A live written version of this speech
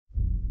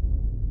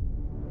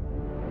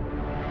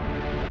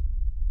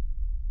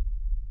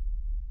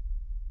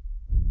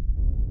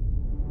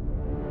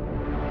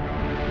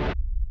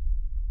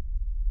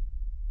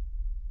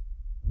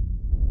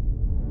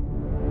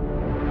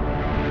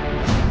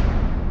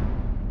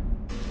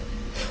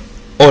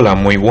Hola,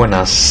 muy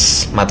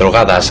buenas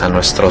madrugadas a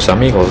nuestros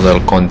amigos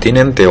del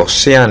continente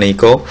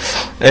oceánico.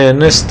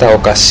 En esta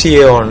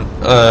ocasión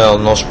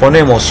nos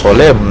ponemos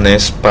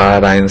solemnes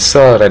para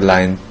iniciar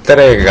la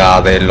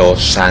entrega de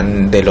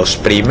los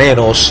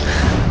primeros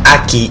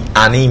AKI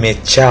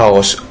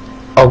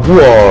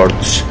AniCha051,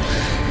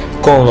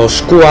 con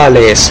los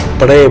cuales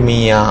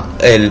premia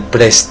el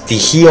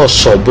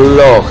prestigioso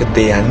blog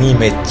de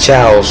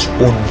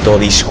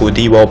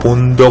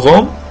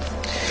AniCha051.com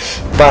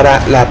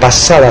para la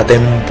pasada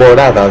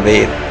temporada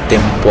de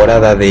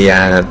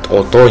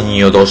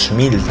Otoño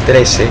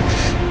 2013,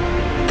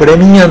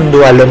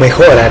 premiando a lo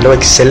mejor, a lo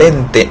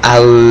excelente, a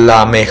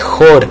la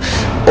mejor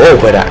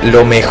obra,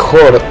 lo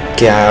mejor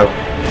que ha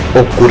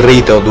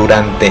ocurrido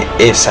durante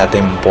esa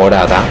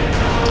temporada.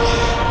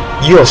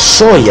 Yo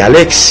soy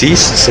Alexis,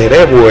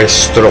 seré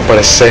vuestro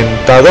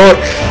presentador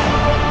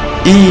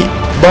y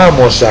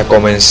vamos a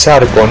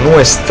comenzar con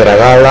nuestra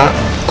gala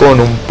con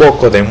un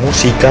poco de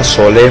música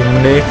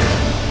solemne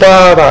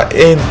para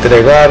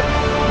entregar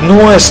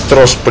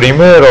nuestros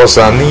primeros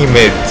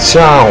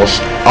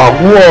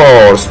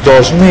AniCha051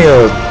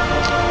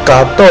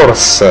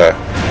 2014.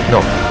 No,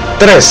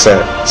 13,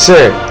 sí.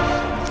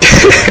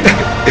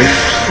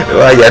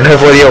 Vaya, no he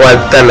podido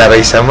aguantar la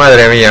risa,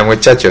 madre mía,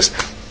 muchachos.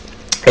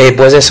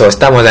 Pues eso,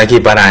 estamos aquí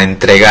para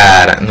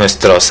entregar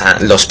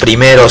los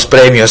primeros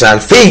premios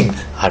al fin,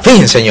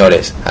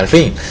 señores, al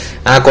fin.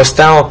 Ha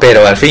costado,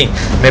 pero al fin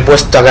me he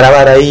puesto a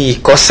grabar ahí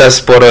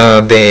cosas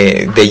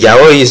de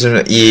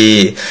yaoísmo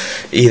y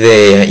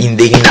de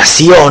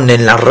indignación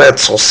en la red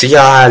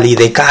social y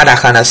de cara a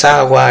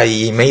Hanazawa,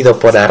 y me he ido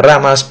por las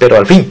ramas, pero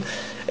al fin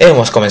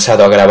hemos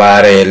comenzado a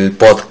grabar el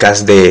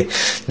podcast de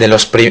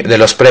los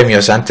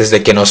premios antes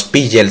de que nos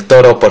pille el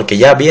toro, porque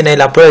ya viene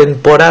la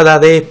temporada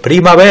de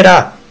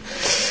primavera.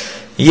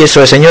 Y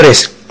eso es,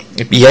 señores.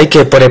 Y hay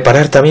que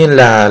preparar también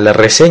las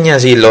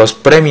reseñas y los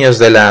premios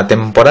de la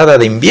temporada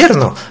de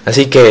invierno.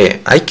 Así que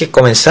hay que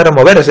comenzar a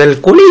moverse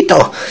el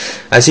culito.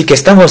 Así que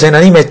estamos en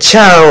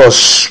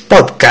AniCha0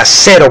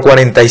 Podcast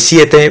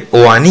 047 o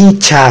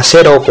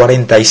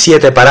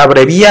AniCha047 para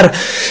abreviar.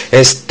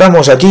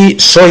 Estamos aquí,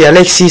 soy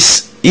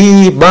Alexis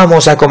y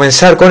vamos a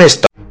comenzar con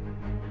esto.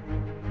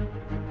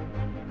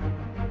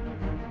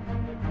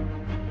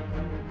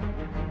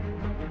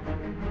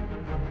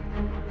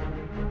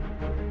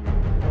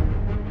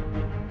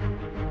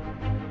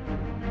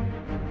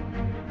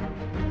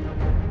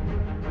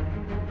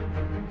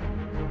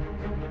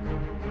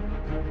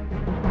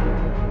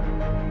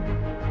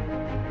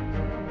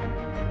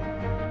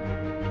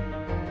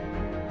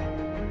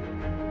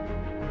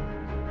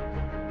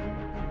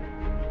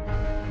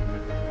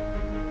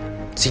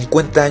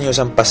 ...50 años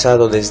han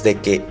pasado desde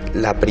que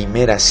la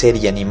primera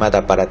serie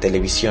animada para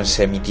televisión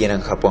se emitiera en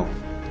Japón.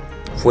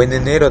 Fue en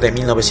enero de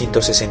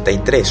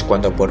 1963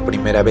 cuando por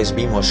primera vez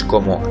vimos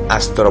cómo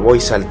Astro Boy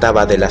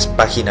saltaba de las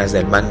páginas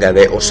del manga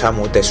de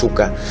Osamu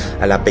Tezuka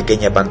a la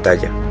pequeña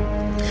pantalla.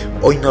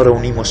 Hoy nos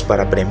reunimos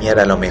para premiar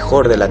a lo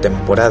mejor de la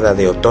temporada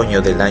de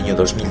otoño del año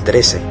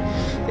 2013,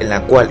 en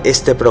la cual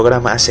este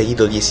programa ha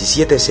seguido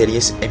 17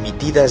 series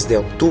emitidas de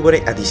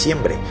octubre a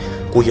diciembre,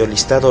 cuyo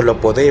listado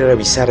lo podéis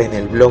revisar en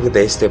el blog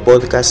de este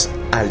podcast,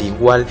 al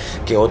igual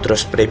que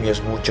otros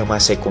premios mucho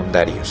más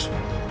secundarios.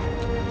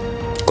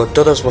 Con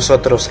todos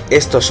vosotros,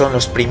 estos son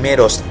los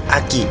primeros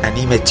AKI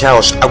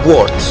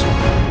AniCha051.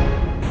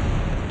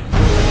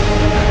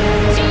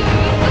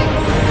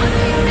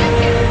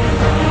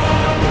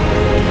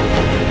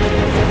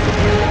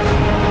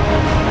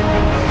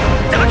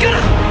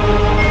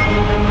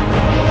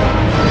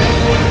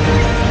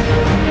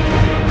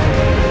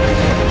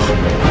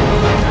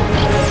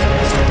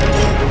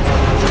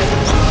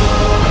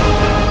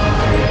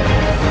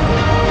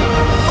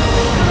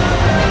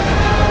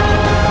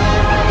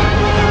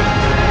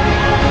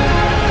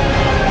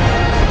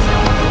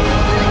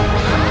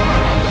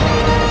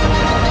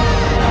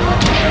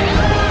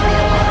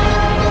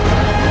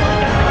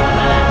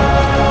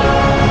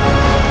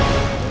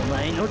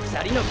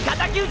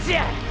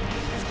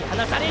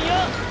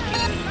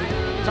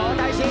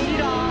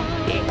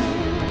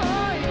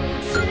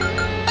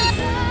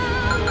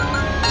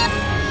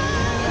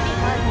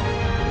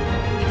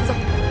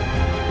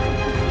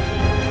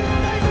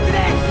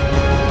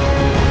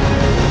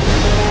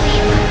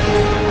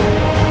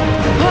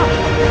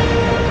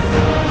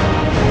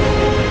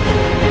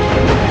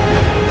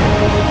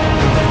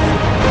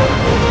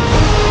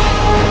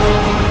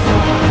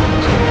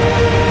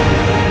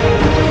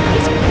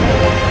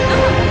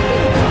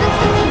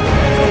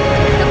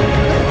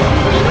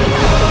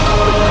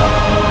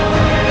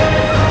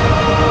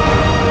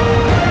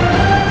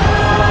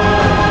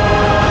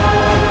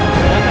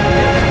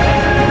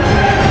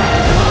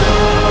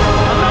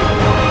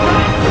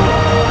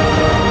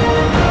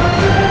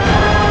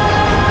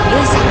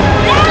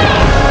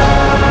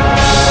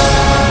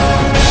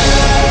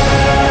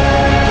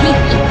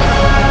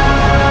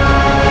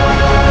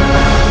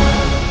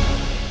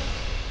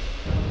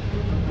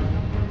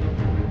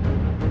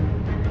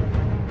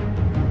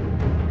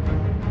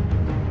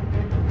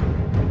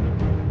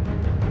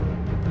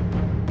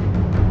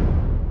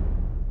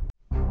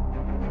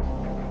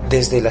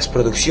 Desde las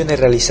producciones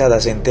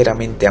realizadas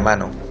enteramente a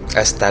mano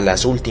hasta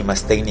las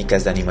últimas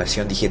técnicas de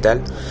animación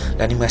digital,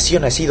 la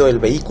animación ha sido el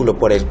vehículo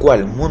por el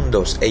cual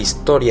mundos e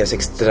historias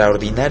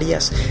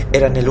extraordinarias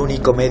eran el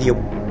único medio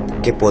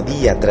que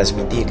podía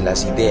transmitir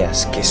las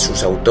ideas que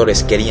sus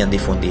autores querían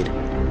difundir.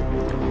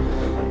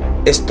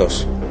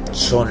 Estos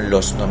son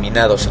los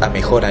nominados a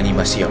mejor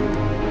animación.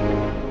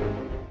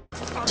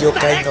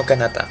 Yokai no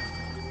Kanata,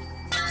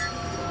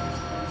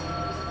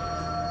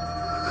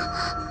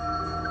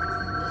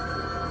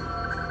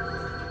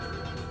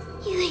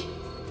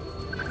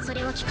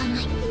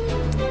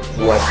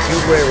 What You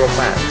Were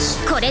Romance,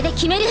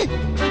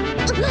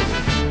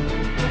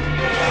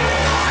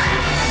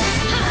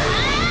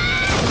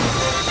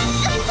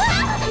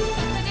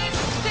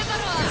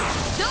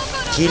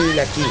 Kill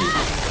la Kill,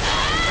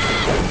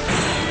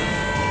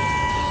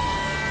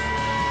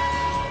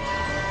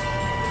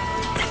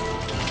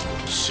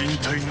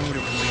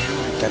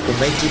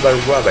 Kakumeki Bar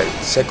Rebel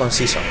Second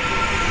Season,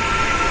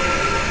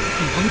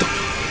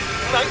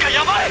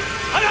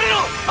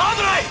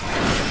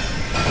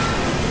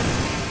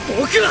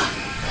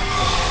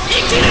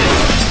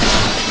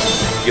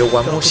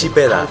 Yowamushi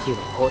Peda,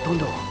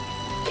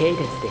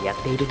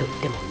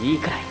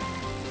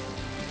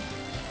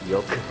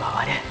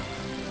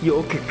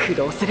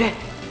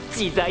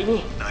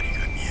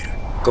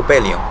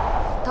 Copelion,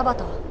 田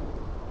畑、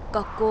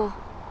学校、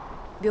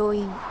病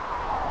院、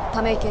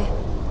ため池、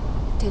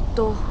鉄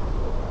塔、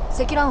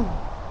積乱雲、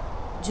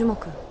樹木、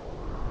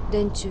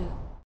電柱。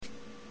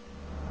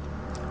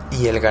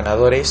 y el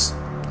ganador es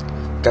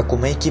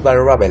Kakumeki Bar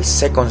Rebel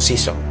Second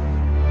Season.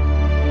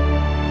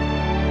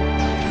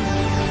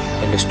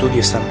 El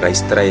estudio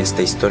Sunrise trae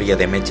esta historia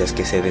de mechas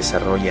que se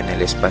desarrolla en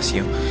el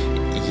espacio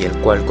y el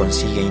cual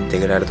consigue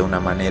integrar de una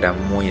manera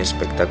muy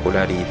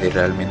espectacular y de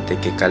realmente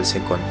que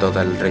calce con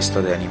todo el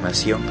resto de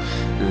animación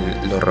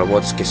los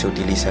robots que se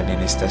utilizan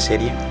en esta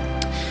serie.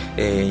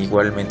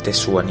 Igualmente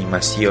su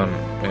animación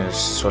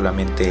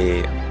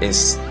solamente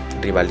es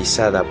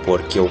rivalizada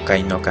por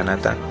Yokai no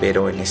Kanata,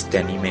 pero en este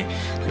anime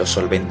lo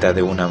solventa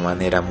de una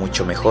manera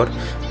mucho mejor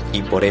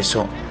y por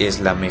eso es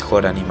la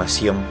mejor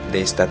animación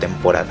de esta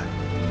temporada.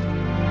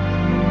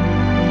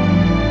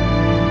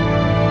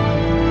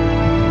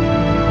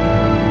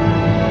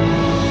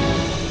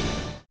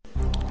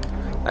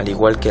 Al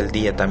igual que el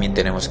día, también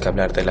tenemos que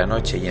hablar de la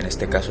noche, y en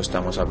este caso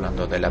estamos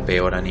hablando de la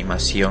peor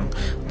animación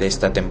de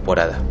esta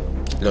temporada.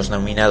 Los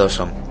nominados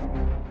son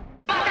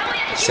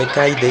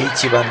Sekai de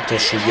Ichiban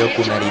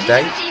Toshuyoku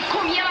Naritai,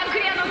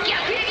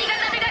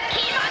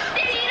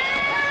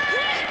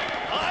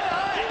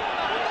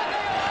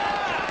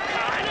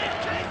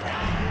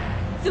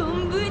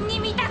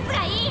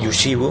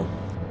 Yushibu,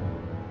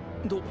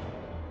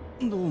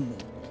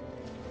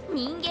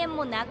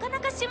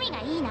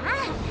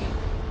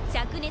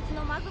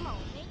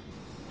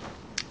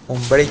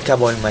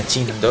 Unbreakable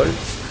Machine Doll,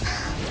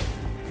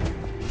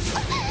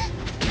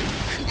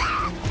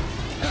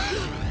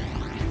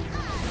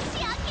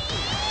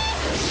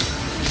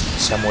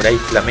 Samurai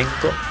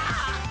Flamenco,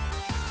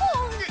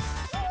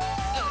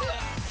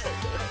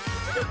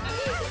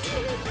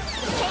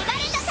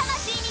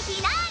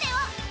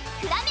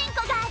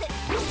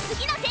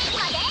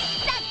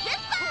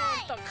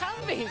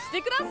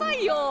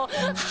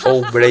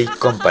 Outbreak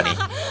Company.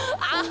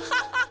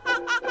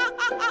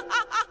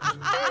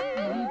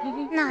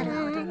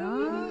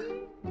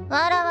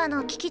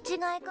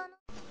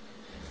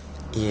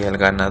 Y el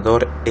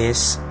ganador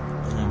es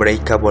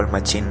Unbreakable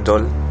Machine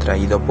Doll,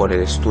 traído por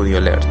el estudio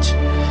Lerch.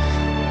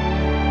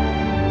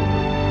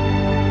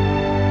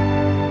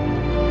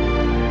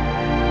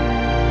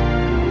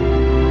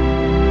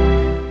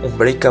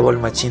 Unbreakable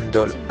Machine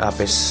Doll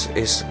es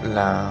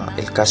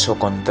el caso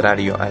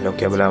contrario a lo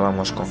que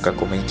hablábamos con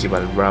Kakumeki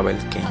Bar Rebel,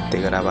 que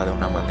integraba de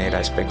una manera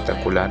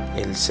espectacular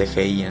el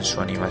CGI en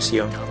su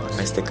animación. En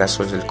este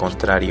caso es el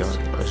contrario,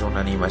 es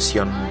una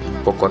animación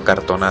un poco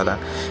acartonada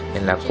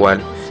en la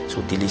cual se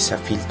utiliza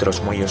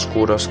filtros muy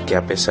oscuros, que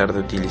a pesar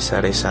de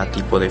utilizar ese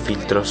tipo de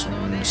filtros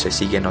se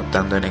sigue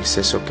notando en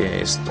exceso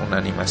que es una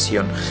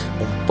animación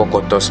un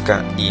poco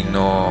tosca y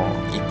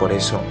por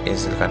eso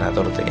es el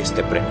ganador de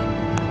este premio.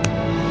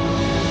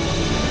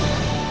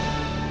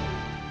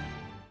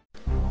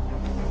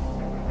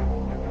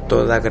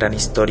 Toda gran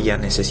historia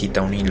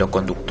necesita un hilo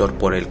conductor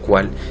por el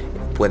cual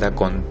pueda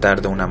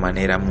contar de una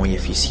manera muy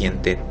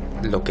eficiente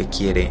lo que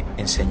quiere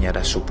enseñar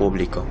a su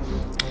público.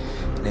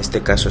 En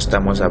este caso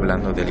estamos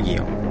hablando del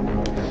guión.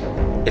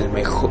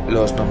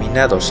 Los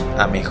nominados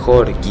a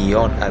mejor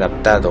guión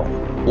adaptado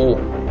u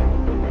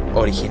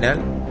original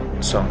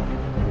son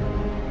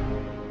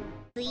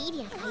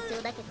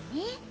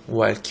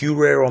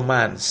Valkyrie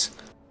Romance,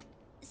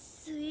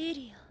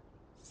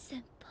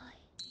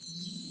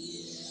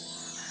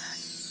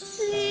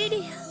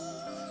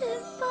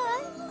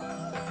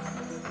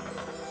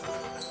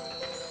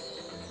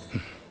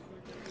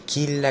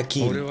 Kill la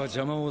Kill, 俺は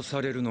邪魔を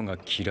されるのが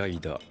嫌い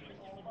だ。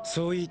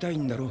そう言いたい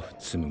んだろ、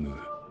紡ぐ。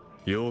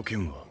要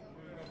件は。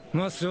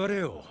まあ座れ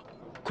よ。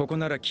ここ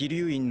なら桐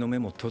生院の目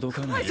も届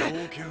かない。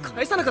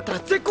返さなかったら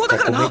絶好だ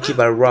からな。 Takumeki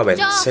by Robert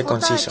じゃあ Second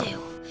答え Season てよ。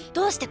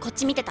どうしてこっ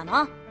ち見てた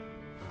の？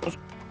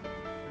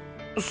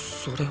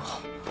それは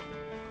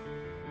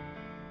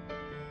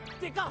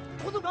でか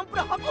このガンプ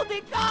ラ箱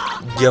で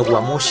か。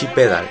 Yawamushi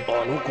Pedal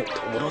あの子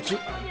友達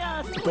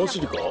パ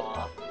シリ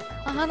か。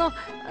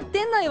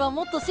店内は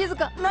もっと静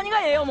か。何が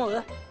ええ思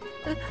う？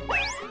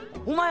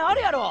お前あ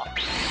れやろ、オタク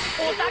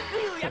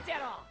いうやつや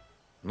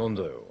ろ。なん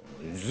だよ、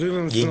ずい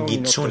ぶん素直に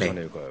なったじゃ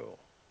ねえかよ。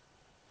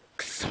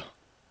くそ、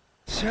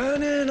しゃあ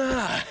ねえな。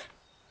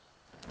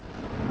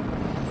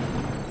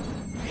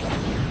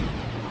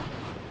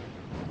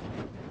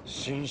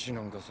紳士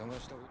なんか探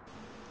した。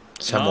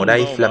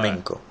 Samurai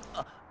Flamenco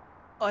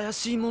怪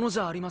しいものじ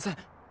ゃありません。い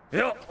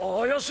や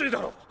怪しいだ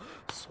ろ。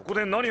そこ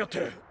で何やって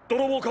る？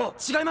泥棒か？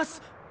違いま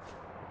す。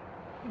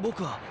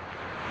僕は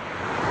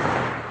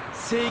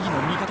正義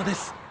の味方で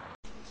す。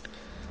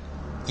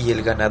 y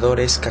el ganador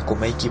es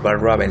Takumeki by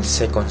Robert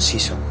Second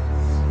Season.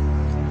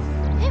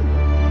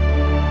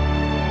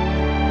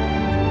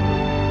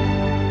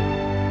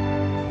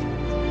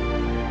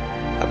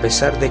 A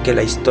pesar de que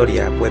la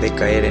historia puede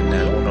caer en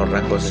algunos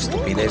rangos de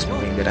estupidez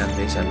muy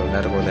grandes a lo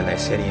largo de la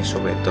serie,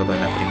 sobre todo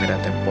en la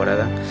primera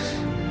temporada,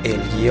 el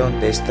guión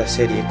de esta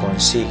serie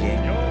consigue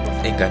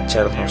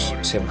engancharnos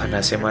semana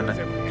a semana,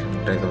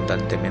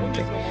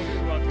 redundantemente,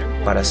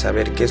 para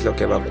saber qué es lo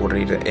que va a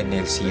ocurrir en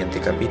el siguiente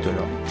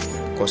capítulo,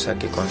 cosa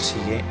que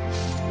consigue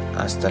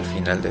hasta el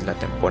final de la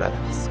temporada.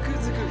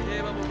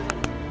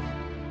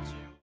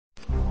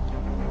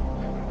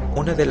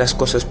 Una de las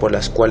cosas por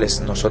las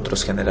cuales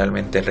nosotros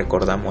generalmente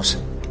recordamos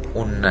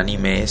un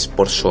anime es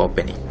por su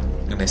opening.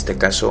 En este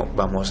caso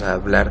vamos a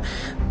hablar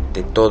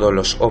de todos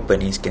los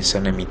openings que se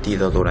han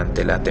emitido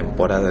durante la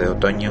temporada de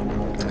otoño,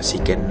 así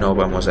que no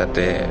vamos a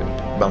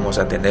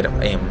tener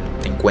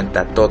en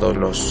cuenta todos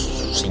los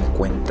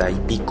 50 y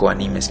pico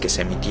animes que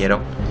se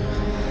emitieron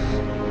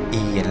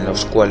y en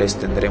los cuales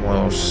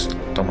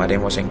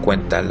tomaremos en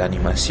cuenta la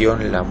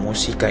animación, la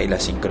música y la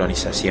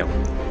sincronización.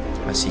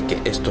 Así que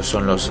estos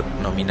son los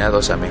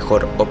nominados a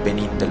mejor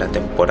opening de la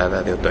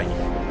temporada de otoño.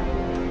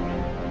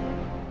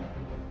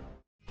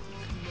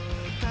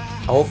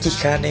 Aoki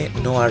Hane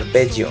no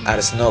Arpeggio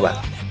Ars Nova,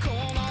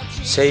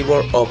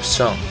 Savor of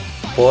Song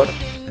por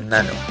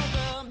Nano.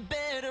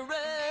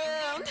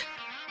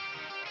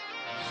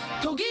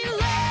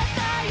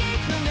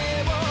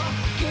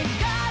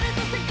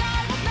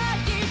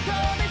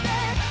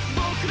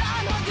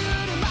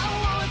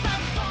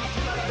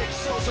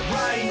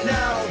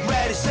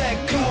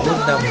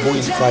 Gundam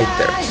Build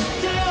Fighters,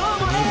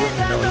 Nibun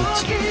no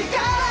Ichi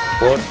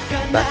por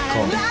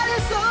Backcon.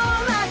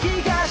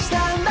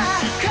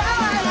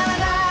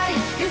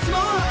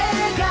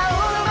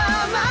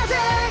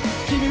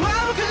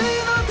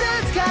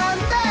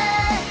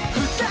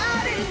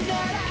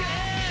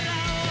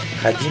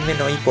 Hajime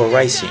no Ippo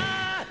Rising,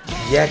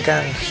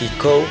 Yakan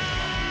Hikou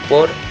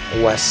por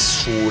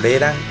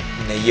Wasureran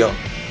Neyo.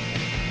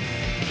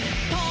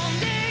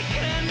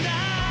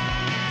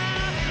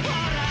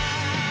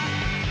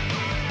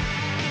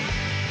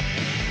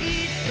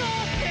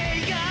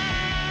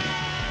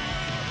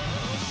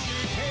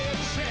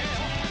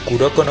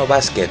 Kuroko no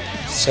Basket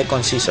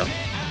Second Season,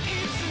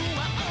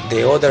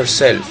 The Other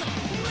Self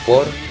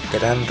por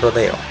Gran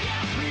Rodeo.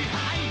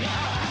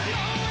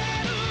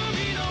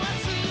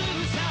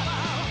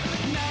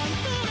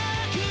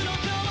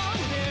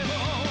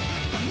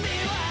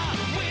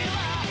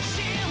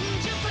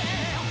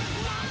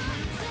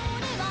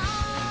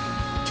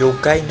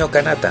 Yokai no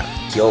Kanata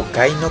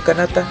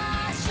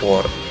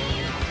por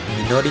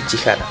Minori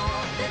Chihara.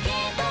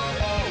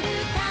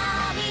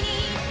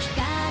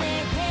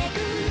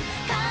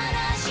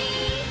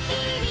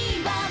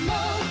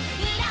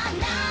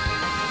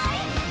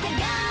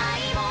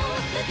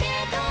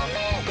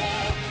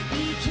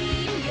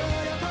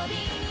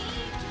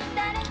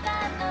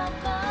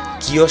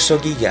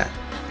 Kyosogiya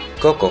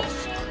Coco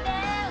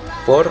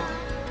por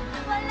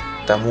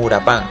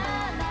Tamurapan.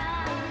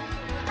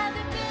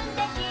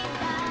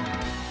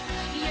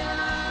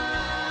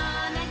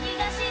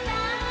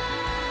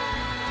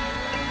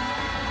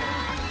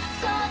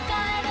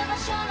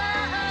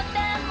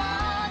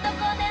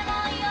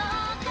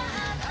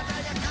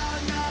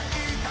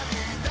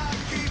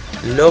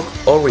 Log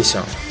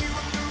Horizon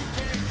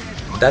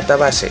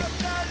Database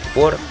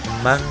por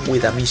Man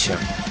with a Mission.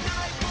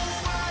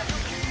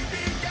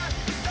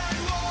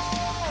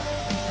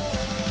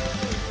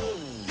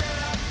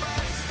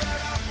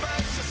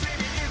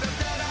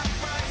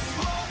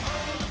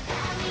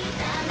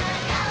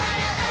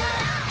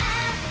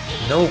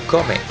 No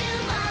Come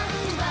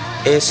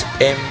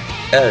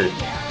SML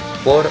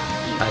por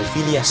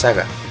Alfilia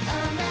Saga.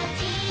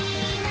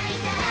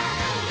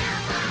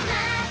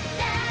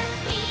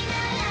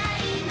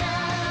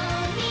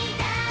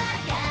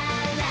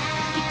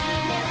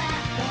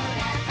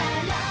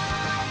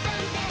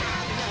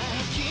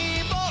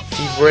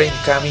 Brain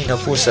Kami no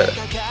Fuser,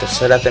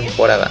 tercera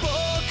temporada.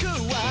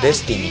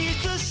 Destiny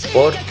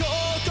por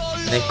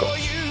Neko.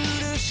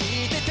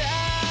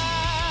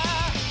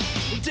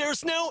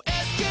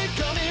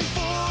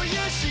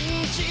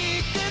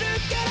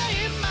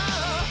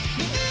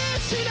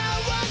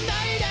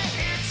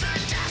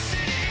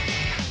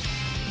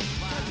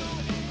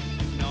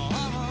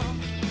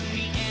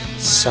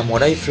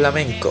 Samurai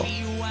Flamenco,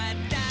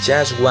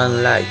 Just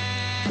One Life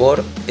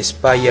por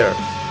Spire.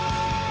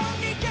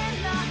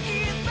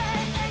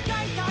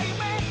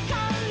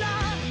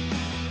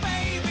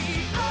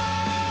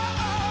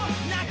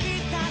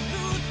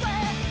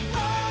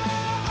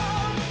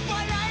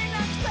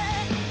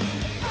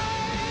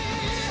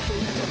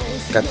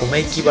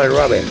 Kakumei Kiba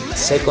Rebel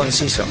Second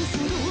Season,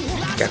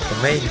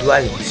 Kakumei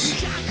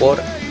Dualings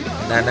por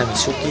Nana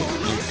Mizuki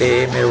y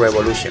TM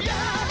Revolution.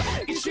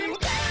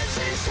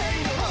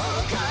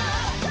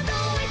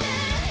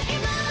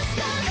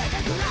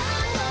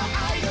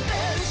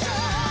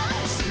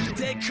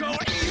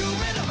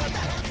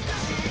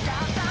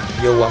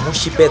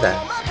 Yowamushi Pedal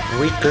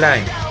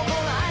Recline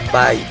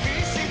by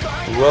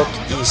Rock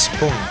is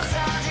Punk.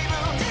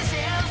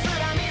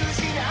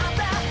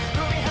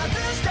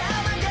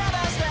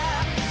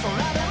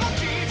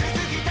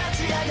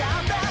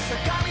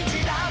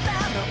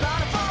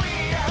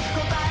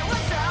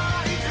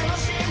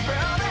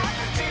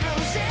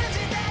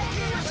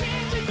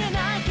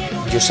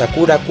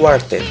 Yosakura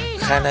Quartet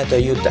Hana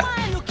Toyota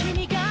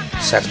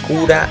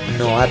Sakura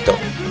no Ato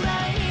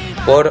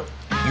por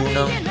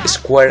Union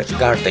Square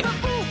Garden.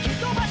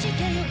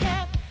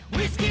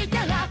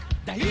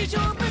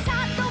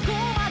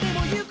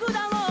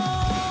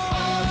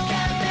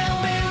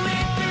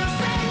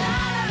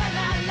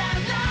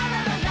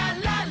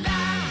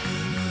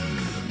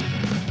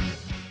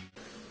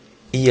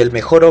 Y el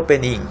mejor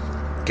opening,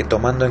 que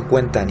tomando en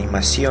cuenta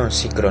animación,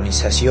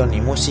 sincronización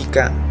y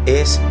música,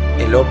 es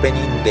el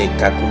opening de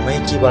Kakumei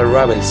Kiba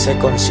Rebel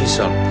Second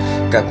Season,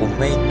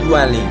 Kakumei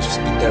Dualings,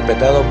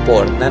 interpretado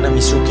por Nana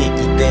Mizuki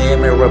y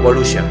TM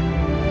Revolution.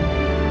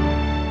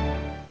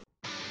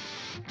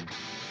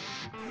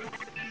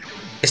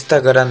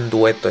 Esta gran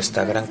dueto,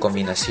 esta gran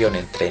combinación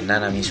entre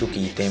Nana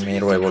Mizuki y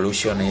TM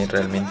Revolution es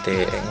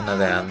realmente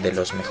una de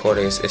los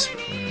mejores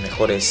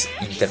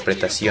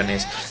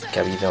interpretaciones que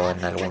ha habido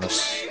en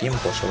algunos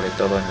tiempos, sobre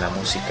todo en la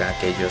música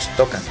que ellos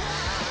tocan.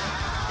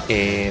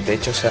 De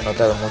hecho se ha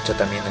notado mucho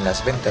también en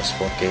las ventas,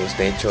 porque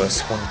de hecho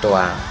es junto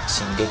a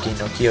Shingeki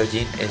no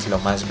Kyojin es lo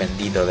más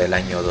vendido del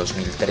año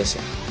 2013.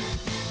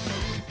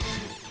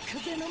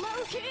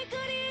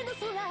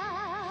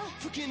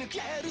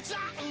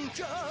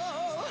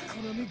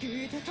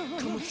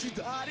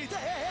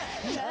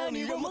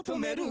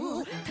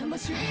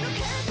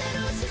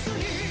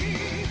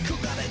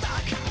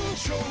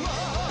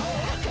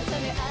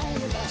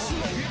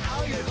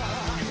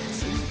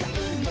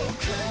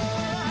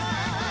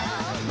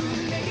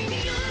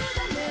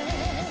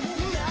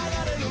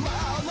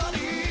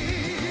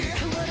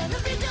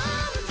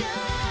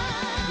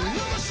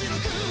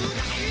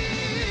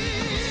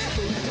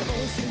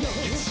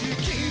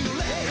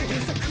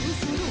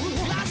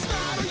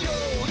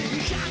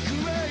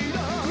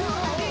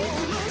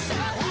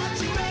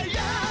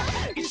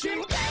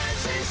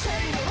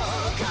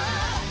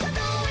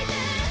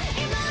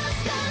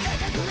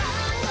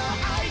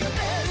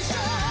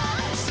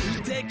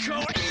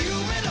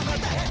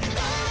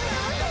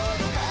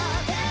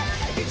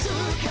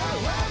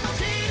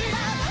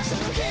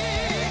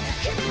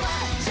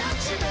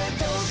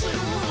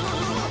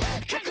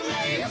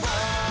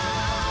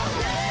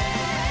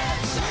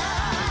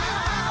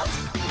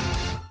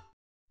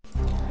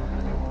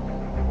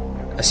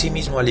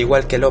 Asimismo, al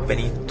igual que el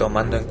opening,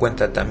 tomando en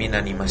cuenta también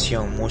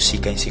animación,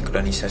 música y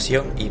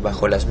sincronización, y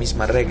bajo las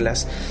mismas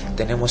reglas,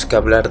 tenemos que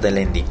hablar del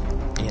ending.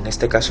 Y en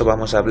este caso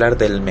vamos a hablar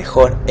del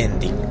mejor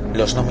ending.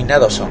 Los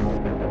nominados son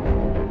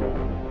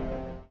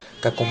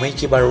Kakumei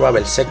Kiba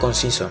Rebel Second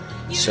Season,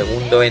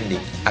 segundo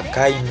ending,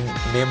 AKI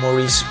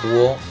Memories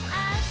wo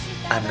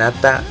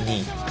Anata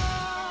ni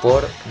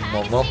por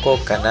Momoko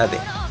Kanade.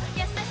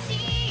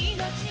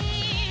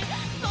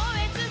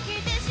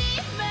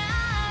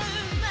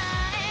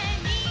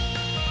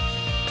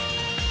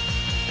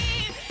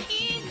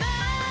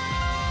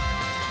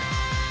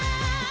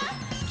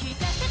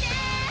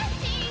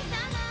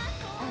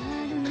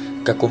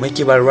 Kakumei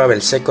Kiba Rebel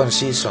Second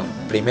Season,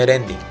 primer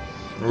ending,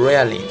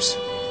 Realms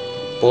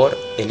por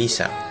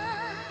Elisa.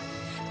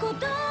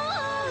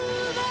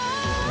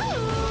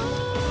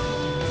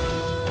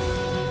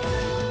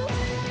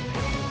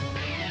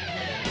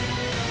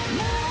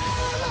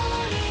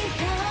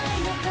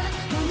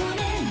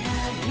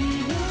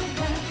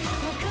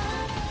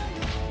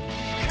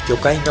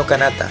 Yokai no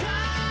Kanata,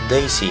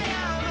 Daisy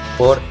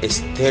por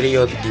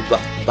Stereo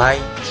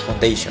Divine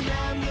Foundation.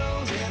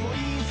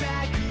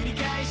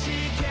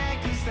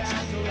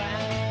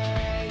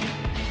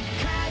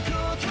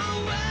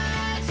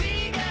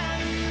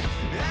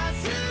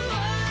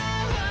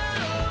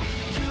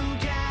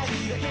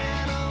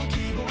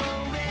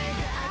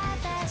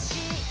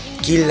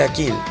 Kill la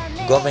Kill,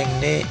 Gomen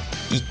ne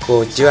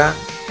Iko ya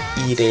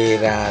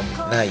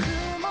Ireranai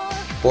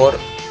por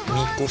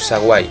Miku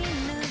Sawai.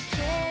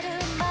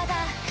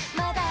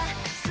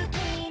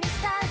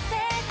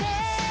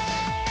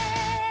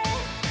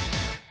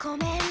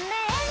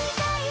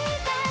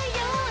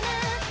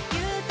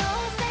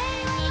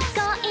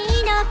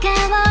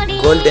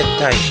 Golden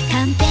Time,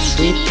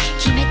 Sweet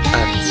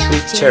and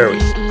Sweet Cherry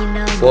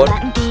por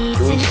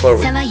Yui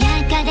Horii.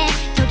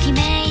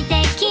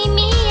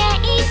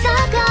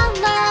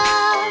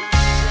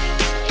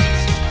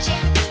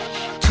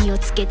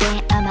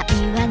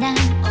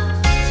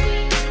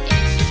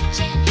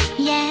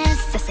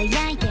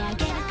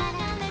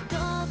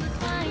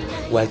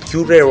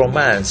 Walkure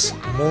Romance,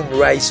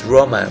 Moonrise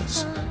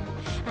Romance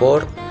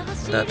por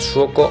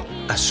Natsuko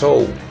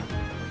Asou.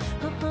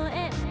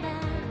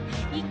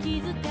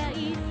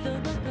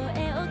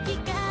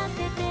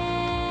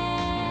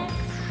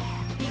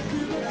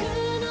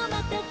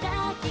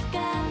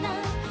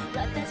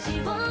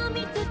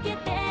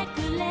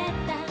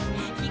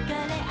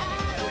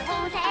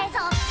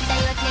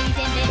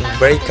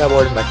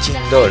 Unbreakable Machine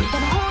Doll,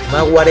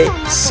 Maware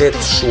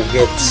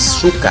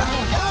Setsugetsuka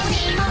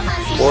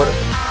por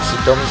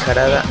Hitomi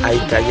Harada,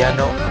 Aika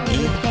Yano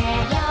y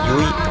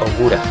Yui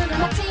Ogura.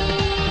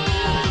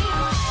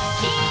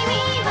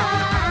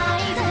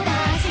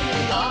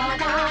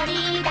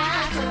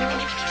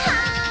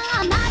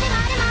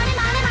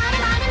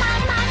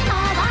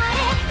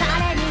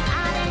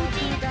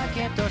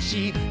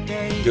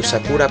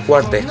 Yosakura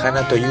Quartet,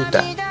 Hanato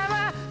Yuta,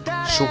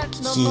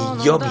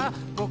 Tsukiyomi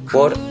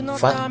por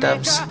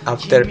Phantoms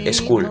After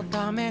School.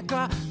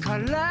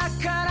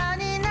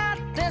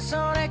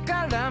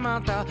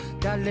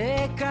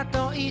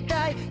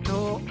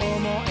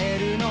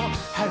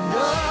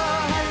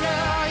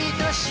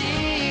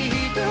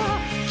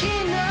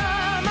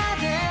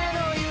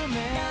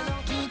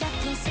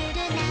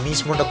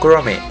 Miss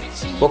Monochrome,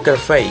 Poker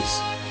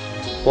Face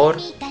por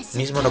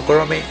Miss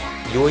Monochrome,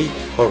 Yui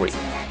Horii.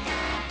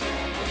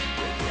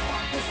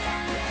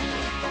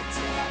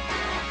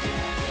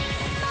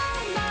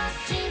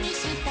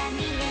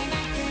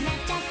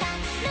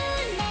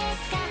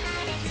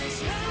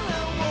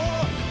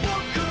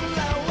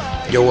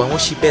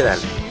 Yowamushi Pedal,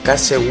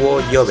 Kase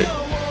wo Yobe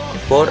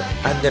por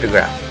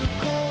Underground.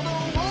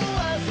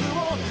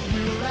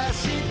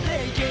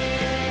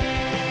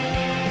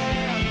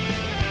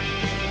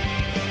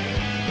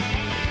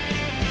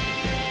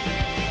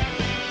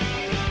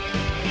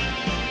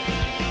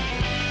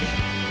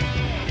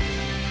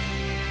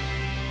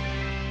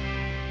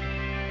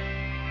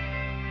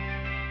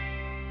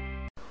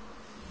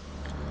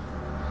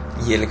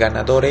 Y el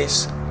ganador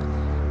es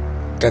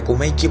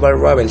Kakumeiki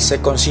Barrabel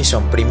Second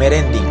Season, primer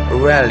ending,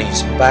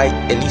 Realings by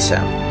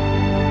Elisa.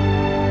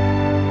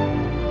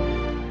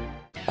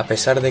 A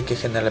pesar de que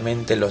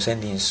generalmente los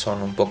endings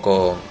son un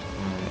poco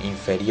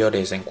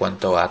inferiores en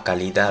cuanto a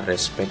calidad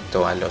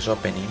respecto a los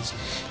openings,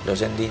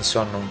 los endings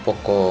son un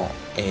poco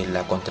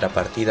la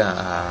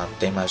contrapartida a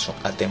temas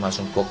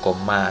un poco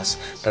más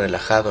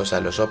relajados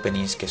a los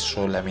openings, que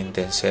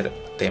solamente ser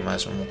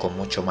temas con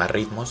mucho más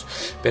ritmos,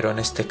 pero en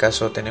este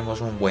caso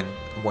tenemos un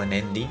buen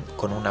ending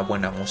con una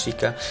buena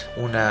música,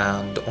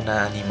 una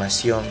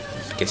animación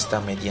que está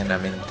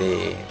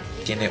medianamente,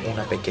 tiene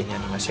una pequeña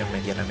animación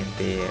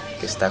medianamente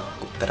que está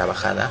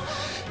trabajada,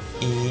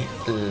 y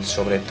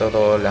sobre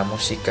todo la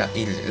música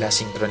y la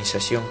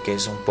sincronización, que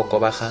es un poco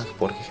baja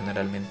porque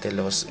generalmente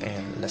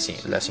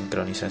la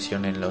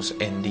sincronización en los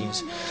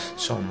endings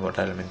son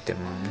realmente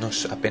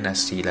apenas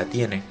si la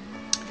tiene,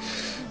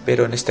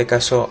 pero en este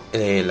caso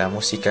la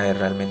música es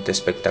realmente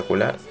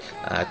espectacular,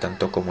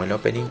 tanto como el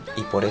opening,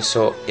 y por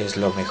eso es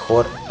el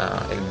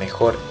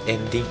mejor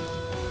ending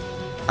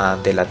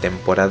de la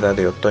temporada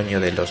de otoño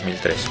del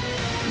 2003.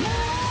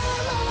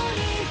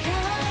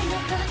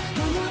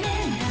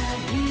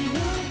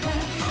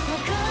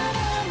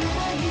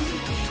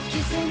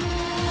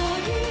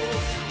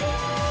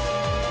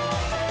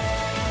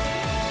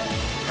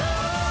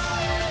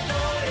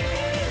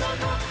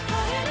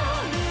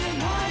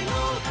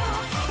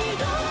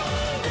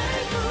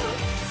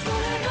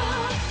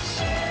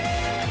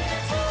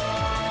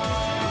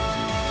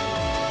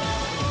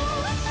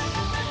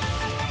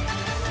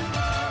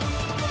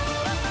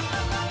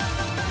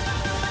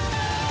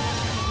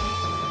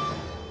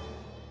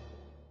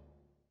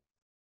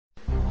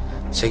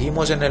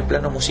 Seguimos en el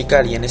plano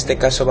musical y en este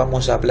caso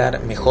vamos a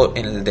hablar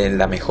de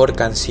la mejor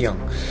canción.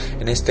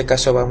 En este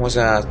caso vamos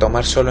a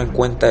tomar solo en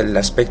cuenta el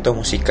aspecto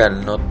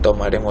musical, no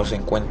tomaremos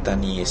en cuenta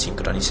ni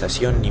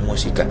sincronización ni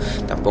música,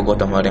 tampoco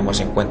tomaremos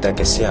en cuenta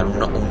que sea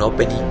un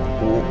opening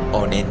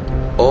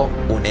o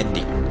un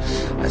ending.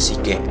 Así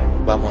que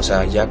vamos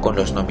allá con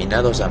los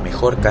nominados a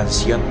mejor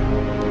canción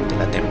de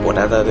la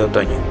temporada de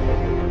otoño.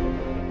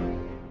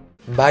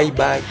 Bye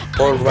Bye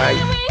Alright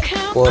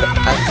por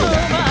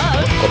Angela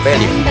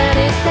Copelio.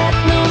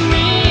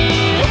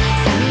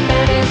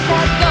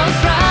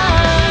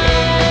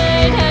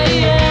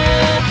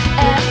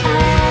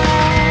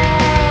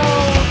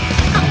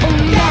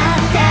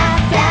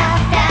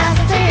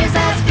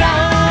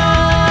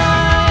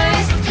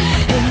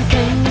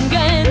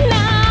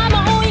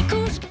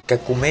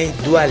 Kakumei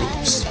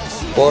Dualips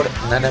por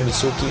Nana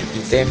Mizuki y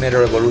TM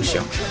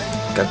Revolution.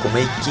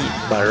 Kakumeiki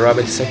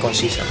Barrabel Second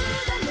Season.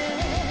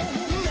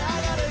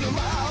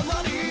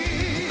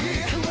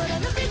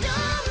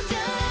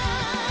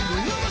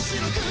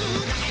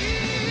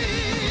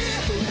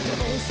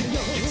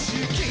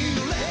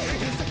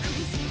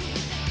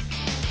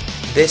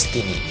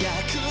 Destiny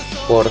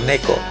por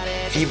Neko,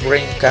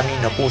 Brain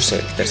Camino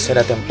Puzzle,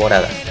 tercera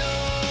temporada.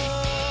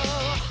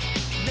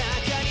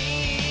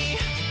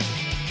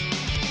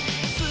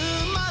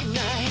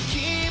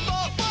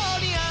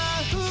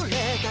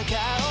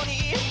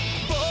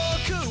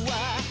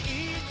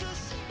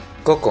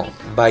 Coco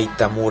by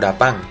Tamura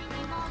Pan,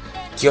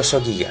 Kyoso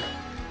Giga.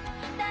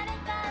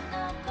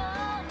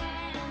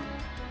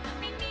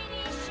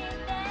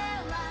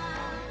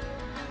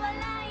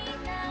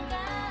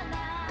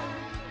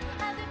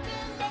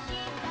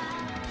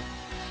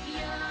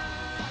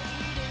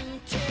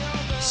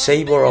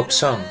 Savor of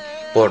Song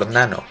por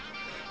Nano,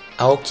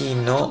 Aoki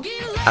no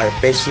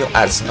Arpeggio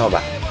Ars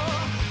Nova.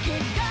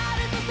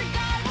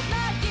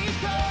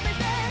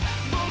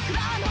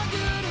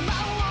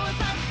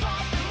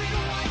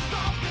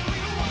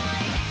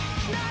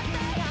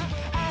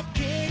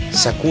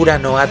 Sakura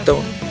no Ato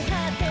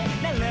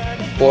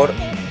por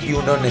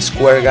Union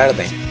Square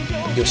Garden,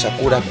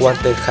 Yosakura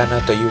Quartet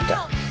Hana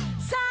Toyuta.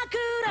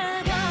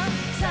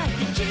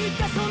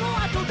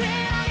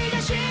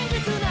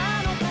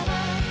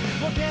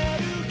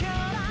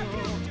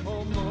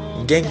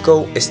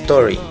 Genko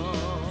Story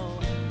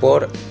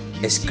por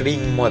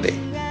Screen Mode,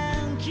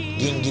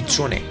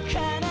 Gingitsune.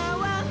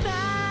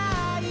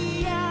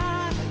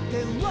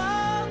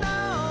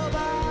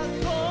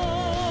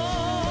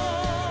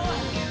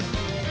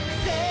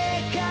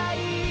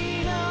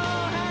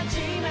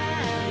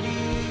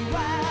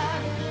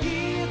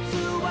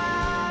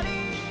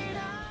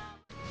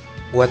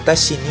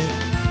 Watashi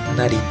ni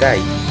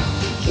Naritai,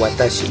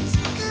 Watashi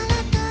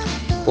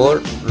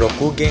por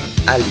Rokugen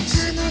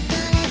Alice,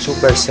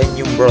 Super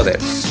Senjun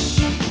Brothers.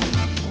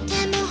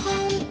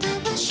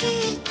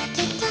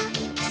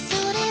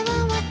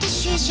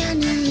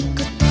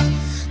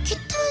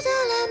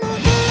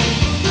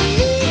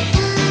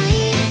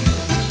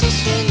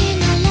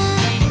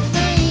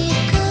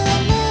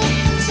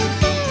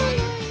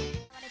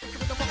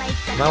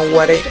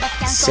 Maware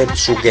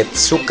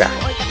Setsugetsuka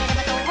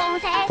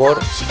por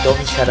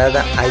Hitomi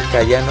Harada, Ai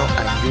Kayano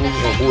and Yui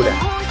Ogura,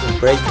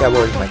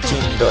 Unbreakable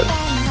Machine Doll.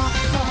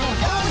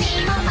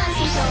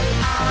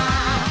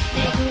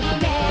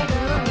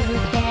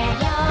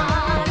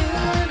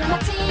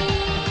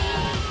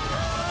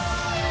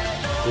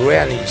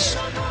 Realist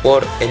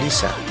por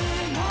Elisa,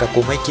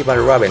 Kakumeki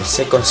Valravel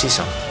Second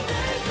Season.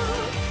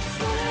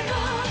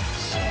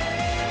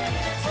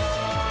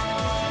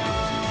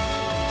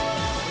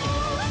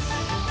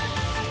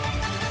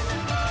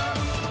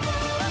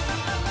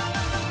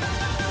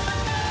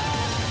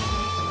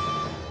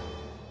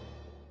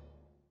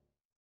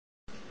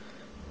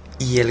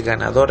 Y el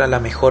ganador a la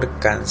mejor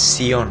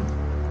canción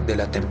de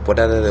la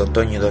temporada de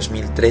otoño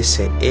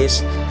 2013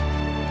 es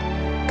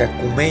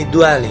Kakumei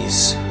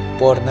Dualis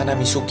por Nana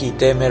Mizuki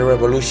TM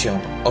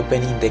Revolution,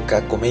 opening de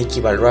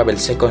Kakumeiki Valravel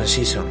Second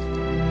Season.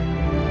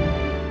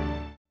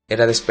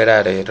 Era de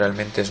esperar,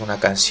 realmente es una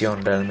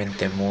canción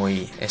realmente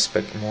muy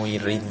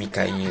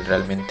rítmica y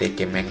realmente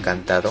que me ha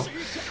encantado,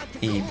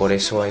 y por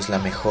eso es la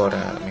mejor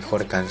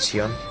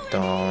canción.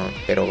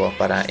 Pero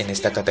en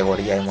esta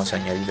categoría hemos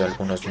añadido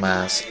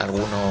algunas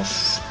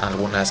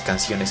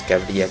canciones que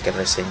habría que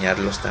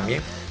reseñarlos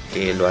también,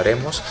 que lo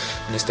haremos.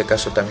 En este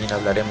caso también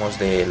hablaremos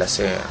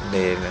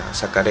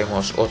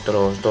sacaremos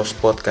otros 2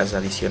 podcasts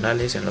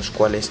adicionales en los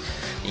cuales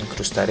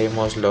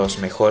incrustaremos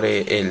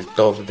el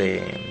top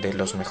de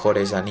los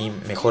mejores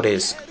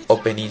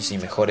openings y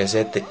mejores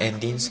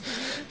endings,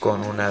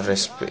 con unas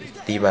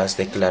respectivas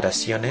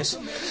declaraciones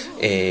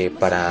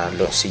para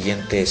los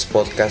siguientes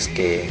podcasts,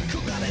 que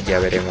ya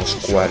veremos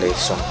cuáles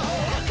son.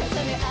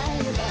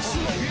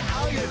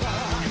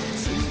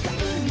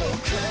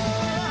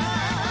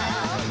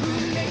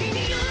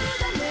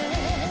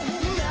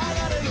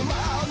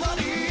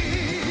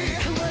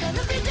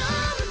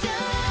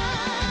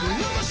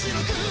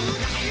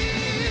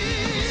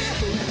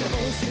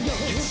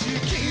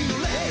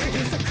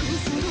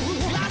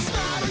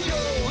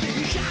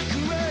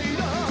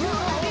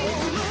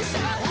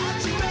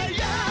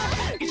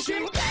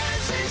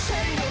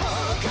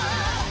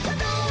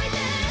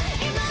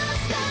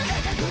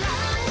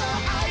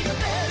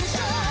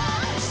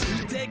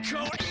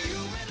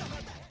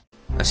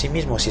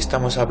 Asimismo, si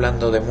estamos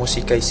hablando de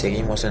música y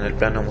seguimos en el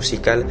plano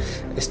musical,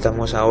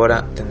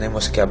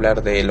 tenemos que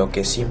hablar de lo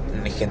que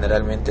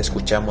generalmente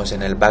escuchamos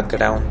en el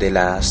background de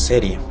la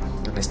serie.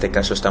 En este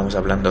caso estamos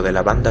hablando de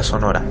la banda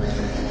sonora.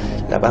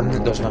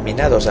 Los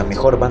nominados a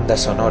mejor banda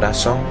sonora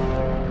son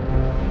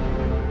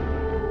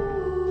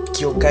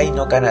Kyokai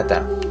no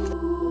Kanata,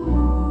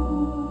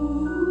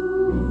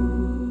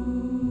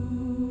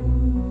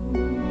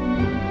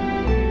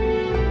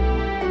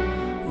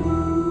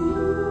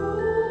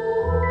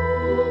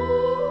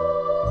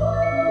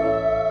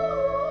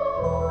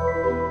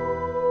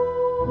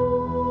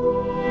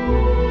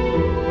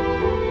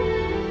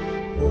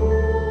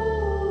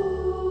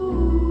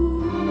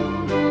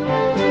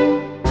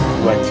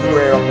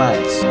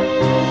 Romance,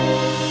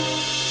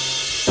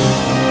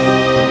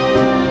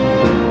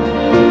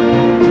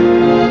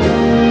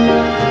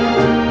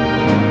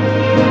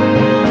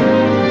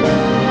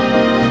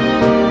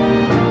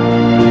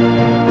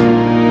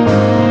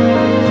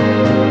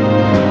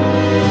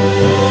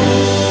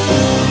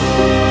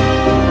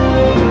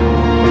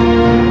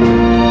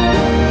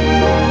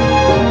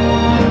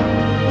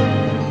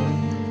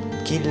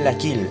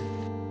 Kill.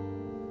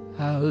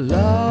 How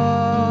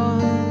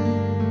long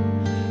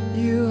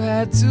you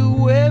had to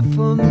wait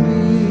for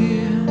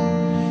me.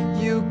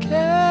 You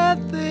can't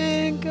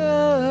think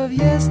of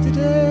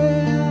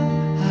yesterday.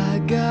 I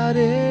got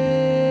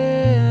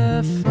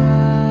it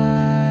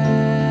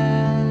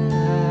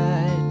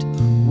right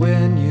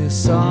when you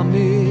saw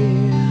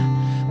me,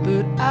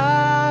 but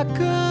I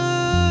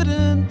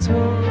couldn't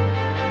talk.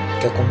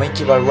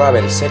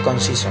 Seguramente,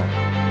 second season.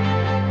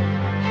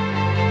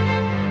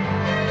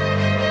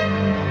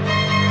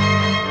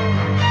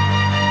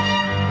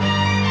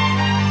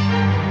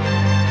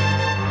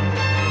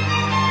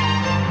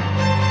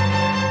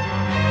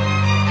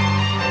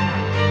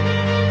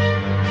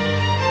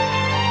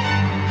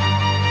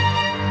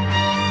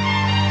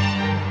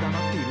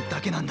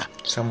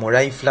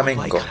 Samurai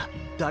flamenco.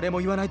 誰も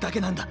言わないだ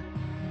けなんだ。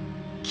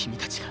君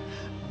たちが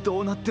ど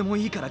うなっても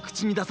いいから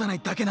口に出さな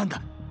いだけなん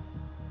だ。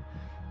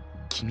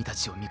君た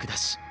ちを見下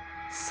し、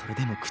それ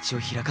でも口を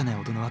開かない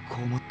大人はこ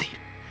う思っている。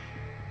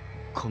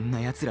こん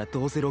な奴ら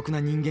どうせろくな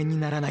人間に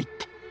ならないっ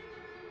て。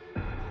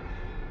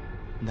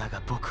だ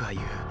が僕は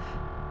言う。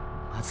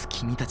まず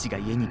君たちが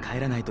家に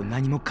帰らないと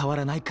何も変わ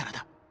らないから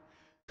だ。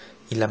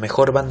Y la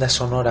mejor banda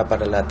sonora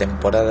para la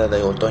temporada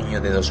de otoño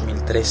de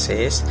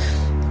 2013 es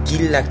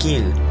Kill la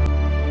Kill,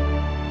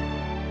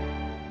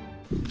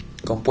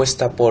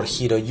 compuesta por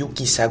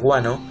Hiroyuki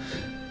Sawano,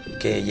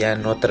 que ya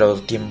en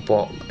otro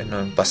tiempo,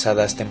 en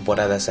pasadas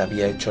temporadas,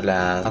 había hecho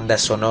las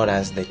bandas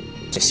sonoras de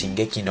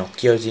Shingeki no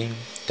Kyojin,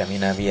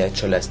 también había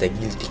hecho las de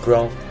Guilty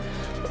Crown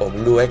o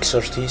Blue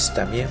Exorcist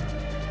también.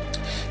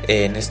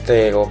 En esta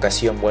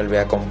ocasión vuelve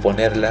a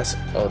componerlas,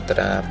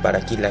 otra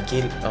para Kill la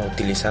Kill,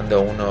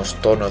 utilizando unos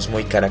tonos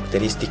muy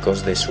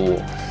característicos de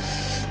su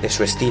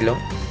estilo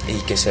y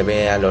que se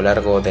ve a lo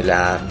largo de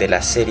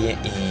la serie,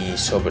 y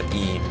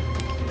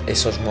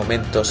esos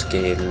momentos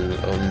que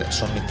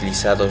son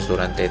utilizados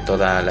durante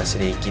toda la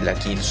serie de Kill la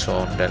Kill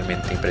son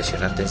realmente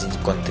impresionantes y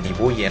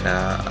contribuyen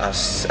a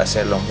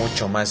hacerlo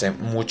mucho más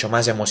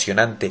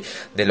emocionante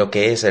de lo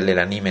que es el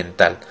anime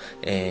mental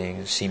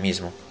en sí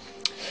mismo.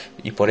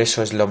 Y por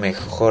eso es la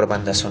mejor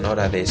banda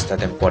sonora de esta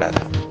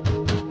temporada.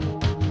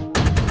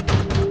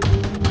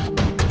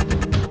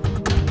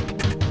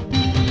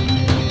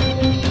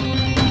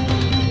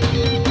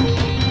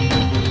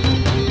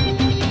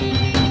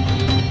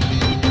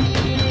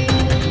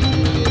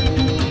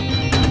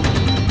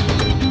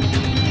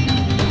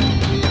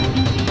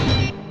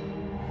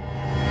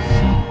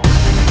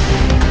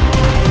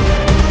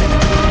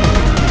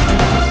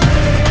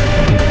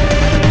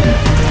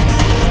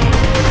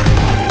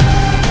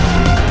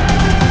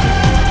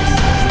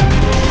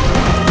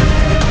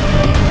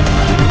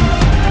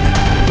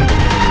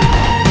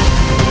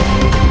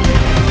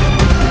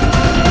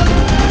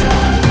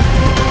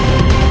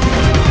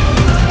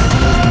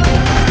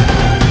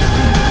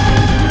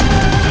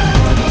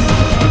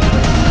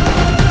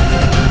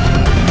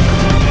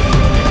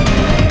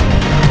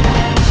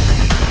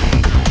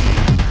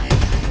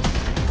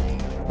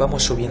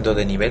 Vamos subiendo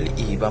de nivel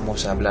y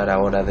vamos a hablar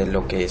ahora de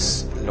lo que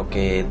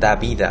da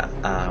vida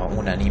a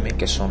un anime,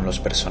 que son los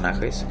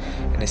personajes.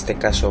 En este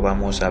caso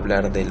vamos a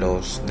hablar del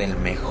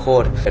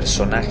mejor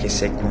personaje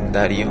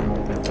secundario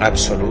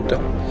absoluto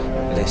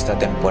de esta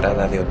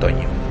temporada de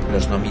otoño.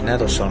 Los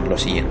nominados son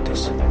los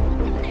siguientes: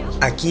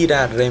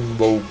 Akira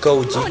Rainbow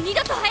Koji,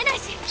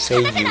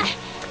 Seiyu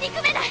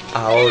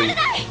Aoi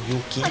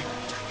Yuki de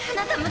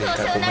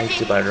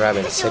Seguramente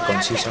Rebel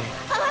Second Season,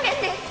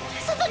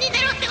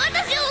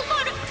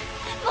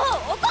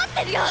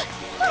 るよ。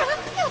ほらやっ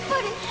ぱ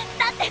り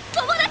だって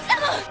友達だ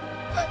もん。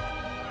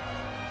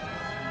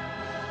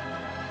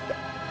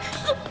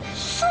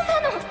そん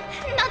なのなっ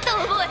た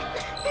覚え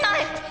ない。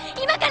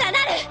今から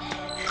なる。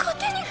勝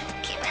手に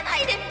決めな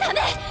いで。ダ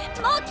メ、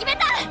もう決め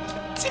た。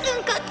自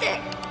分勝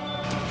手。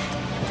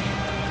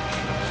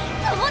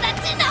友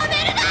達な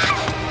めるな。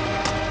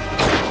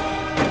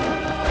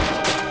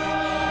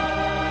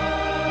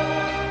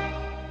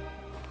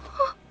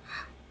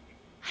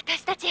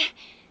私たち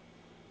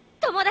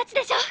友達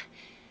でしょ。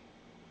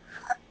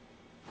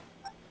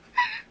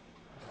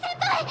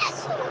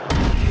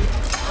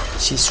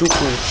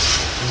Shizuku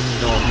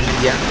no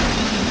Miya,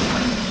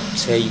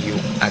 Seiyu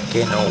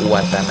Akeno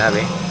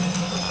Watanabe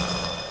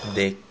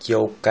de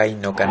Kyoukai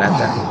no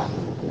Kanata.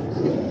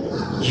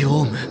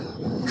 Yomu.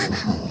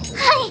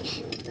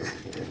 ¡Ay!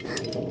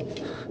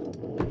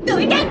 ¡Do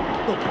いて! 今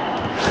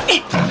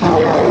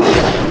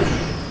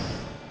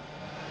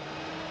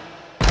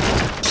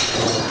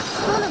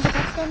日の部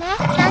活でね、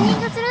ランニン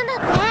グするんだっ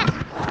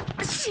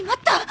て。しまっ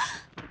た。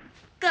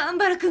ガン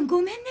バル君ご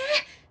めんね。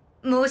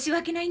申し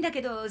訳ないんだ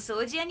けど、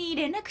掃除屋に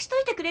連絡しと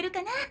いてくれる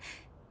かな。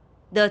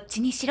どっち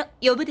にしろ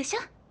呼ぶでし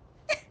ょ。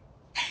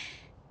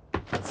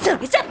そ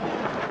れじゃ。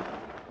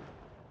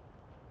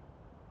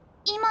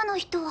今の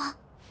人は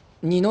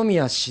二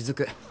宮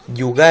雫。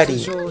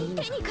Yugari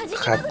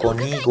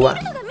Hakoniwa,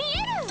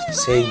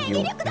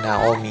 Seiyu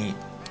Naomi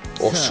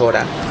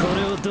Osora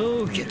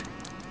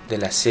de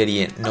la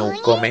serie No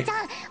Come.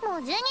 もう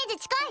12時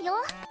近いよ。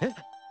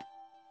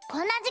こん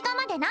な時間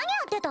まで何や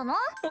ってたの？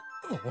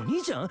お兄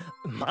ちゃん、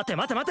待て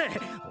待て待て、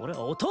俺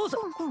はお父さ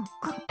ん。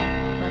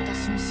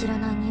私の知ら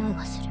ない匂い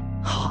がする。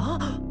は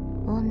あ？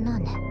女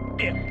ね。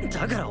いや、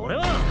だから俺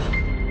は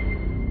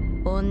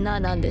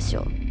女なんでしょ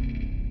う。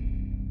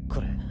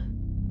これ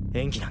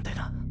演技なんだよ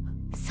な。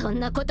そん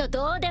なこと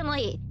どうでも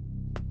いい。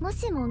も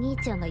しもお兄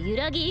ちゃんが揺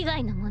らぎ以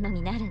外のもの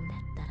になるんだっ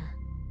たら、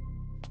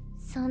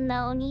そん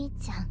なお兄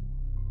ちゃん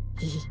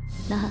い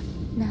らない。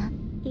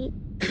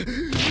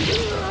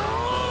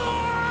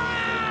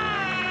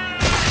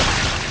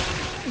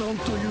なん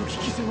という危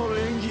機迫る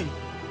演技。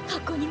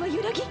箱にも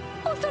揺らぎ、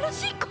恐ろ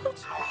しい子。ストッ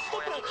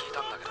プに聞い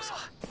たんだけどさ、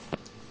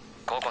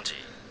高校時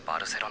バ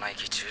ルセロナ行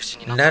き中止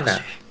になったら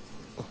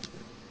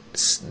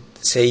しい。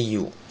声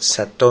優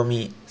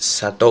Satomi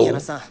Satou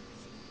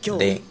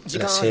de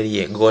la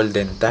serie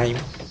Golden Time.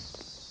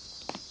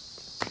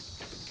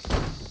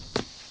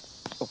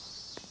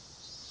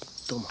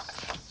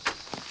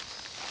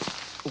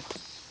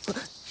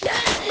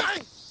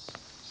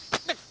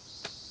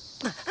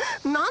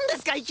なんで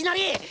すかいきな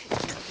り。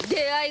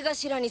出会い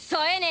頭に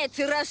冴えね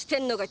え面して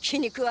んのが気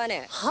に食わ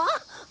ねえ。は？こ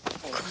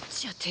っ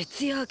ちは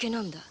徹夜明け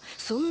なんだ。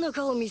そんな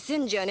顔見せ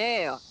んじゃね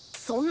えよ。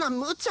そんな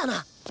無茶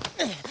な。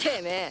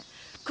てめえ、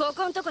こ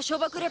こんとこしょ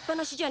ばくれっぱ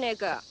なしじゃねえ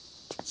か。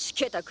し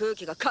けた空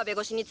気が壁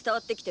越しに伝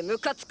わってきてム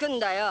カつくん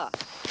だよ。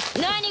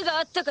何が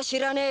あったか知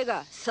らねえ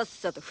が、さっ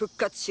さと復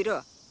活し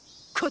ろ。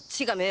こっ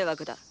ちが迷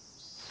惑だ。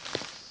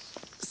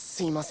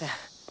すいません。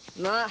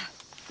まあ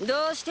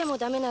どうしても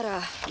ダメな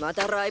らま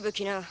たライブ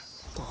来な。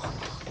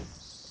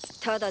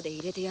タダで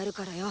入れてやる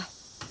からよ。怒っ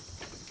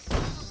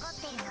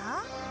てる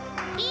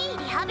の？いい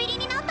リハビリ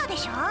になったで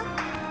しょ。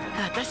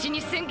私に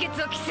鮮血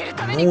を着せる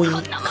ためにこんな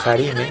もの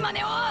ひどい真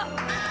似を。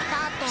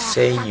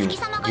声優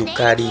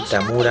Yukari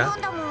Tamura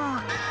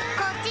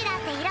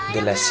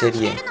de la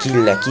serie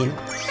Kill la Kill. 今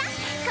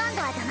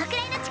度はどのく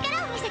らいの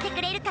力を見せてく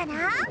れるかな。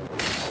何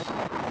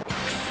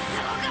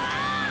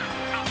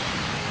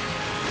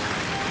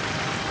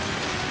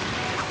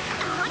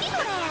そ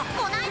れ、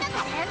こないだと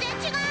全然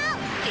違う。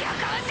や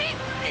かましい。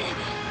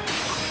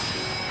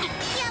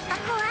やっぱ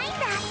怖いん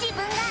だ、自分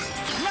が。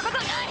そんなこと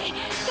ない。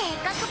せっ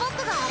かく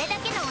僕があれだ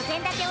けのお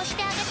膳立てをし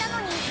てあげた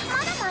のに、ま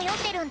だ迷っ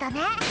てるんだね。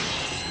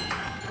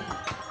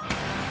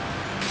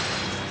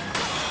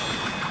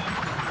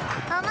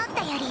思っ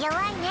たより弱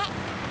いね。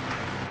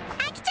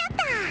飽きちゃっ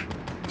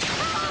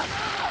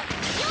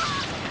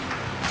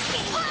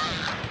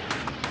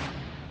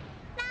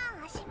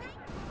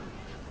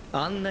た。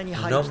あんなに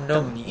張り切っ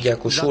たの Nom に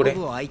Yakushure ラ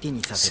ブを相手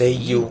にさせてい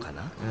い Seiyu のか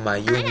な。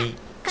 Mayumi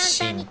簡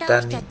単に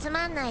倒しちゃ Shintani つ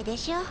まんないで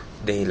しょ。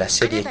 de la あ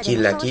serie なた Kill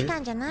で la もそうし Kill. た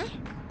んじゃない？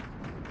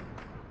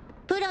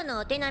プロの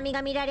お手並み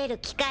が見られる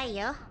機会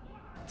よ。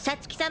さ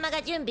つき様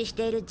が準備し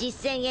ている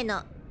実践へ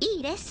のい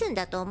いレッスン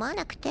だと思わ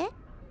なくて？へ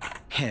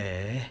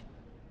え、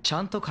ち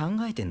ゃんと考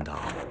えてんだ。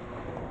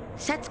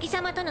さつき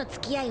様との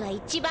付き合いは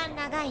一番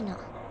長いの。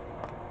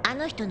あ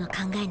の人の考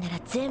えなら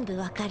全部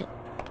わかる。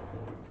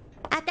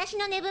私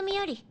の値踏み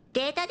より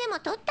データでも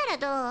取った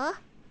らど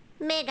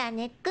う？メガ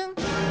ネくん。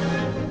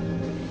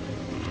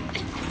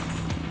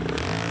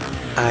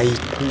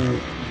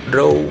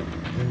Aikuro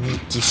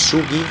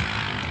Mikisugi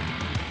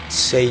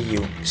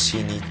Seiyu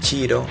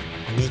Shinichiro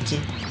Miki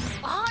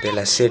de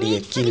la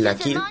serie Kill la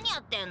Kill. 何や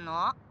ってん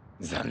の？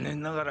残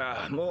念なが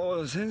ら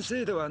もう先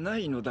生ではな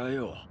いのだ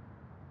よ。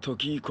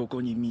時こ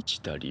こに満ち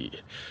た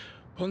り、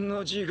本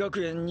能寺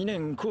学園2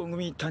年校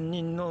組担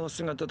任の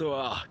姿と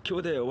は今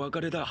日でお別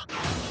れだ。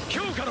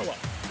今日からは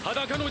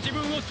裸の自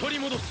分を取り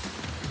戻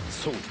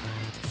す。そう、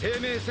生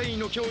命繊維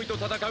の脅威と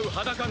戦う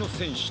裸の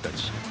戦士た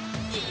ち。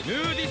ヌ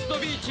ーディスト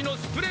ビーチの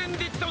スプレンデ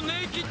ィッド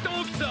ネイキッド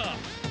オフィサー。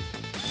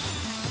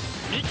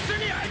ミキス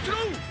にアイクロ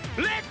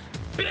ー、レッ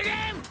ツビギン。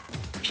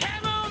キ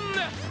ャノン、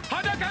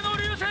裸の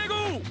流星号。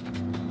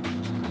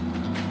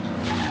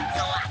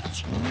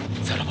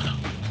さらばだ、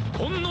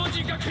本能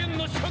寺学園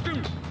の諸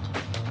君。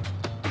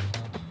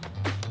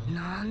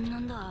な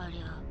んだあり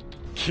ゃ。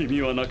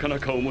君はなかな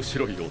か面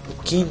白い男。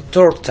 King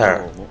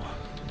Tortar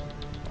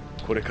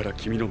これから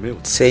君の目を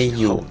声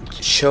優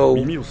Shou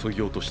耳をそぎ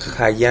ようとして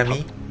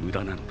Hayami 無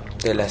駄なのだろう。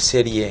 de la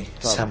serie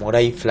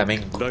Samurai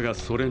Flamenco. だが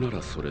それな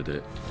らそれ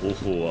で方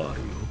法はあ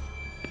るよ。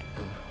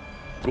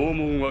拷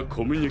問は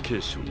コミュニケ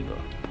ーションだ。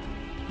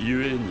故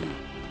に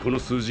この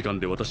数時間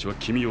で私は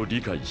君を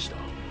理解した。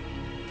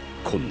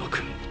今野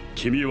君、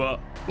君は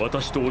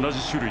私と同じ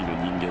種類の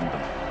人間だ。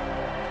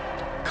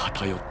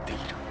偏ってい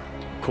る。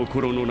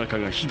心の中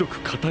がひどく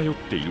偏っ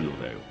ているの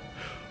だよ。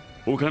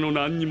他の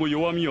何にも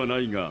弱みはな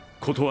いが、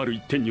断る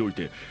一点におい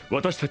て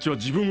私たちは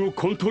自分を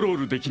コントロー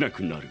ルできな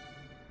くなる。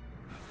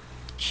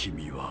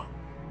君は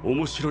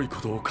面白いこ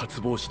とを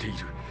渇望している。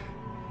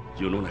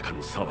世の中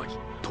の騒ぎ、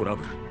トラ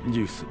ブル、ニ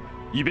ュース、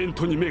イベン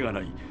トに目がな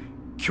い。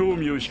興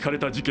味を惹かれ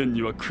た事件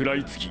には食ら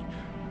いつき、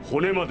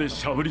骨まで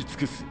しゃぶり尽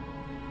くす。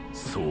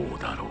そう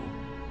だろ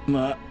う。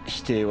まあ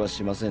否定は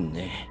しません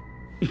ね。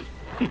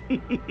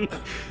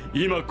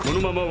今こ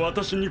のまま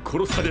私に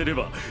殺されれ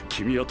ば、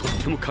君はとっ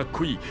てもかっ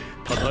こいい、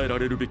称えら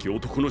れるべき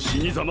男の死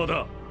に様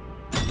だ。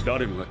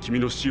誰もが君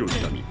の死を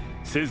悼み、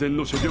生前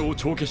の所業を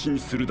帳消しに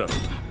するだろう。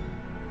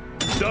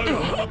だ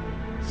が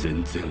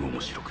全然面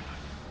白くない。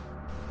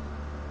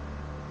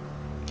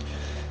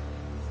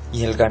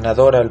Y el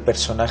ganador al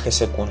personaje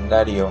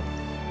secundario,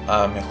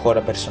 a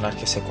mejor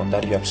personaje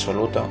secundario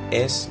absoluto,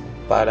 es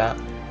para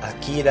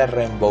Akira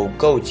Rainbow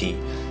Koji,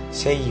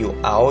 Seiyu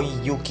Aoi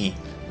Yuki,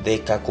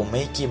 de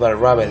Kakumeiki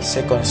Rebel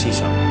Second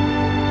Season.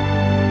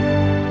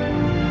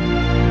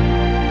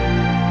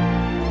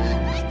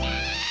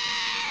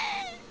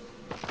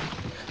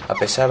 A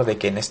pesar de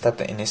que en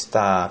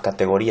esta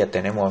categoría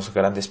tenemos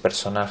grandes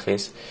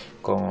personajes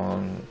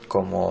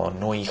como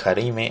Nui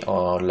Harime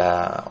o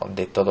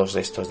de todos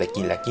estos de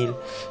Kill la Kill,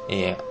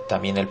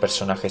 también el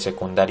personaje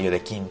secundario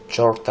de King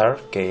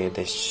Shortar, que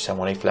de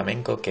Samurai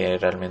Flamenco, que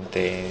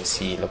realmente,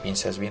 si lo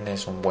piensas bien,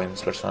 es un buen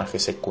personaje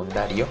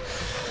secundario.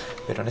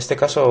 Pero en este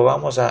caso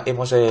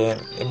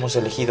hemos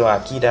elegido a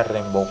Akira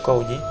Rainbow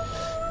Koji,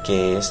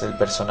 que es el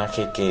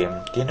personaje que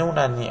tiene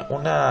una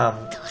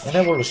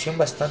evolución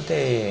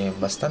bastante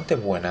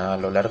buena a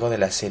lo largo de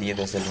la serie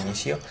desde el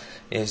inicio.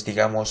 Es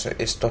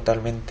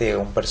totalmente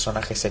un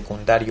personaje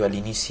secundario al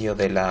inicio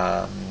de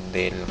la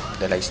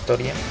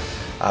historia,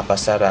 a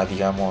pasar a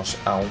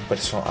un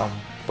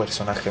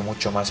personaje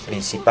mucho más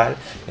principal,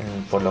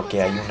 por lo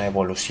que hay una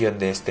evolución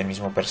de este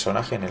mismo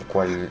personaje en el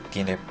cual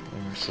tiene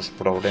sus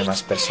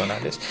problemas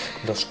personales,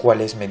 los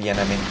cuales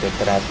medianamente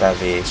trata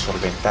de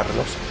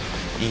solventarlos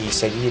y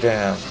seguir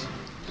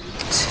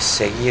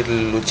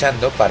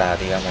luchando para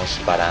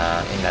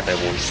en la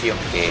revolución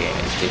que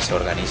se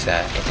organiza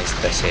en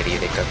esta serie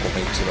de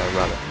Kakumeiki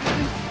Rebel.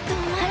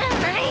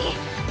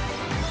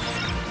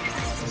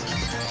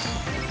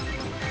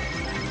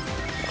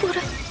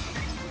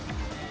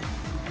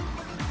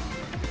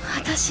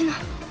 私の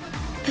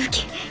武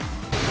器。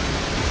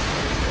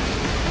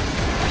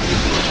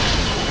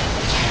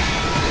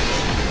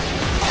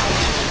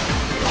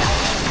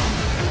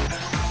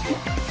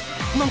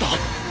なんだ？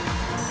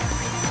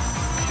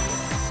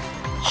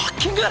ハッ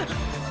キング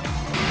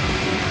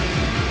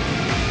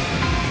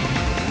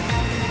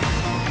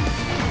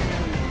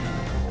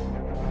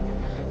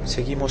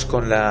？Seguimos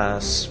con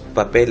los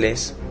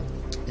papeles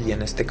y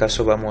en este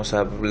caso vamos a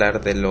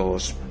hablar de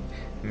los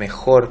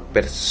mejor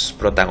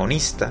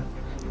protagonista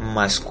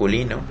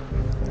masculino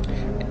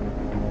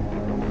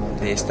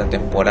de esta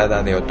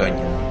temporada de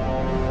otoño.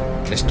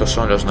 Estos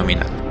son los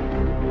nominados: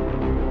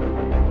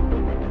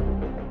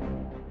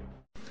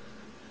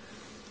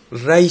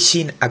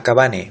 Raishin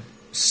Akabane,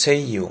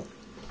 Seiyu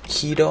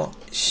Hiro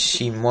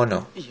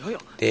Shimono,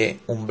 de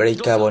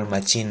Unbreakable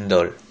Machine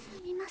Doll.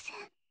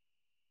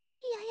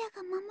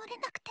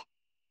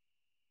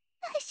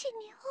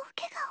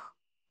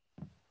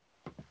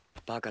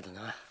 バカだ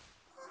な。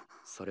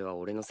それは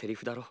俺のセリ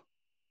フだろ。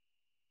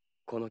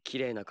この綺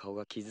麗な顔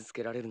が傷つ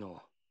けられるの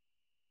を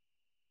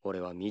俺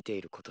は見て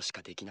いることし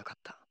かできなかっ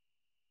た。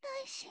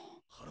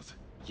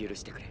許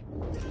してくれ。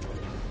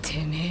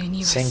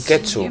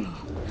Senketsu,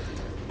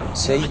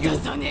 Seiyu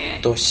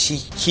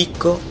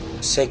Toshihiko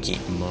Seki,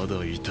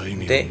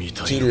 de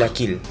Kill la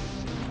Kill.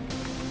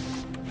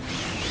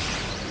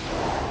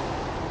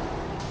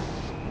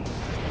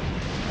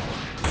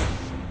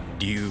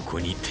 竜子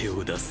に手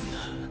を出すな。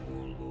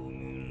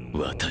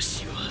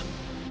私は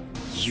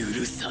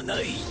許さな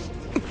い。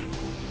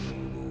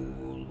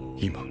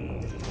今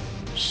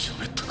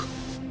喋ったか？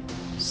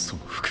そ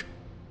の服。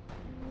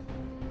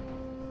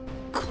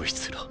こい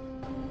つら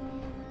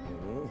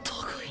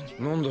互い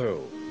に。なんだよ、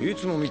い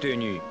つもみてえ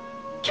に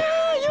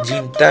ジ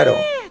ンタロ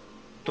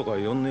とか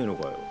呼んねえの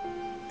かよ。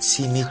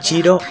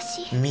Shinichiro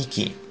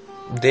Miki,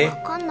 de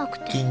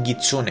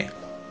Kingitsune.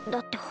 だ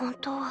って本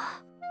当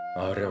は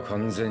ありゃ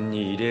完全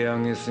に入れ上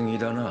げすぎ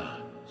だな。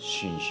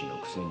紳士の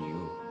くせによ。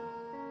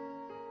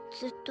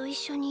ずっと一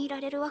緒にいら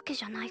れるわけ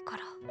じゃないか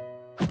ら。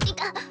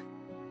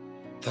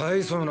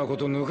大層なこ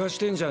と抜かし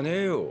てんじゃ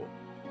ねえよ。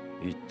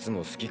いっつも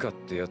好き勝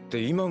手やって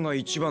今が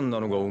一番な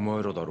のがお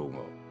前らだろうが。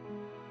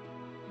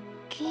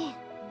キン、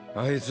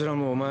あいつら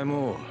もお前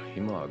も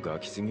今はガ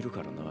キすぎるか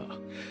らな。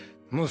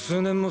もう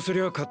数年もす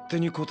りゃ勝手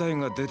に答え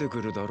が出て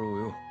くるだろう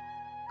よ。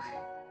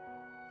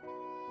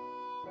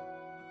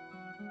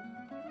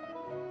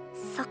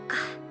そっか。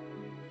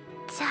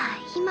じゃあ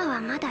今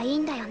はまだいい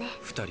んだよね。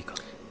二人か。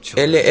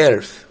L.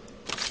 Earth,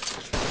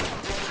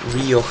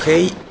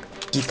 Ryohei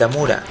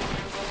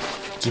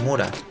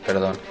Kimura,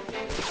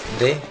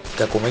 de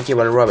Kakumeiki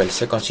Rebel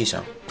Second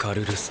Season. カ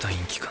ルルスタイン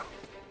機関。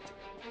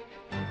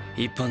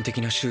一般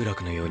的な集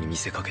落のように見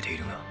せかけてい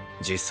るが、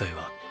実際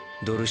は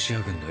ドルシア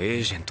軍のエ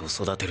ージェントを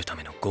育てるた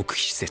めの極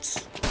秘施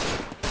設。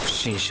不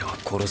審者は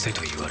殺せ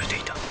と言われてい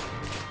た。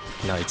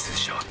内通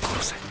者は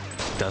殺せ、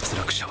脱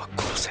落者は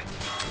殺せ、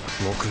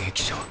目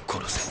撃者は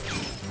殺せ、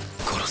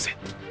殺せ、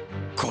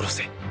殺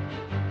せ。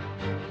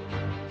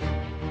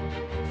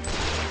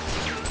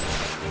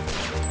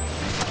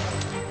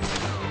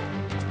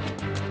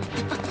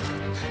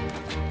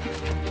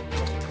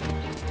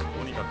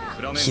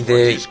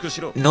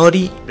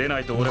Hidenori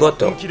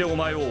Goto,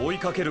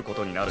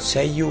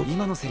 Seiyu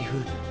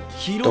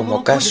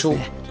Tomokazu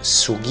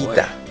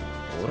Sugita,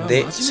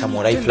 de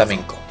Samurai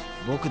Flamenco.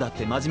 僕だっ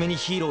て真面目に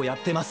ヒーローやっ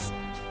てます。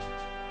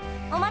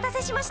お待た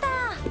せしました。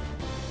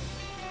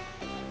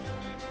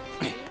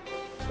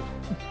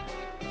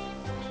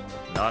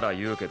なら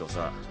言うけど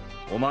さ、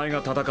お前が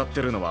戦っ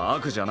てるのは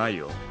悪じゃない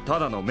よ。た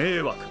だの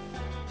迷惑。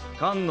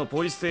缶の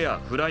ポイ捨てや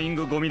フライン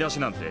グゴミ出し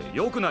なんて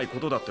良くないこ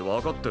とだって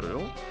分かってる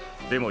よ。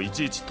でもい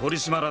ちいち取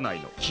り締まらない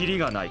のキリ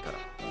がないか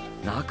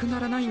ら、なくな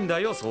らないんだ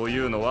よ、そうい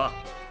うのは。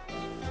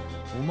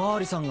おまわ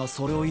りさんが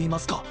それを言いま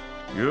すか？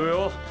言う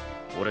よ。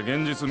俺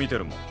現実見て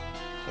るもん。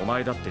お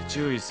前だって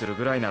注意する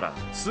ぐらいなら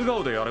素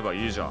顔でやれば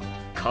いいじゃん。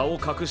顔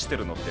隠して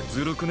るのって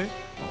ずるくね？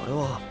あれ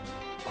は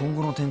今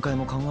後の展開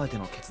も考えて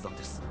の決断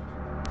です。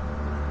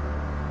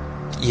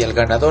Y el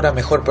ganador a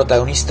mejor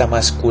protagonista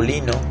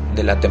masculino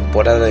de la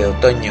temporada de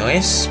otoño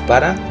es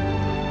para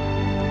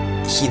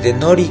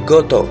Hidenori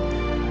Goto,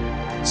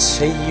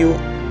 Seiyu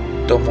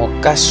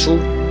Tomokazu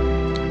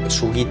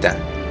Sugita,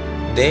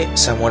 de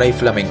Samurai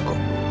Flamenco.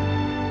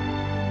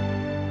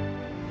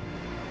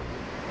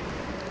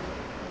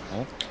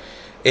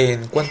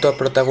 En cuanto a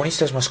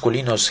protagonistas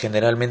masculinos,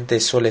 generalmente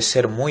suele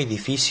ser muy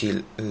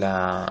difícil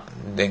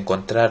de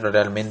encontrar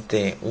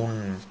realmente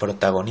un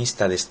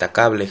protagonista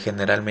destacable.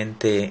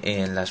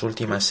 Generalmente en las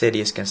últimas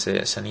series que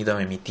se han ido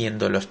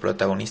emitiendo, los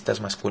protagonistas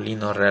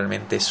masculinos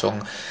realmente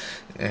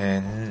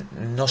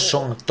no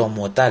son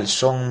como tal,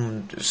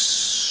 son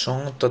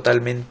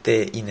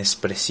totalmente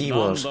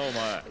inexpresivos.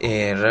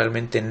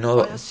 Realmente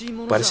no,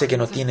 parece que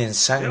no tienen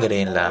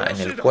sangre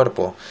en el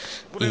cuerpo.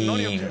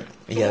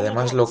 Y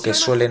además lo que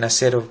suelen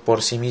hacer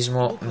por sí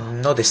mismos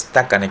no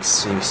destacan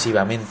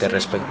excesivamente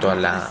respecto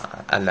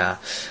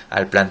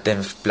al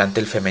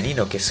plantel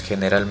femenino, que es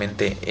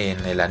generalmente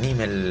en el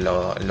anime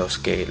los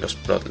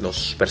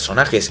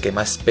personajes que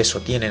más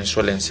peso tienen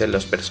suelen ser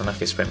los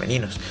personajes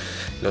femeninos.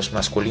 Los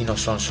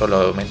masculinos son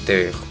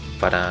solamente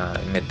para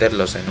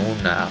meterlos en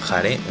un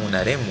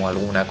harem o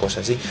alguna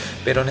cosa así,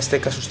 pero en este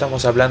caso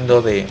estamos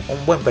hablando de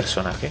un buen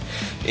personaje,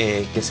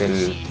 que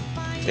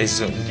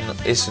es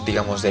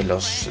digamos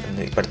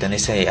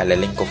pertenece al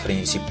elenco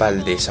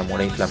principal de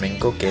Samurai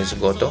Flamenco, que es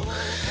Goto.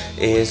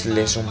 Él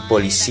es un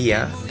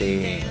policía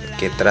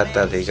que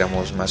trata,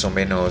 digamos, más o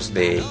menos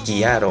de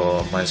guiar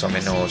o más o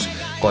menos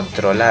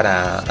controlar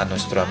a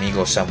nuestro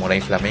amigo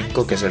Samurai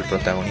Flamenco, que es el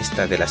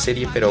protagonista de la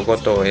serie. Pero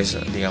Goto es,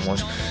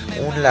 digamos,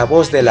 la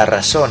voz de la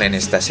razón en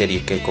esta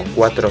serie, que con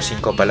 4 o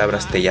 5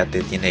 palabras ya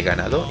te tiene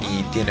ganado,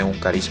 y tiene un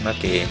carisma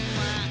que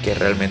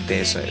realmente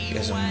es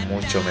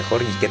mucho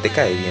mejor y que te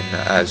cae bien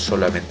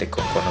solamente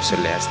con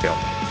conocerle a este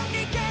hombre.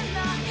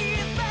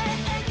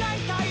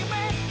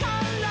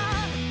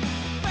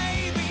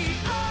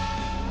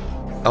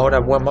 Ahora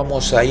bueno,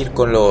 vamos a ir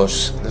con una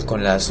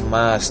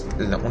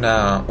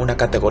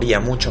categoría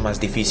mucho más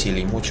difícil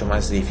y mucho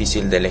más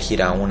difícil de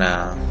elegir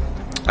al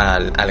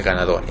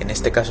ganador. En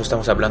este caso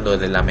estamos hablando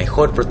de la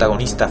mejor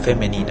protagonista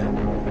femenina.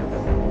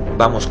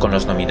 Vamos con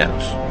los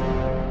nominados.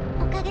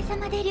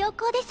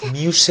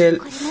 Musel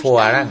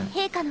Foaran,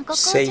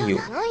 Seiyu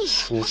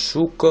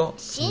Suzuko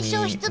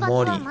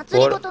Mimori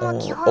por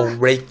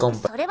Outbreak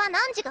Company.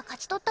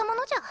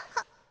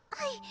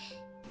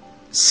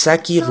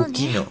 Saki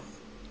Rukino,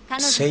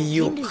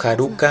 Seiyu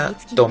Haruka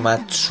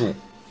Tomatsu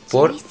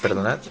por,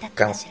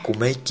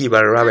 Kakumeiki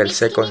Barravel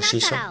Second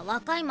Season.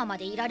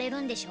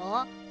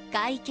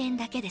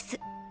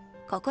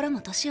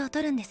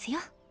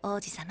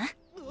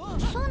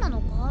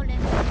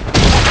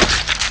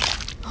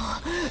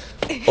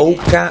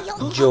 Ouka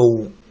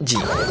Youji,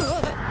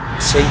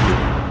 Seiyu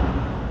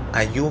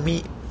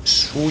Ayumi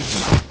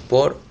Suji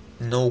por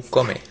No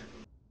Come.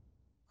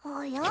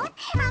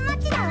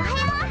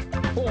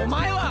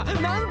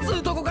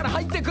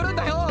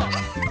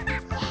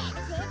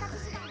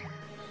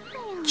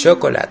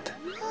 Chocolate,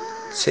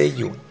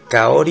 Seiyu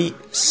Kaori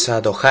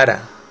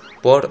Sadohara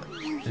por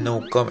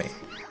No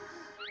Come.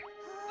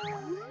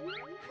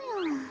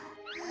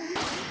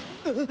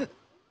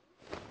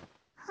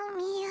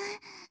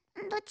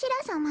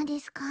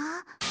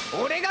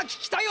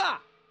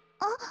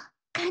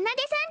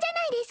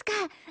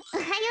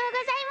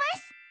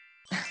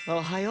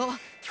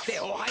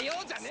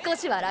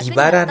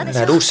 Ibara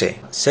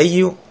Naruse,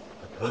 Seiyu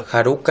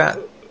Haruka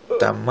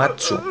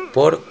Tamatsu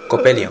por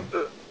Copelion.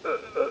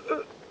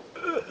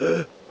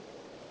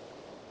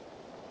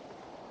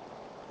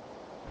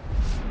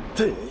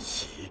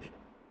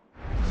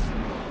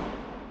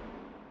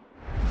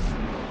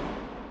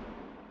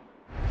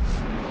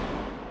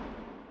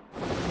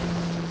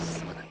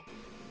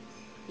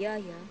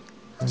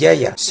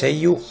 Yaya,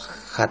 Seiyu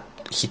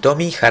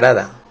Hitomi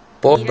Harada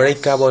por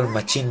Breakable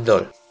Machine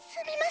Doll.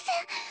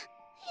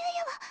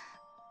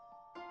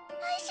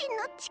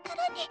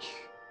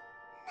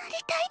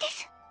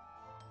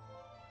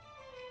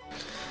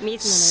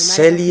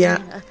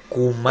 Celia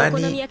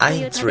Kumani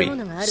Aintree,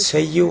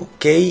 Seiyu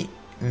Kei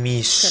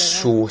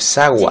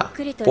Misuzawa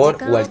por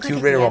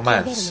Valkyrie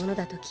Romance.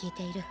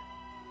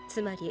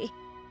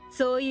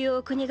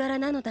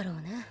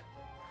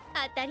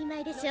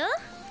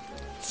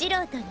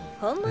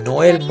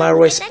 Noel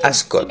Marres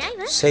Ascot,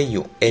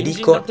 Seiyu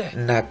Eriko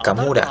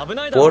Nakamura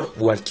por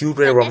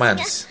Valkyrie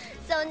Romance.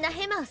 そんな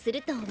ヘマをす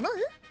ると思う？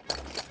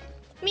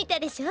見た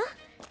でしょ、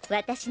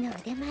私の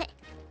腕前。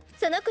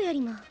その子より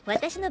も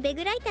私のベ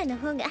グライターの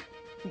方が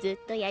ずっ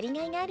とやり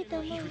がいがあると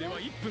思うよ。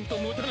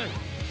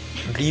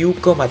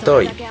Ryuko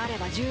Matoi,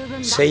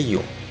 Seiyu,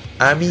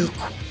 Ami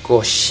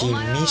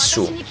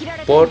Koshimizu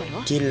por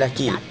Kill la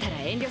Kill.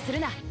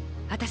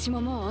 私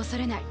ももう恐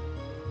れない。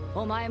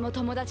お前も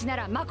友達な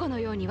らマコの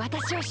ように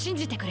私を信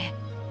じてくれ。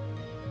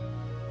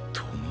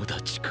友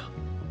達か。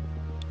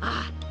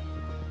あ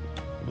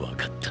あ、わ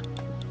かった。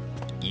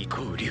行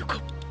こう、龍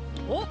子。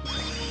おっ。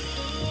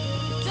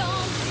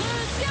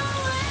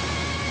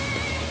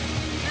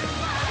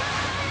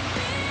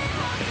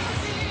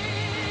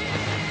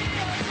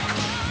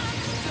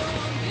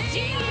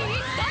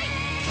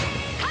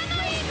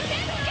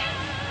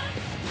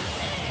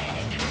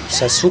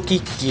Sasuke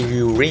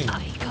Kiryurin,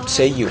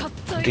 Seiyu,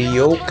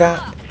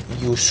 Ryoka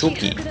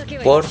Yusuke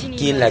por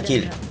Kill la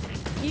Kill.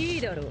 い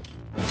いだろう。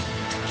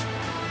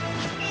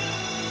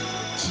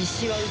獅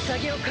子はウサ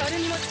ギを狩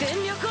るにも全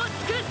力を尽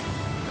くす。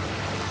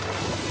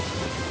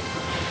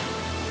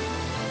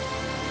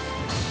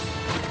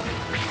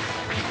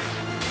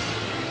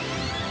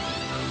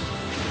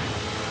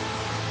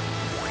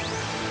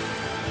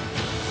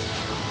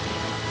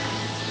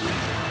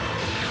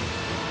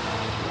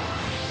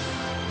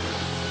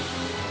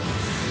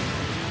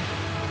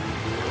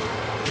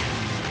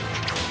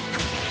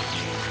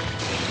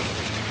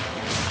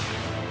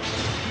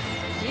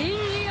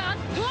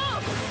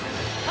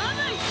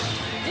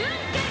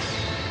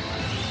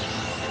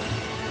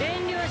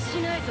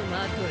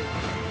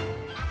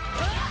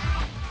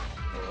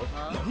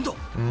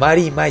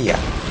Mari Maya,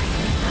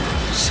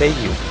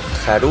 Seiyu,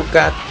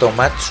 Haruka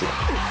Tomatsu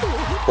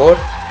por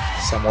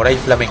Samurai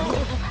Flamenco.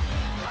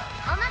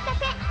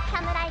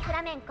 Samurai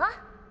Flamenco.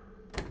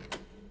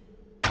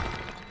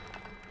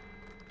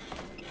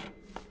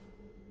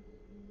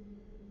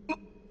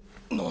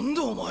 なん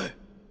だお前。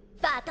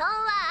バトンは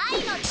愛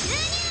の注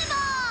入棒。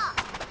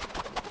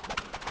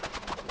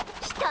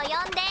人呼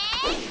んで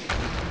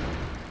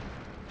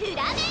フ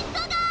ラメンコ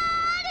ガー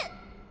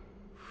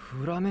ル。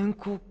フラメン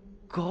コ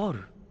ガー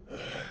ル。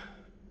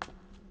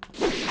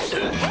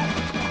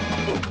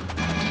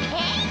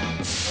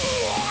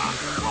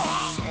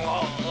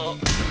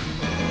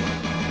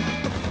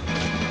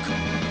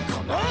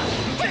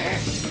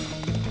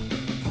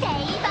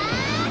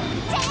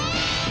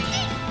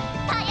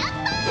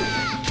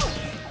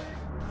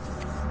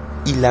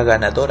Y la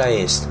ganadora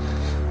es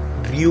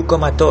Ryuko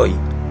Matoi,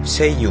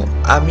 Seiyu,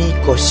 Ami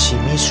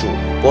Koshimizu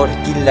por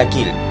Kill la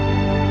Kill.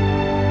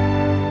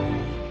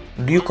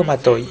 Ryuko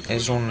Matoi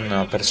es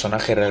un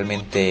personaje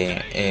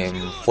realmente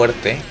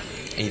fuerte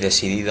y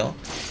decidido.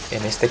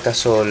 En este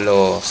caso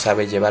lo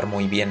sabe llevar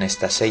muy bien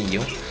esta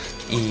Seiyu,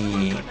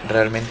 y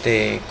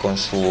realmente con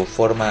su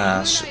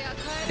forma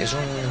es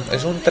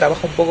un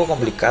trabajo un poco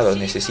complicado.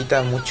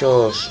 Necesita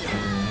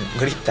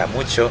grita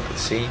mucho,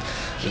 sí,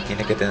 y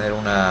tiene que tener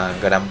un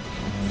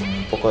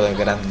poco de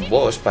gran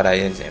voz para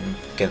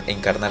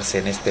encarnarse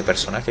en este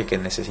personaje, que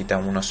necesita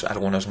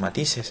algunos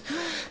matices,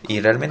 y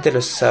realmente lo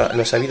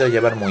ha sabido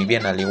llevar muy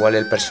bien. Al igual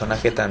el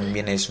personaje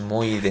también es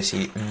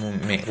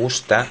me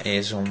gusta,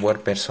 es un buen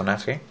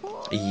personaje,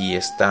 y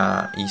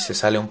se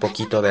sale un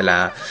poquito de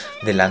la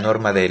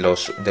norma de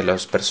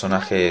los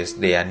personajes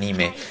de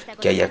anime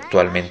que hay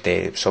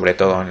actualmente, sobre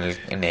todo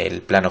en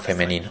el plano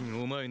femenino.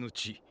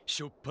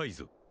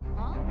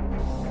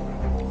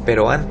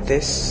 Pero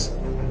antes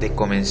de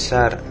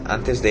comenzar,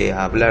 antes de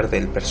hablar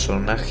del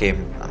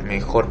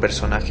mejor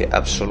personaje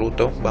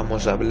absoluto,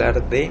 vamos a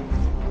hablar de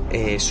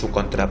su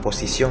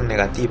contraposición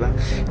negativa.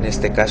 En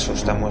este caso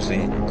estamos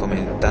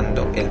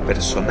comentando el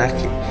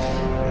personaje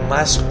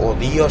más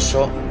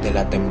odioso de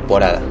la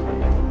temporada.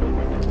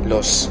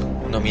 Los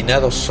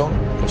nominados son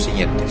los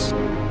siguientes: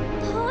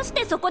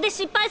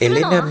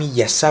 Elena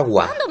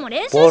Miyazawa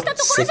por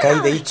Sekai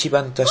de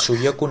Ichiban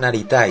Tatsuyoku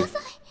Naritai.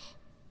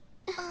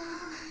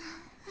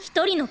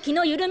 一人の気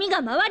の緩みが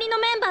周りの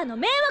メンバーの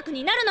迷惑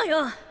になるの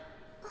よ。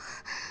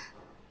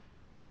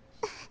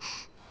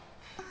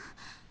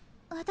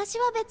私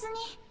は別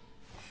に。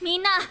み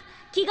んな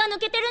気が抜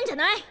けてるんじゃ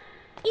ない？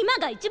今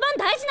が一番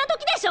大事な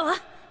時でしょ。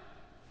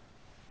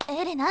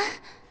エレナ。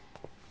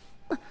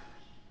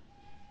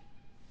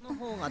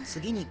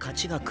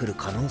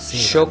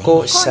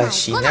Shoko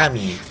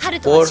Sashinami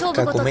por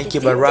Kakumeki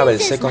Barrabel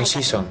Second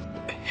Season.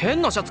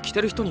 変なシャツ着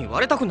てる人に言わ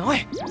れたくな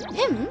い。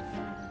変？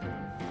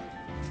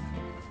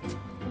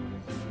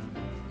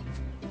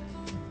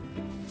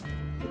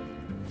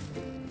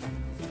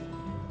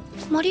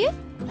マリエ？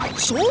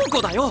翔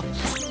子だよ。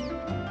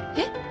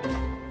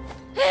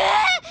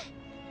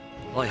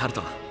おいハル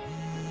ト。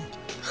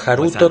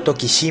Haruto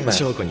Tokishima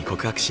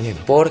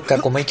por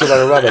Kakumeki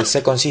Barrabel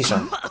Second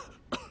Season.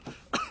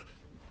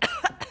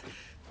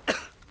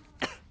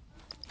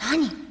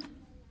 何？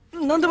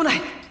なんでもな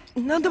い。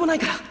なんでもない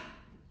から。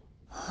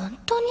本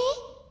当に？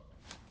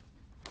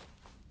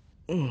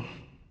うん。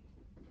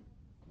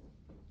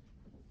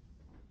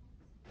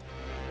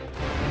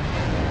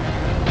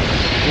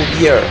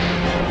Gubier,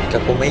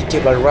 Kakumeki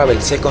Barrabel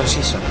Second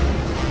Season.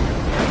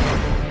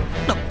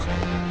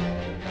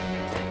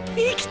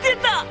 生きて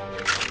た。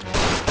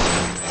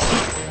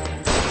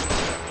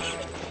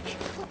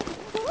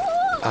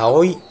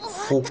Aoi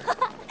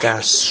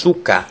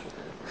Fukazuka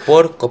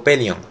por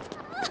Copelion.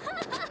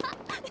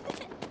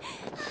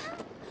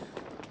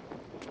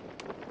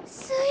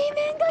 水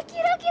面がキ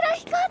ラキラ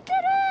光ってる。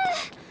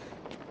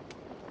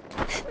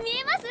見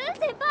えます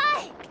先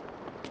輩？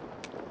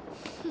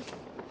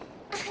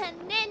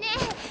ねえねえ、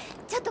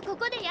ちょっとこ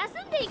こで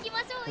休んでいき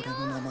ましょうよ。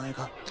俺の名前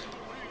が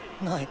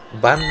ない。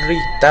 Banri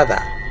Tada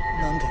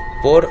なんで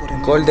por 俺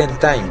の Golden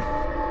Time.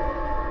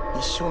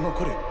 一生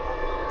残る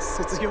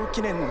卒業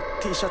記念の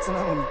T シャツ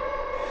なのに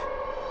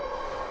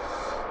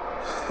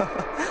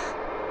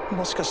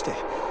もしかして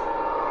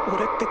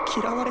俺って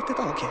嫌われて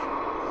たわけ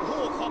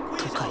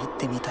とか言っ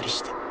てみたり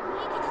して。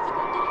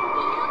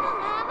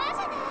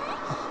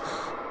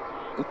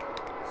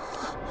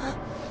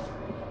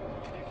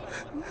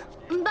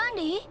バン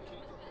リー、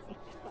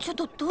ちょっ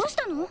とどうし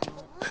たの？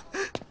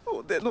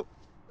俺の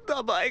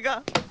名前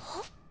が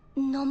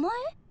名前？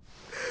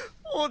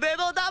俺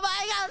の名前が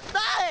な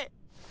い。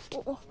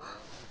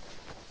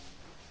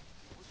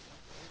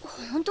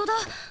本当だ、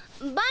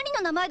バンリ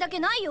の名前だけ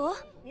ないよ。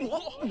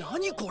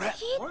何これ？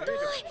ひどい。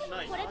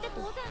これって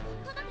当然。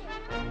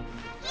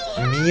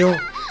Mio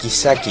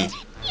Kisaki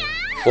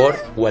por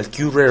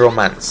Valkyrie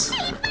Romance.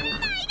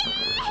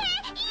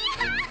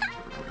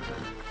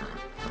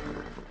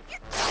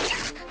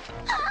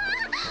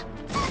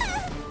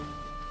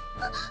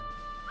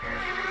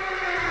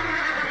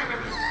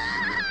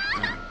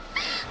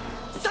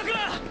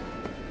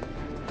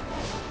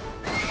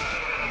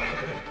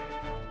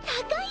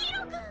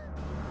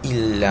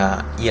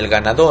 Y el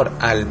ganador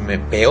al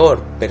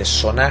peor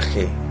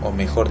personaje, o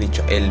mejor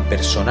dicho, el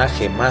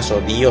personaje más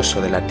odioso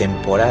de la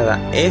temporada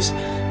es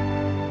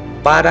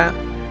para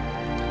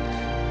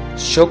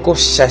Shoko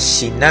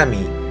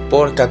Sashinami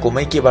por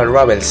Kakumeki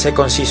Barrabel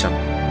Second Season.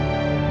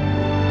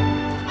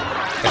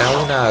 Era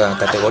una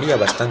categoría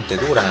bastante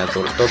dura,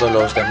 todos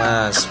los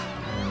demás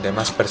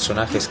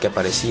personajes que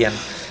aparecían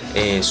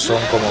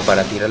son como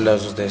para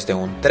tirarlos desde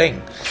un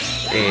tren.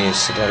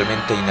 Es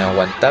realmente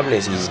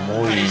inaguantables y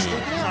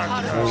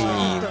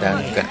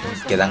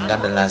que dan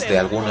ganas de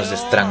algunos de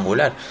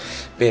estrangular,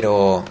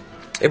 pero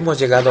hemos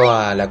llegado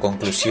a la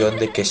conclusión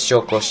de que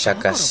Shoko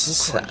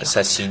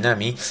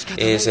Sashinami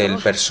es el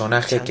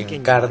personaje que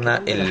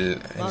encarna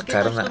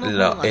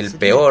lo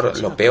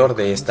peor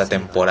de esta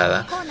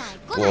temporada,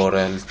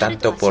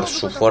 tanto por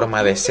su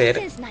forma de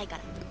ser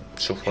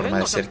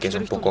que es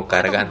un poco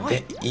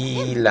cargante,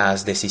 y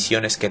las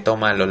decisiones que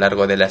toma a lo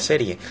largo de la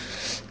serie,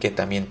 que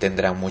también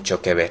tendrán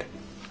mucho que ver.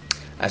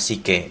 Así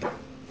que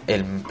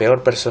el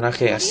peor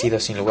personaje ha sido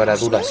sin lugar a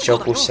dudas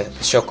Shoko.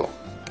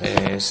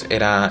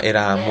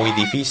 Era muy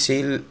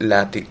difícil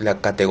la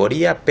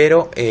categoría,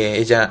 pero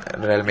ella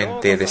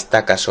realmente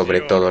destaca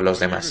sobre todos los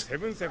demás.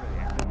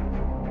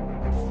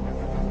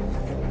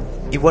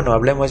 Y bueno,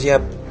 hablemos ya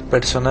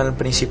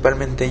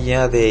principalmente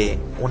ya de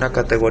una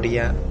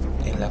categoría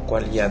en la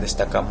cual ya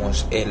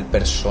destacamos el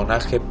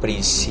personaje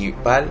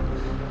principal,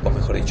 o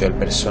mejor dicho, el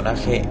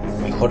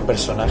mejor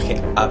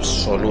personaje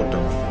absoluto,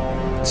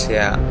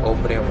 sea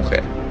hombre o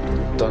mujer.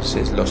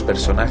 Entonces los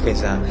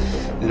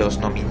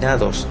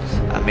nominados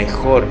a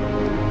mejor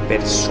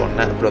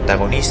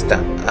protagonista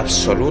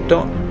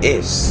absoluto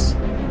es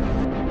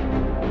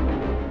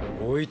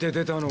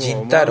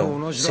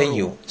Jintaro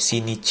Seiyu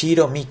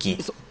Shinichiro Miki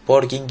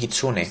por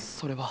Gingitsune.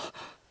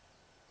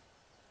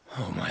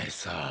 お前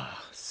さ、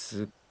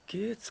すっ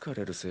げえ疲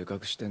れる性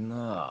格してん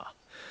な。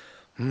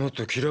もっ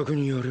と気楽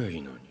にやりゃい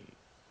いのに。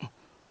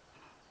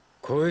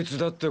こいつ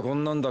だってこ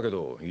んなんだけ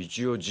ど、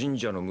一応神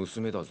社の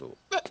娘だぞ。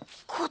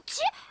こっ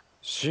ち？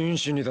紳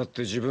士にだっ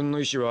て自分の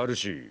意思はある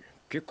し、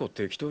結構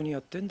適当にや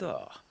ってん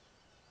だ。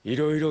い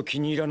ろいろ気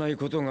に入らない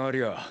ことがあ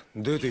りゃ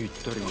出て行っ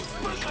たり。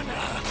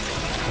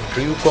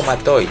Ryuko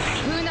Matoi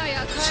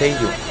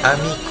Seiyu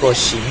Amiko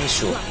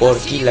Shimizu por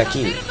Kill la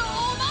Kill.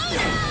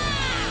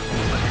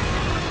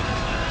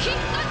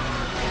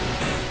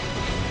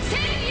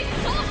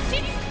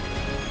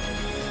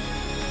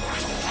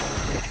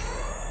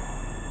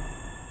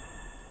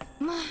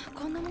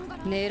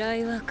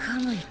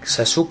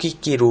 Sasuke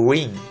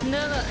Kiruin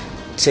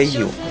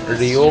Seiyu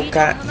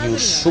Ryoka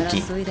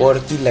Yusuki por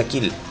Kill la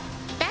Kill.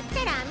 だっ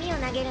たら網を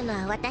投げるの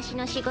は私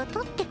の仕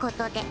事ってこ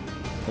とで。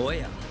お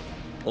や、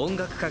音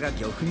楽家が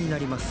漁夫にな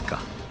りますか。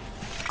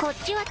こっ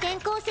ちは転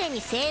校生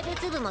に生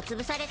物部も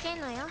潰されて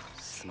んのよ。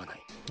すまな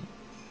い。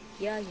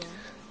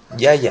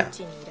Yaya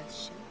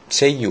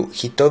Seiyu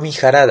Hitomi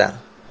Harada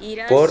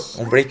por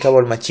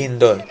Unbreakable Machine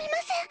Doll.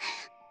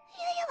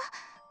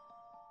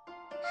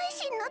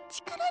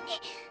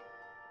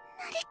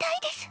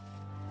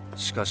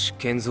 しかし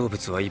建造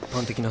物は一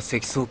般的な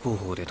積層工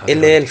法で建て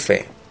El られ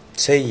Elfe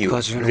Seiyu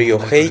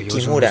Ryohei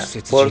Kimura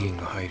por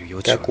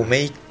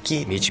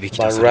Kakumeiki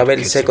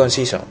Barrabel Second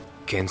Season.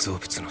 建造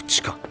物の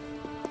地下。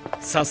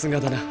さすが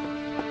だな。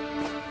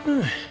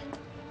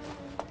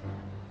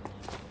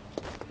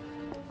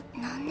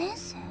何年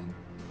生？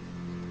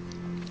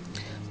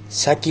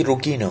 Saki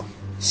Rukino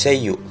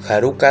Seiyu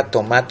Haruka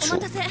Tomatsu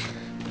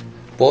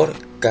por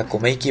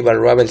Gakumeiki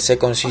Valorable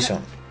Second Season.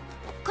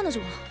 彼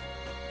女は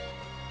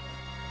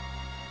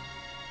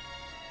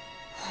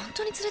本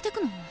当に連れて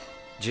くの？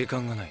時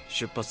間がない。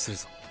出発する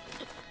ぞ。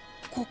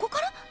ここ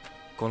から？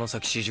この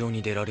先市場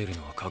に出られる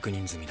のは確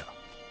認済みだ。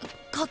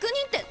確認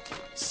って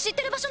知っ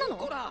てる場所なの？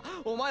ほら、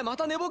お前ま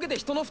た寝ぼけて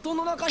人の布団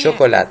の中に。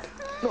 Chocolate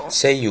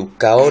Seiyu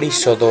Kaori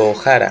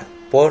Sodohara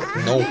por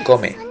No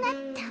Come. そんなダメ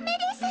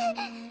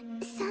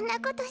です。そんな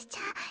ことしち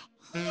ゃ。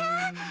いや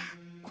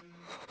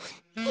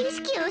意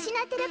識を失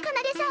ってるカ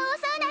ナデさんを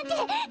襲うなんて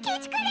鬼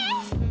畜で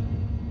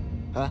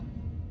す。あ、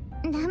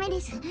ダメ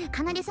です。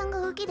カナデさんが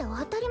浮気では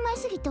当たり前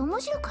すぎて面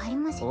白くあり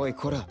ません。おい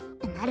こら、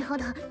なるほ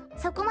ど。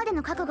そこまで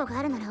の覚悟が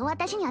あるなら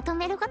私には止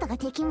めることが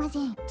できませ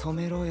ん。止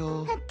めろ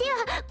よ。では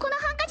この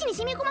ハンカチに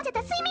染み込ませ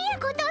た睡眠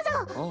薬をど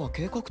うぞ。ああ、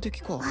計画的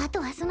か。あと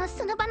はその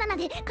バナナ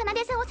でカナ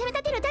デさんを攻め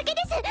立てるだけ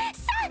です。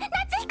さあ夏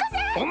彦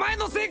さん。お前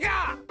のせい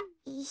か。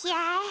いや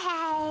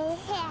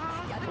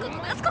やること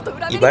なすこと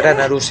裏切り Ibara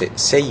Naruse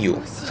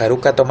Seiyu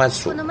Haruka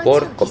Tomatsu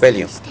por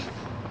Copelion.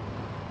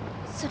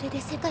 それで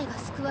世界が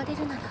救われ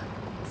るなら。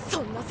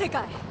そんな世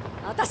界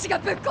私が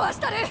ぶっ壊し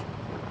たる。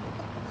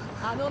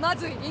あのま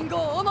ずいリンゴ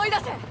を思い出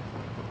せ。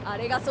あ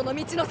れがその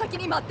道の先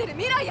に待ってる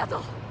未来や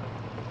ぞ。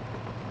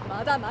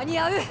まだ間に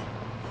合う。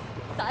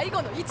最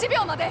後の1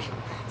秒まで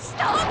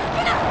下を向く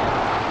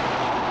な。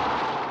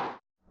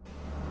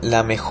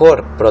La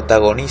mejor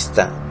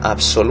protagonista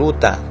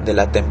absoluta de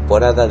la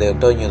temporada de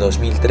otoño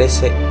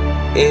 2013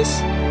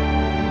 es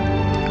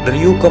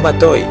Ryuko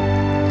Matoi,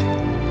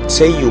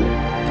 Seiyu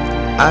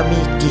Ami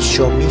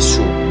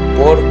Kishomizu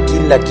por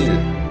Kill la Kill.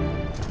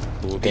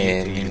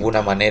 De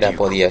ninguna manera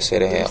podía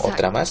ser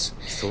otra más.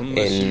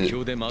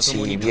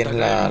 Si bien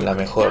la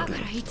mejor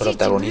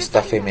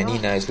protagonista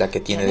femenina es la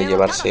que tiene de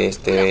llevarse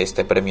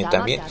este premio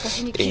también,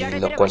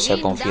 lo cual se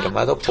ha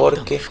confirmado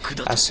porque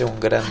hace un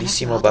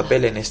grandísimo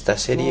papel en esta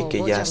serie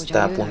que ya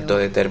está a punto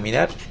de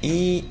terminar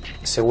y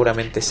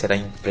seguramente será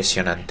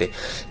impresionante.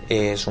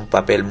 Es un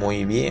papel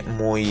muy bien,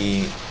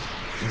 muy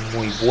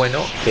bueno,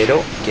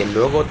 pero que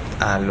luego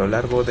a lo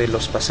largo de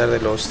los pasar de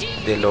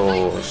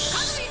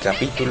los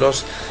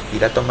capítulos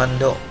irá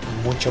tomando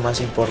mucho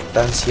más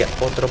importancia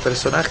otro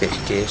personaje,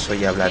 que eso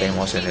ya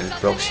hablaremos en el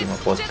próximo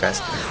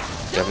podcast,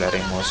 que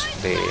hablaremos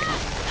de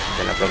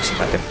la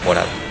próxima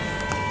temporada.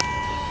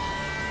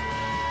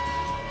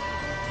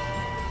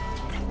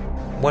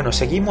 Bueno,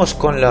 seguimos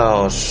con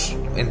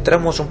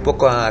entramos un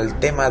poco al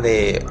tema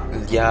de,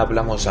 ya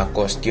hablamos a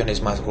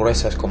cuestiones más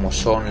gruesas como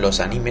son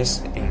los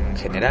animes en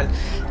general,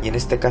 y en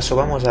este caso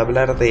vamos a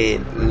hablar de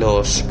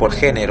los por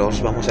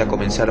géneros. Vamos a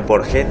comenzar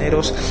por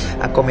géneros,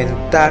 a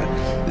comentar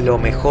lo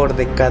mejor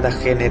de cada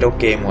género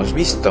que hemos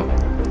visto.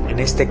 En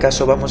este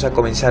caso vamos a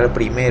comenzar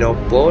primero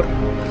por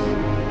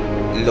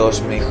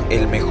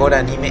el mejor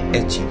anime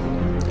ecchi.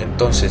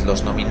 Entonces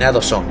los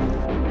nominados son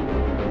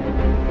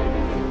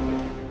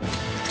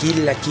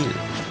Kill la Kill,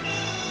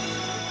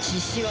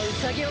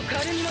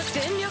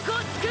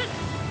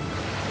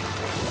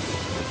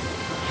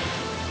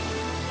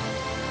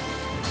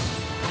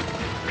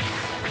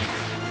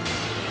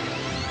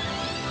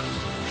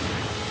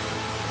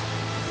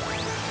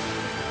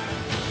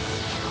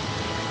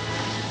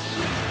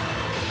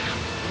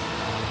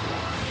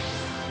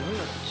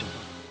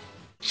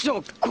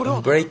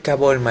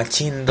 Unbreakable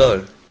Machine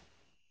Doll,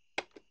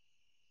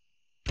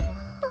 ど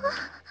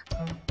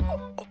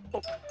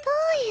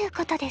ういう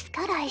ことです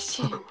か来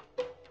週。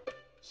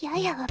や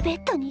やはベ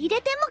ッドに入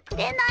れてもく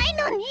れない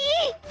のに。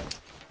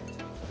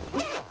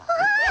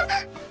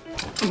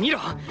見ろ、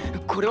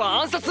これ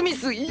は暗殺ミ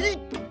ス。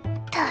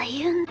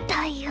大運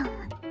大運。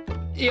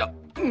いや、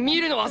見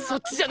るのはそ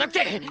っちじゃなく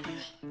て。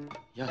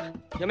や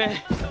め。おい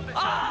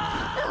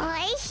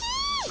し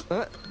い。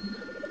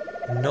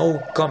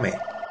No Come,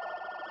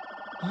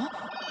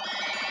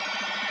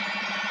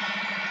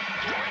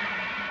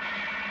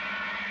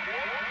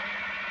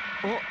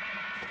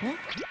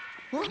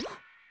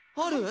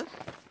 ある？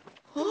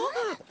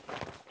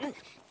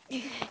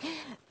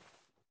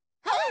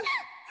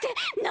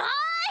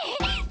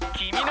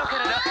君の体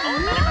女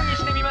の子に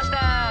してみました。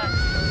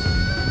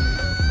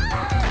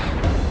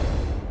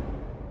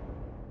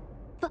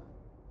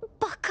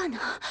バカな。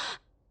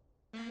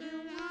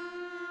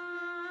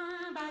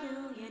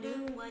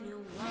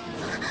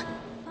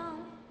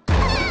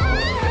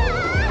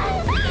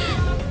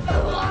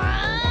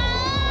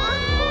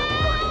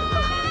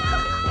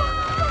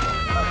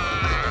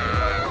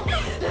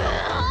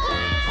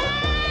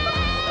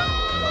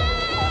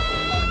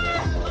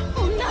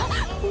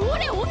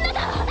女だ。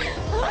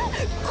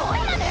恋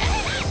まで。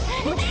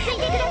落ち着い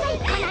てください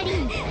カナリ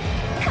ン。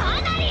カ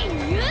ナリン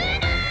言うな。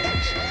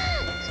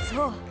そ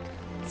う、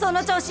そ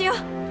の調子よ。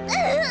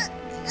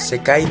世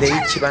界で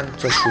一番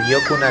年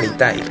よくなり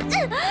たい。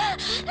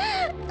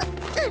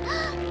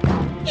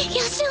右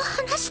足を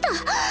離した。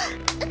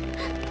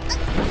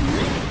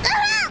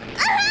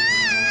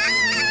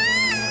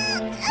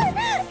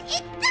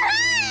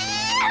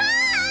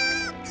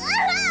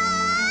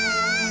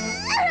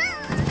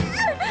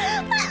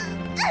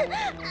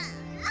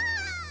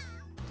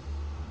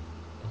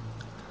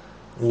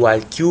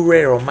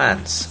Valkyrie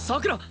Romance. さ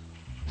くら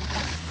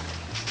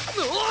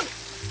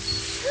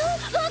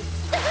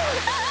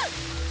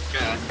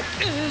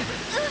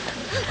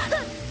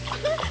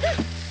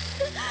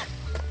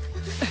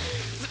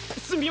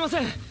すみませ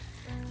ん。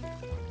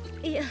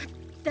いや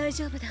大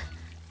丈夫だ。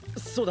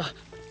そうだ、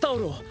タオ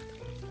ルを。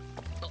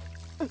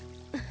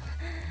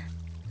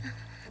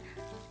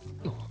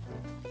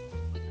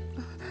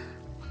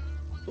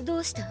ど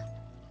うした？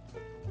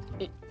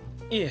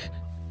いえ、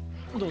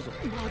どうぞ。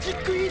マジ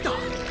ックイーター、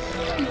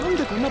なん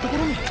でこんなとこ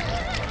ろに。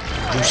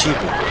ルシブ。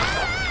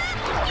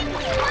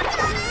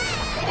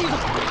いいぞ、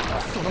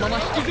そのまま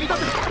引きずり出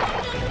せ。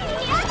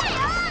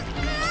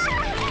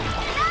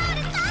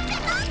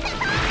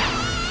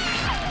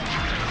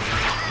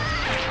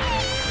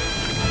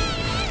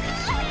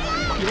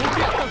よく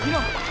やったフィナ。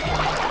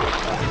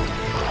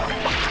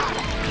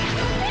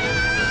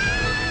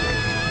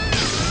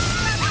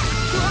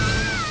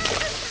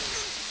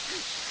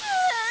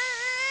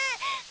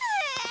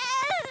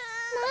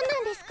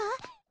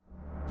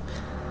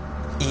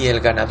Y el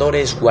ganador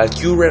es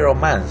Valkyrie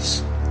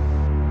Romance.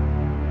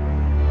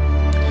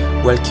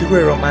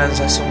 Valkyrie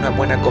Romance hace una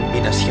buena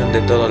combinación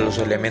de todos los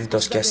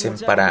elementos que hacen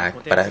para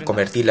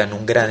convertirla en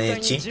un gran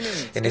ecchi.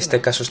 En este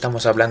caso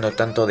estamos hablando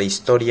tanto de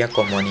historia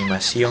como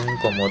animación,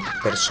 como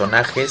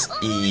personajes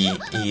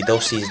y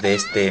dosis de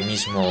este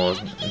mismo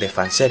de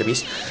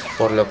fanservice,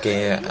 por lo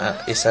que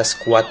esas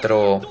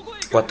cuatro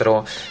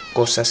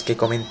cosas que he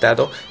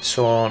comentado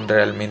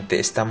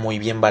están muy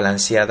bien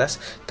balanceadas,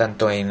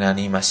 tanto en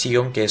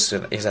animación, que es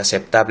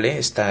aceptable,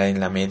 está en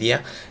la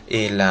media,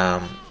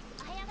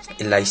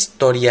 la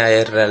historia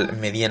es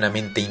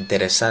medianamente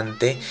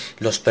interesante,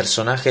 los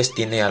personajes,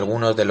 tiene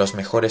algunos de los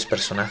mejores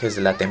personajes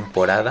de la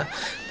temporada,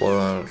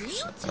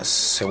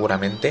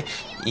 seguramente,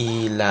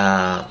 y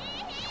las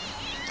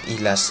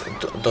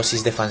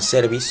dosis de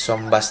fanservice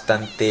son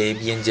bastante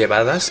bien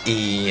llevadas,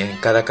 y en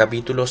cada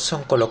capítulo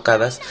son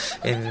colocadas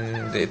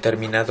en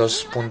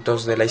determinados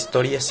puntos de la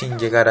historia sin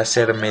llegar a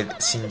ser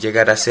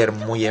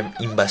muy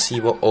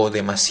invasivo o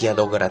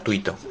demasiado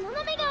gratuito.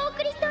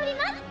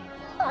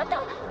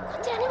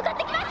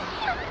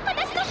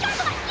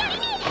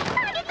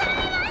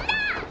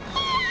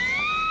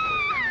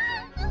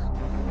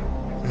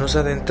 Nos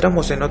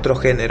adentramos en otro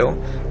género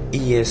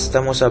y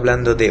estamos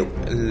hablando de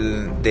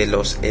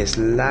los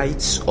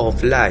slides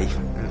of life,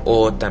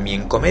 o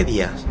también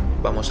comedias.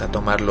 Vamos a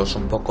tomarlos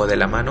un poco de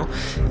la mano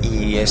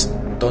y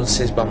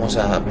entonces vamos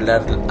a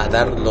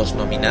dar los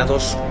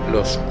nominados,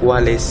 los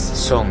cuales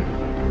son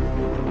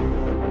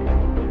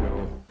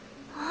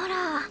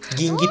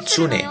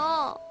Gingitsune,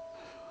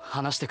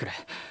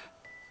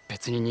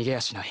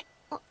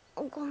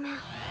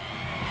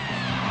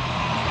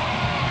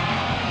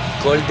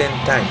 Golden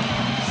Time,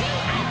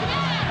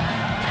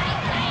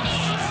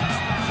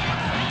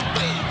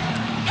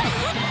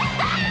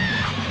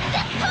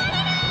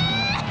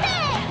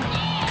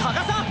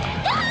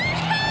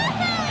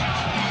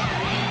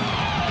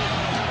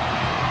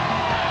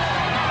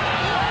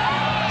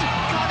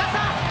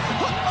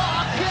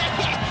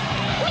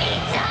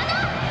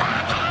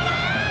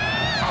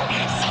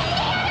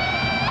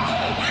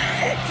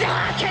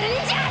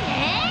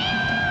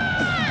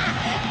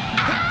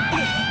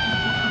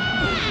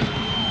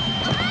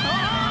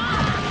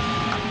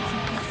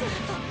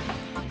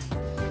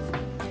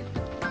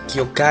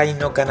 Kyokai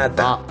no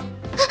Kanata.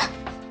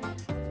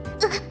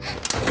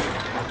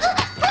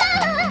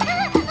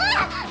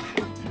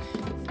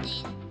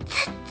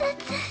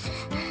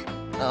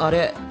 あ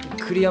れ、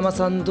栗山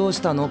さんどう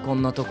したのこ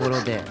んなとこ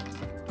ろで。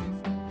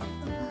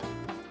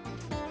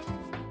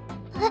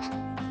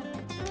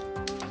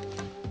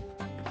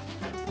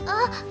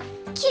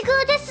奇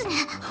遇ですね。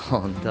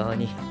本当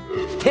に。っ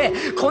て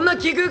こんな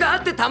奇遇があ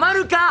ってたま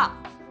るか。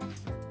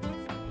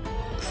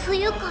不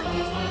愉快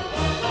です。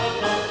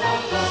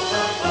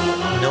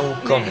No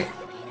comment.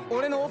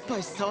 俺のおっぱ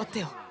い触って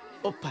よ。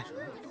おっぱい。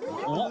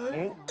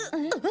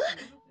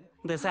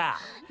でさ。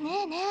ね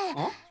えね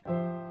え。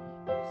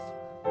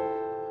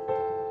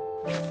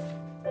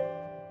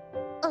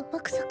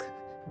爆作。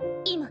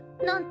今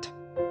なんて。い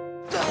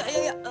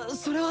や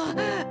それは。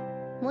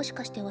もし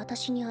かして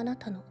私にあな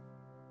たの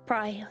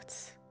パイオ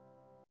ツ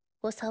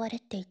を触れっ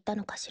て言った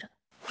のかしら。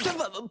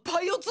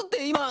パイオツっ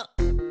て今。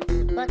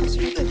私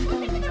が決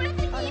めたの。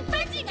一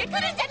般人が来るんじ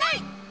ゃない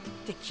っ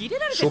てキレ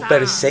られてさ。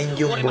 Super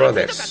Saiyan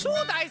Brothers. 超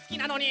大好き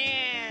なのに。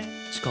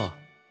チカ、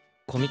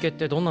コミケっ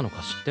てどんなの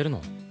か知ってる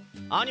の？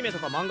アニメと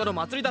か漫画の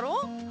祭りだ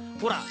ろ。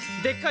ほら、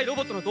でっかいロ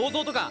ボットの銅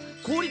像とか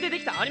氷でで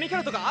きたアニメキャ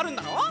ラとかあるん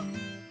だろ。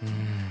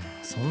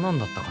そんなん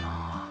だったか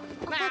な。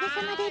おかげ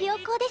さまで良好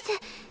です。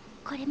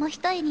これも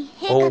一重に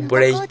陛下のご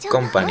好調が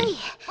多い。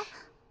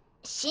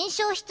新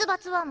章出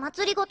伐は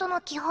祭りごとの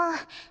基本。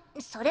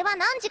それは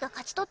汝が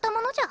勝ち取った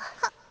ものじゃ。は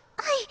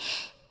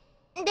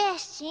い。で、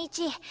新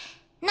一、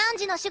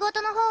汝の仕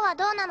事の方は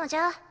どうなのじ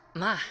ゃ。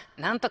まあ、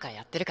なんとか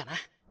やってるかな。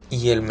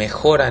Y el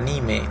mejor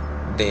anime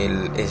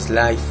del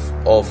Slice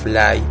of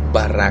Life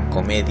 /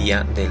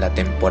 comedia de la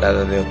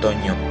temporada de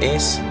otoño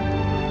es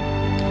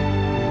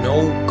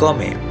No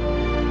Come.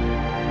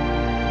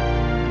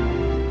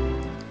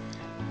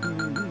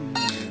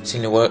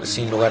 Sin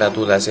lugar a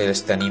dudas,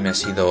 este anime ha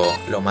sido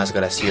lo más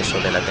gracioso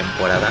de la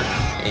temporada.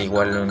 E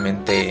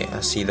igualmente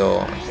ha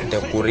sido de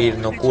ocurrir,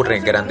 no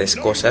ocurren grandes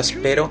cosas,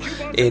 pero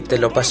te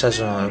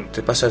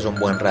pasas un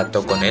buen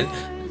rato con él,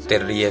 te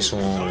ríes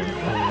un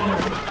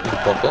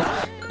poco,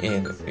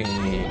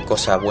 y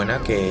cosa buena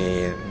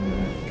que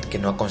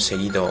no ha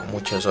conseguido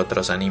muchos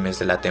otros animes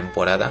de la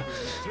temporada,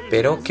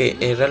 pero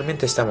que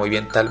realmente está muy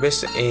bien. Tal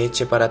vez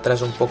eche para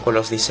atrás un poco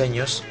los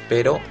diseños,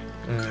 pero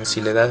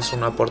si le das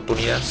una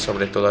oportunidad,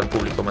 sobre todo al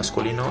público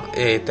masculino,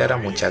 te hará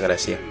mucha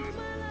gracia.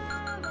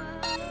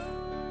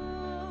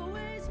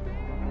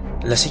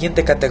 La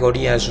siguiente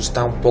categoría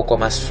está un poco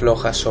más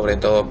floja, sobre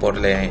todo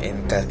por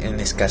en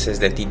escasez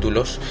de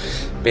títulos,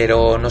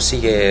 pero no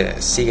sigue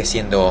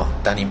siendo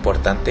tan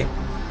importante.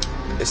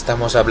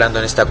 Estamos hablando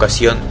en esta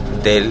ocasión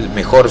del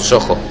mejor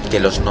shoujo, que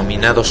los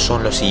nominados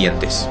son los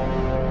siguientes: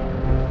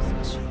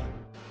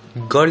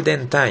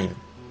 Golden Time,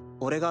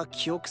 俺が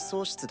記憶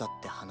喪失だっ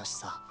て話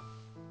さ。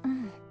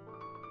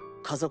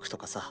家族と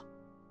かさ、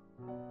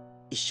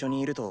一緒に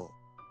いると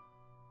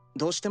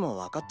どうしても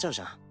分かっちゃう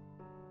じゃん。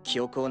記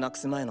憶をなく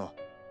す前の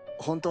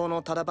本当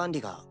のタダバンリ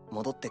が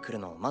戻ってくる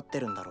のを待って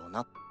るんだろう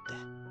なって。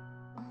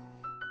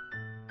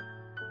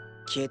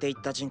消えていっ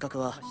た人格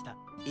は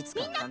いつ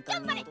か簡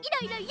単に戻って。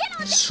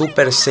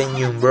Super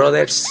Saiyan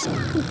Brothers。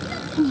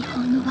 日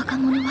本の若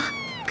者は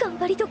頑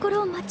張りどこ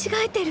ろを間違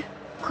えてる。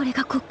これ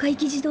が国会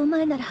議事堂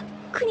前なら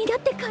国だっ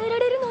て変えら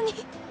れるのに。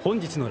本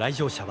日の来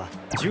場者は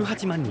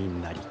18万人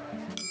になり、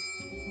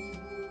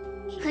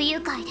不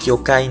愉快です。魚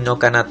介の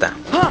彼方。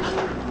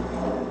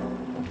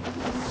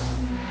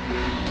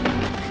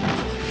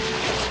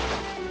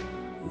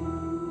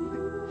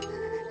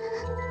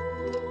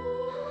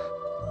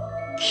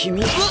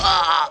君。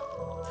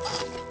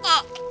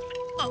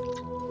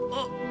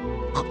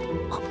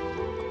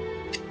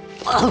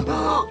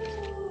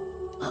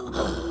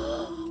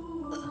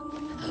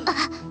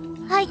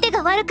相手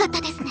が悪かった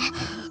ですね。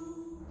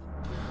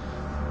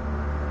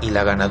 Y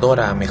la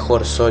ganadora a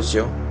mejor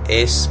shoujo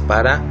es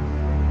para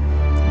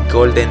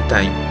Golden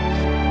Time.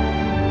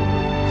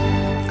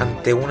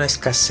 Ante una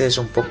escasez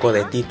un poco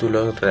de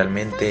títulos,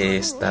 realmente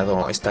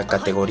esta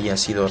categoría ha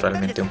sido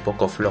realmente un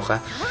poco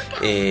floja.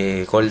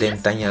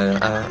 Golden Time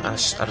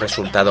ha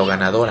resultado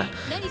ganadora.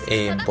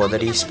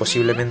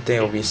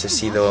 Posiblemente hubiese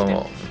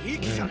sido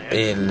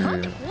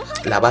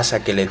la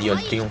base que le dio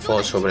el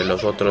triunfo sobre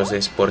los otros,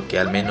 es porque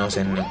al menos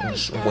en un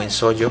buen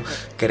shoujo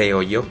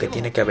creo yo que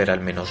tiene que haber al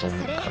menos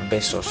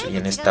besos, y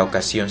en esta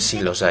ocasión sí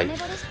los hay.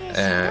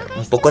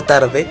 Un poco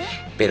tarde,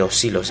 pero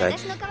sí los hay.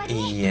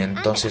 Y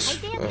entonces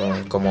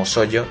como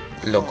shoujo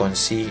lo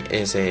consigue,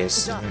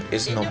 es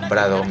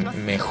nombrado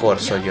mejor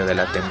shoujo de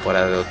la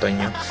temporada de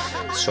otoño,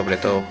 sobre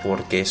todo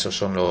porque esos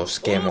son los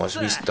que hemos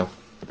visto,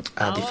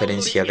 a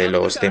diferencia de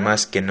los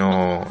demás que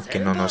no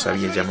nos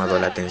había llamado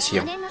la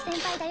atención.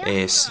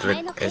 Es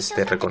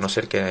de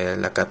reconocer que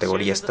la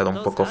categoría ha estado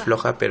un poco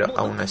floja, pero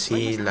aún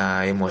así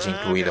la hemos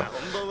incluido,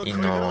 y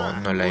no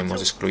la hemos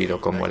excluido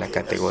como la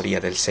categoría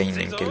del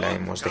seinen, que la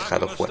hemos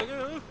dejado fuera.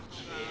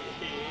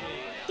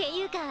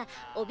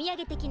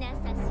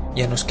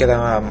 Ya nos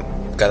queda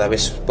cada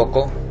vez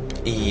poco,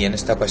 y en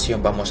esta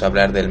ocasión vamos a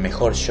hablar del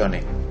mejor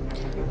shonen.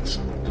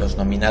 Los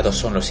nominados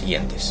son los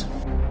siguientes: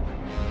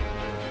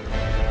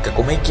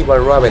 Kakumeiki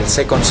Barrabel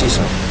Second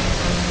Season,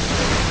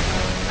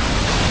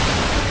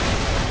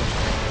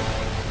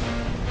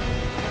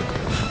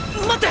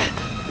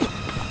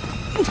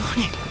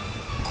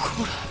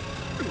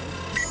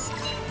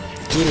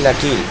 Kill la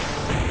Kill,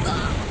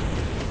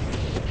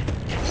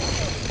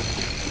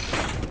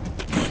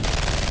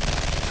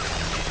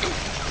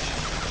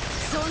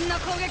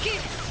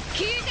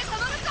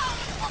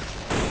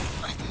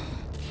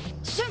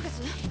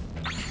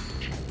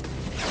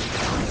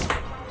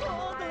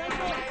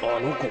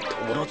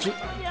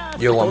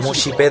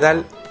 Yowamushi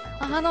Pedal,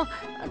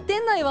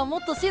 店内はも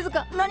っと静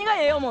か。何が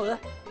ええ思う？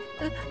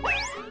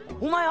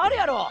お前あれ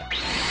やろ、オタ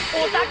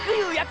ク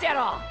いうやつや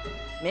ろ。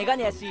メガ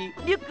ネやし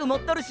リュック持っ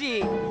とる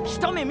し、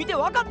一目見て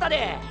分かったで。い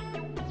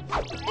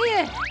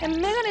え、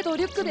メガネと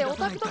リュックでオ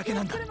タクと決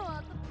めてるの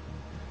は。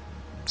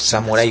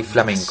Samurai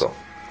Flamenco。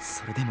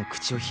 それでも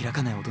口を開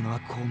かない大人は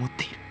こう思っ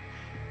ている。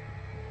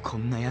こ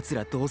んな奴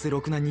らどうせ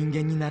ろくな人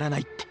間にならな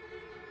いって。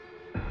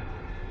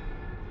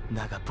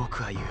だが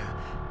僕は言う。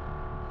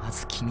ま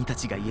ず君た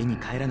ちが家に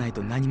帰らない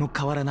と何も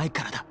変わらない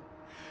からだ。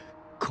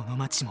この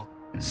町も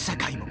社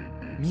会も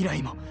未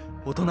来も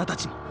大人た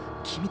ちも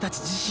君たち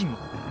自身も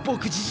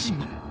僕自身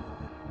も。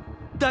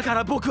だか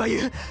ら僕は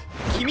言う。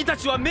君た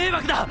ちは迷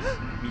惑だ。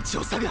道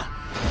を塞ぐな。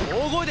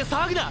大声で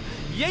騒ぐな。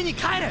家に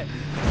帰れ。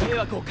迷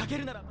惑をかけ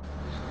るなら。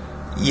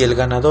 Y el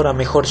ganador a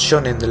mejor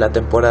shonen de la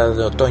temporada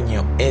de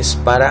otoño es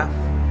para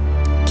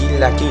Kill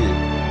la Kill.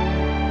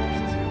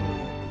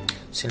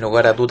 Sin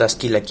lugar a dudas,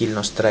 Kill la Kill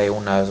nos trae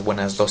unas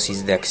buenas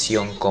dosis de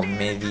acción,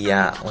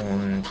 comedia,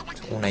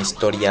 una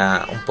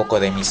historia, un poco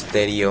de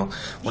misterio,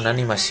 una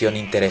animación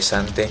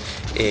interesante,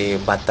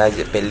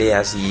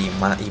 peleas y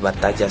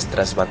batallas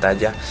tras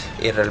batalla,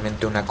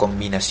 realmente una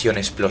combinación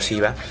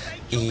explosiva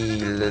y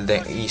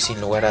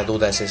sin lugar a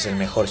dudas es el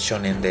mejor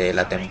shonen de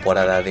la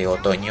temporada de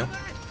otoño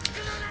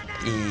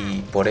y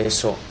por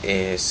eso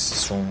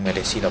es un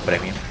merecido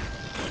premio.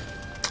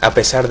 A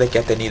pesar de que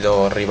ha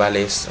tenido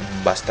rivales,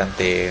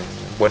 bastante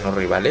buenos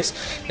rivales,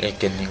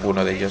 que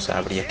ninguno de ellos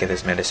habría que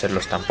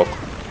desmerecerlos tampoco.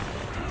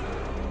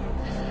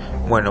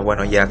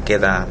 Bueno, ya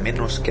queda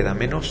menos.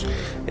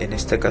 En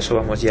este caso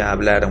vamos ya a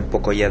hablar un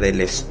poco ya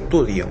del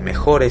estudio,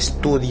 mejor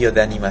estudio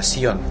de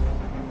animación.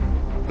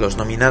 Los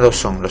nominados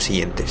son los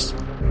siguientes: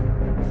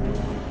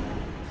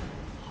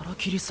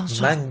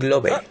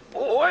 Manglobe,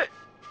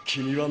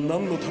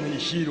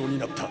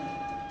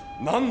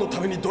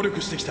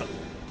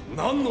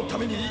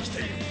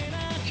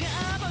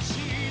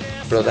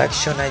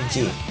 Production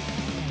IG,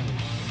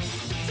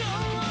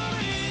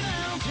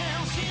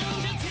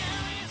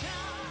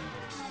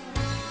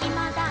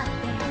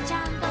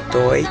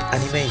 Toei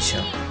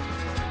Animation,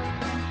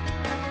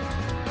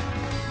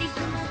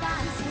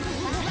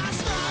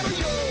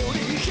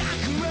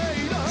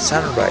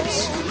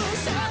 Sunrise,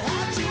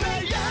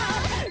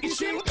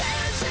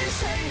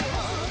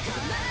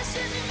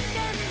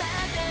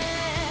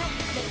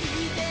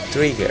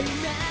 Trigger,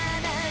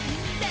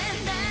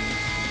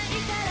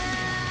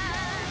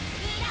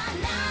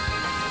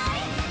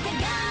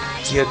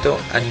 Kyoto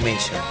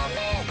Animation,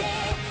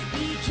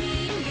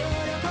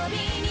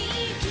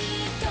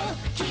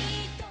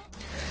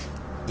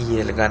 y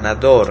el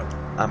ganador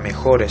a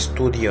mejor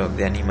estudio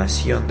de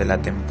animación de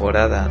la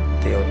temporada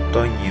de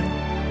otoño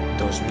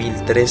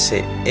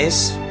 2013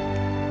 es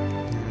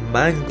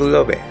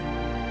Manglobe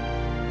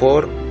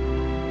por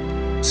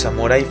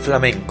Samurai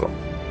Flamenco.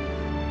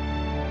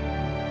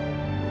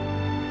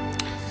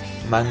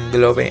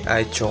 Manglobe ha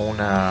hecho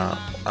una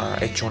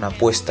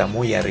apuesta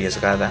muy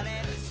arriesgada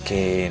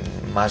que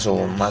más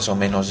o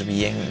menos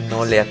bien,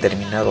 no le ha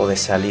terminado de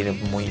salir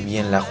muy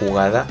bien la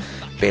jugada,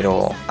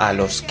 pero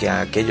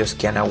aquellos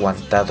que han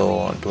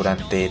aguantado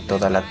durante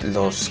todos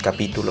los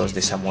capítulos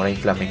de Samurai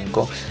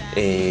Flamenco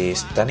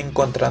están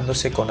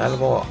encontrándose con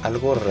algo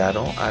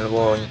raro,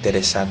 algo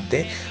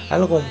interesante,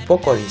 algo un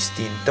poco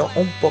distinto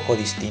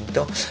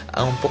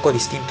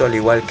al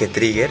igual que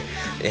Trigger,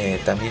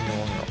 también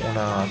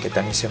una que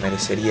también se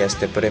merecería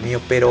este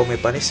premio, pero me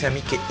parece a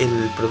mí que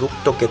el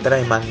producto que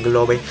trae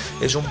Manglobe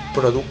es un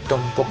producto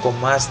un poco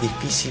más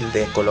difícil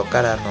de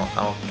colocar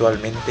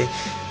actualmente,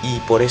 y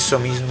por eso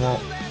mismo,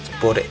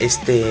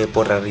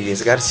 por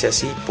arriesgarse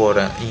así, por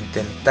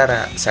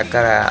intentar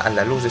sacar a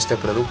la luz de este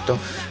producto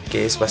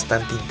que es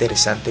bastante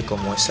interesante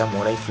como es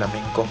Samurai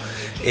Flamenco,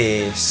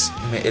 es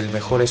el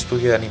mejor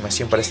estudio de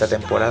animación para esta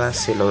temporada.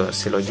 Se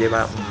lo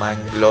lleva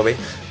Manglobe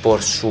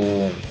por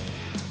su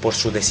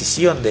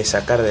decisión de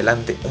sacar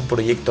adelante un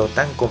proyecto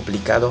tan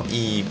complicado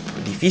y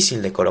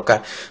difícil de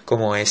colocar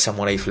como es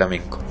Samurai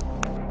Flamenco.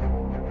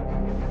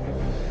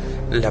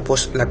 La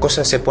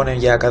cosa se pone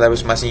ya cada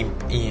vez más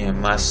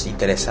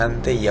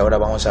interesante, y ahora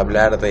vamos a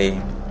hablar de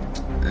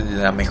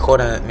la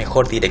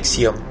mejor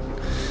dirección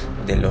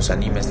de los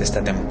animes de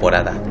esta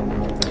temporada.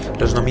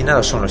 Los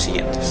nominados son los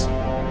siguientes: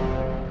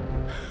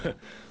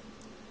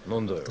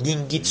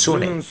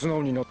 Gingitsune,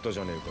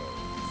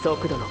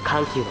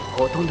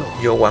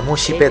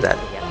 Yowamushi Pedal,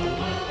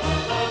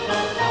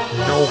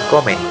 No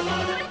Come,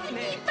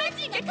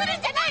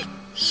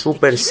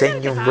 Super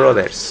Senjun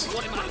Brothers,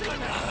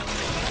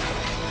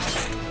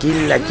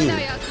 Kill la Kill,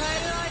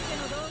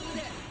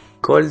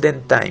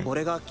 Golden Time,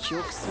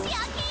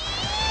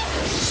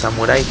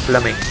 Samurai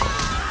Flamenco.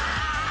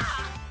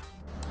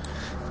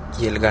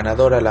 Y el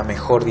ganador a la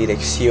mejor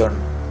dirección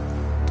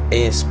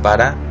es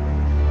para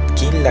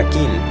Kill la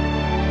Kill,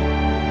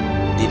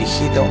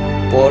 dirigido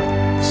por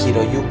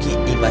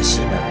Hiroyuki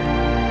Imashima.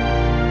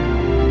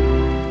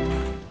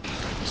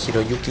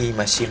 Hiroyuki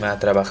Imashima ha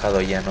trabajado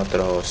ya en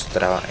otros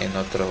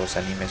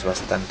animes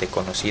bastante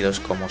conocidos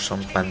como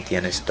son Panty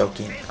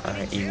Stocking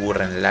y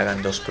Gurren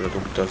Lagann, dos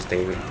productos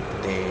de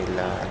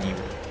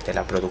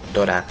la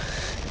productora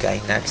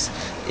Gainax.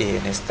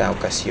 En esta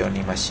ocasión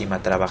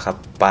Imashima trabaja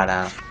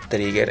para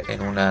Trigger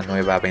en una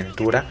nueva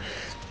aventura,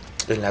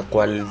 en la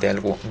cual de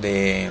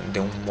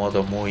un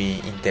modo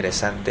muy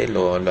interesante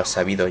lo ha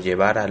sabido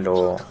llevar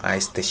a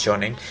este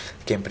shonen,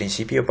 que en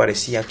principio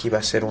parecía que iba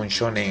a ser un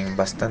shonen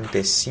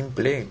bastante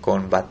simple,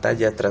 con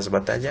batalla tras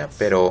batalla,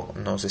 pero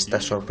nos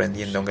está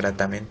sorprendiendo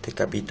gratamente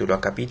capítulo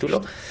a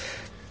capítulo,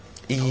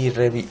 y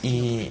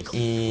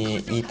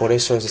por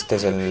eso este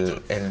es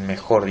el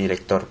mejor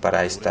director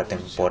para esta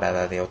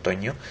temporada de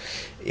otoño.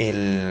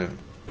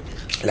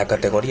 La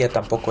categoría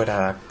tampoco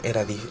era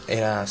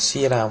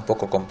un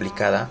poco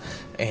complicada.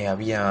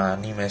 Había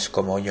animes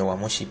como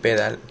Yowamushi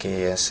Pedal,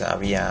 que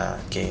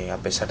a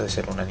pesar de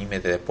ser un anime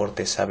de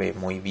deporte sabe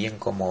muy bien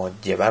cómo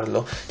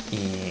llevarlo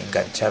y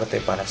engancharte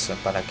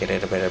para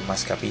querer ver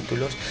más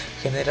capítulos.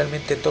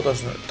 Generalmente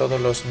todos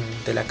los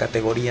de la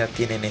categoría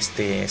tienen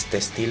este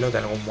estilo de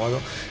algún modo.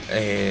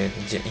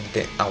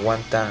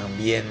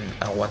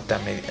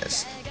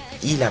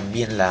 Hilan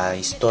bien la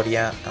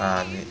historia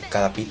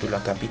capítulo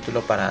a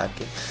capítulo para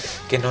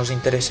que nos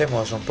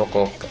interesemos un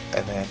poco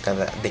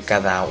de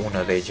cada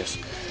uno de ellos,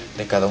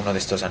 de cada uno de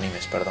estos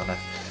animes, perdonad.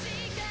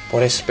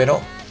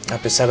 Pero a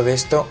pesar de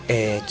esto,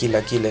 Kill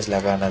la Kill es la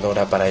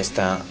ganadora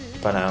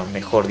para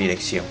mejor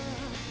dirección.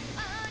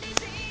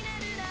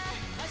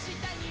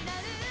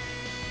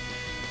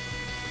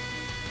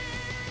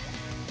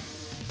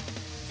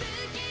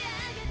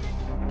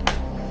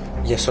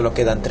 Ya solo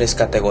quedan 3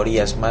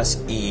 categorías más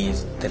y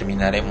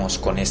terminaremos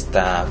con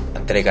esta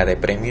entrega de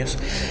premios.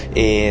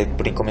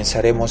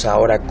 Comenzaremos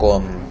ahora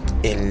con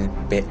el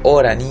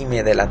peor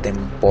anime de la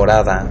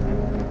temporada,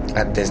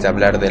 antes de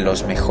hablar de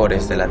los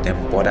mejores de la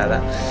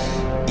temporada.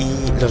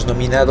 Y los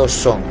nominados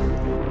son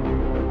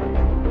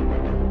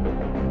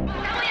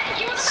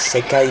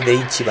Sekai de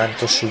Ichiban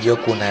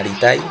Tosuyoku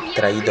Naritai,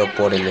 traído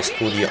por el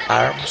estudio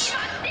ARMS.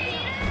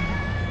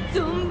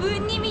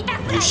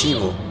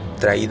 Yushibu,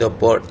 traído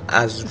por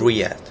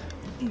Asriad.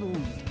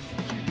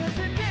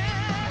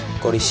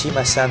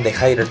 Korishima-san de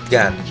Hired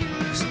Gun,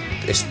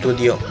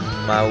 estudio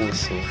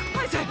Mausu.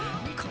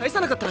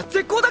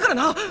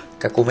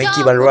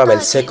 Kakumeki Valorable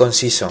Second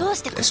Season,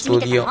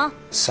 estudio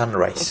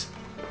Sunrise.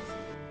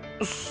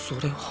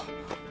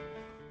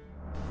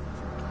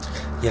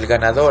 Y el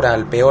ganador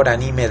al peor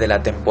anime de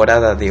la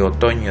temporada de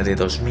otoño de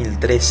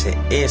 2013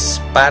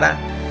 es para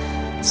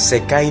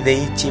Sekai de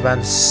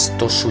Ichiban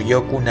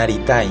Tosuyoku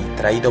Naritai,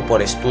 traído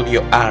por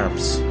estudio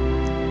ARMS.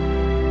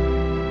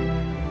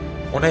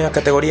 Una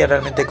categoría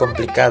realmente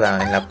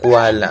complicada en la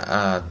cual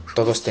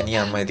todos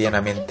tenían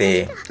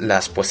medianamente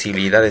las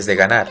posibilidades de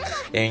ganar,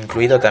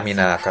 incluido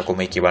también a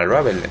Kakumeki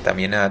Valorable.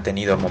 También ha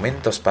tenido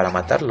momentos para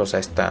matarlos a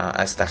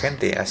esta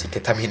gente, así que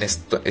también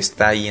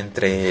está ahí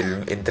entre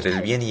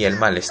el bien y el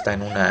mal, está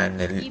en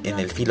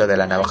el filo de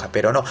la navaja.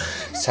 Pero no,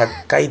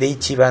 Sekai de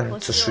Ichiban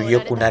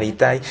Tosuyoku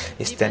Naritai,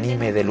 este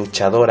anime de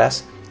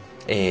luchadoras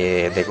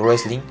de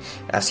wrestling,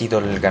 ha sido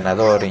el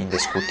ganador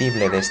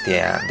indiscutible de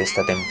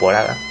esta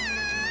temporada,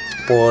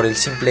 por el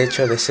simple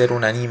hecho de ser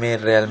un anime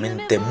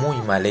realmente muy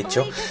mal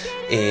hecho.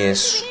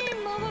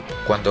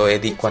 Cuando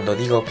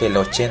digo que el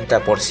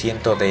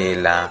 80%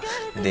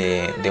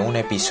 de un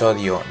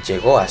episodio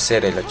llegó a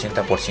ser el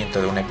 80%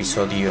 de un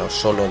episodio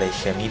solo de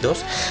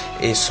gemidos,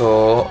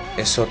 eso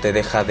te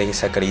deja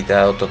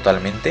desacreditado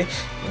totalmente.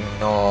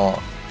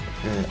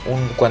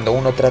 Cuando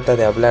uno trata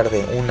de hablar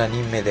de un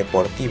anime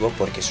deportivo,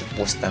 porque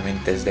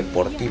supuestamente es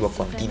deportivo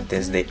con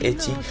tintes de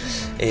ecchi,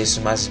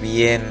 es más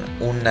bien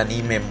un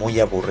anime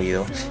muy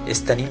aburrido.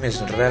 Este anime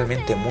es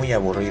realmente muy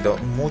aburrido,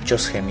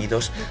 muchos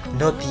gemidos,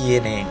 no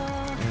tiene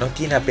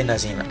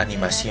apenas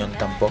animación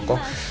tampoco.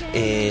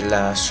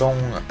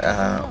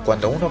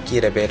 Cuando uno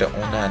quiere ver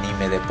un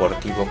anime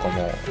deportivo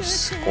como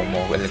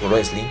el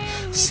wrestling,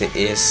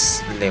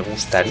 le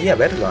gustaría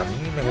verlo. A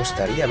mí me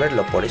gustaría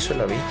verlo, por eso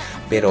lo vi,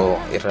 pero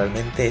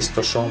realmente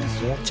estos son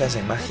muchas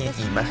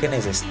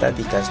imágenes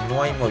estáticas,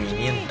 no hay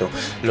movimiento,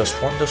 los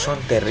fondos son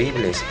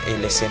terribles,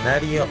 el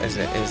escenario, es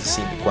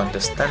decir, cuando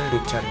están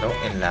luchando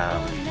en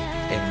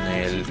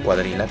el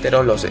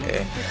cuadrilátero,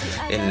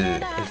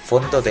 el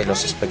fondo de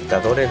los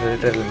espectadores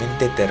es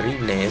realmente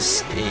terrible.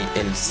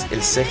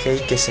 El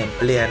CGI que se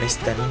emplea en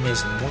este anime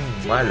es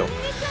muy malo.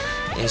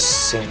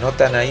 Se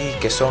notan ahí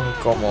que son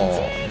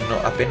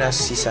apenas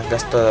si se han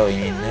gastado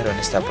dinero en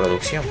esta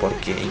producción,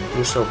 porque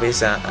incluso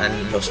ves a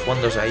los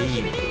fondos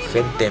ahí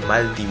gente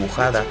mal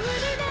dibujada,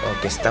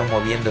 o que están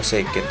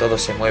moviéndose, que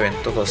todos se mueven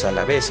todos a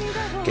la vez,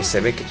 que se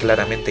ve que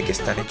claramente que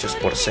están hechos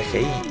por CGI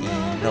y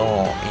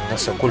no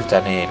se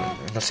ocultan,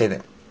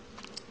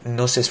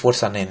 no se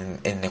esfuerzan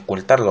en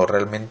ocultarlo.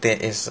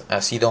 Realmente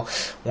ha sido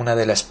una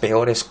de las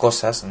peores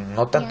cosas,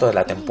 no tanto de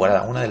la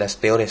temporada, una de las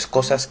peores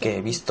cosas que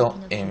he visto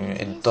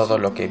en todo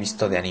lo que he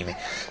visto de anime.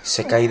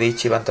 Sekai de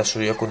Ichiban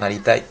Tosuyoku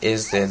Naritai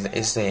es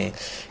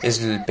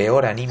el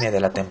peor anime de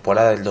la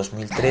temporada del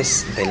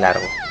 2013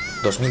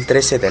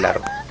 de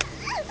largo.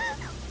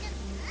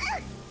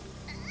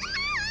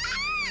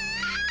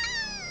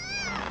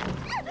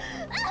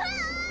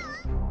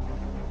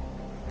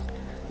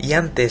 Y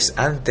antes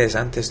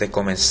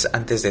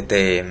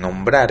de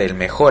nombrar el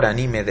mejor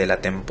anime de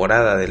la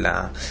temporada del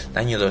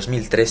año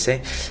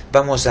 2013,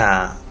 vamos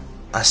a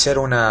hacer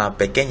una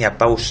pequeña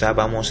pausa,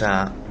 vamos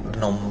a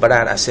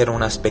hacer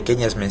unas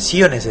pequeñas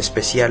menciones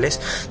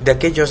especiales de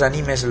aquellos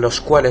animes los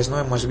cuales no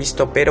hemos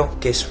visto, pero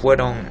que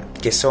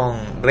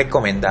son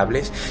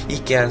recomendables y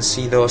que han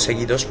sido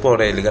seguidos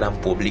por el gran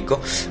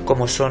público,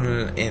 como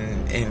son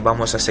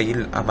vamos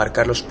a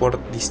marcarlos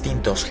por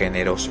distintos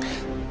géneros.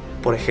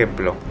 Por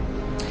ejemplo,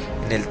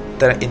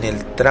 en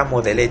el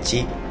tramo del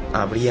ecchi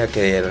habría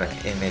que,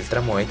 en el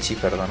tramo ecchi,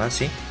 perdona,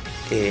 sí,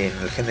 en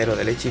el género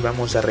del ecchi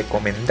vamos a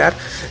recomendar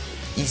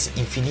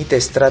Infinite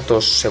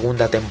Stratos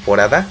segunda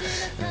temporada.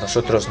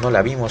 Nosotros no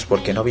la vimos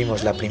porque no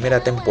vimos la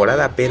primera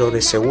temporada, pero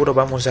de seguro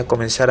vamos a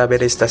comenzar a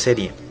ver esta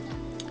serie.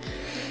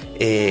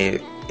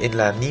 En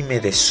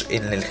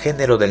el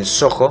género del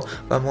shoujo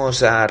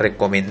vamos a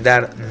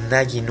recomendar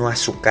Nagi no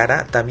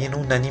Asukara, también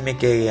un anime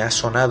que ha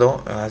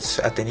sonado,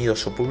 ha tenido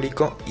su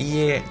público,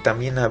 y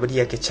también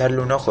habría que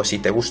echarle un ojo si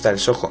te gusta el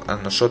shoujo. A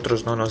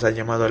nosotros no nos ha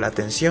llamado la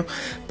atención,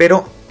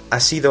 pero ha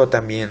sido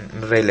también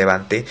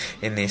relevante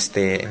en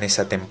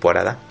esa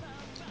temporada.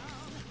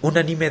 Un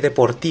anime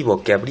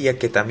deportivo que habría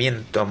que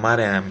también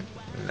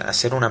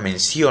hacer una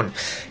mención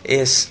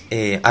es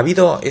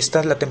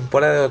la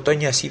temporada de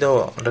otoño, ha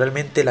sido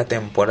realmente la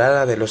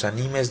temporada de los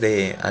animes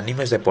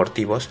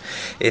deportivos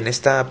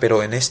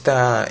pero en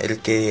esta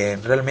el que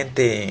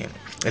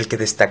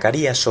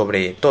destacaría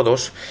sobre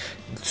todos,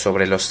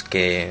 sobre los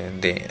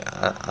que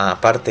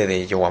aparte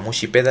de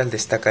Yowamushi Pedal,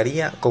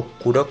 destacaría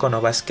Kuroko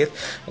no Basket.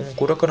 Un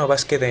Kuroko no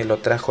Basket lo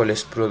trajo el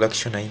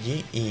Production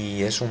IG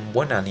y es un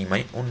buen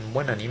anime,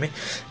 una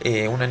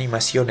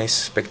animación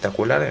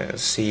espectacular.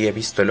 Sí, he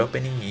visto el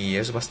opening y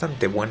es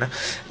bastante buena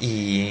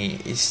y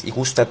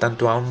gusta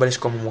tanto a hombres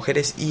como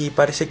mujeres, y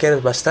parece que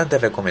es bastante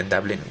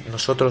recomendable.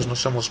 Nosotros no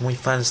somos muy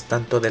fans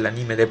tanto del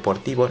anime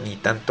deportivo ni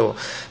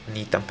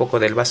tampoco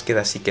del básquet,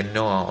 así que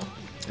no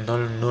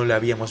lo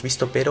habíamos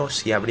visto, pero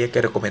si habría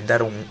que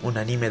recomendar un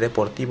anime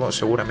deportivo,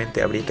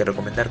 seguramente habría que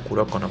recomendar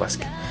Kuroko no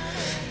Basket.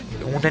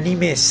 Un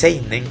anime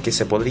seinen que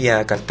se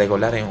podría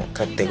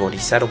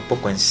categorizar un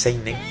poco en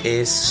seinen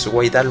es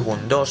White Album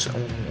 2,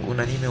 un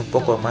anime un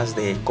poco más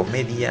de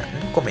comedia,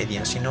 no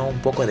comedia, sino un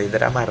poco de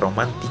drama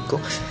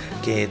romántico,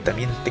 que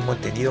también tengo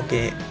entendido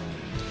que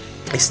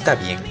está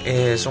bien,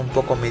 es un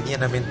poco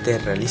medianamente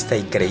realista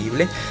y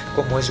creíble,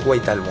 como es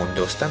White Album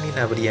 2. También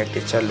habría que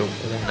echarle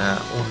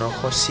un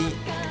ojo si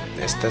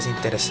estás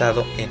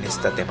interesado en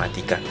esta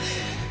temática.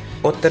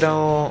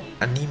 Otro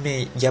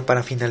anime, ya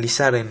para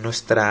finalizar en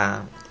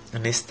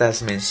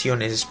estas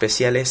menciones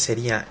especiales,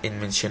 sería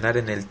mencionar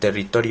en el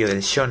territorio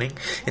del shonen.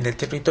 En el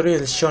territorio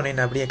del shonen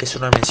habría que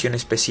hacer una mención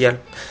especial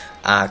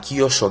a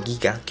Kyosho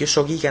Giga.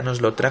 Kyosho Giga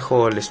nos lo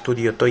trajo el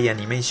estudio Toei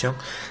Animation.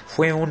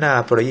 Fue un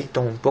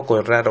proyecto un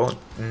poco raro,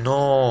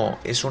 no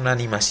es una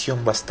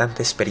animación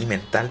bastante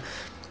experimental,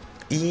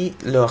 y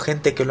la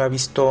gente que lo ha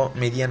visto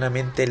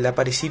medianamente le ha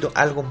parecido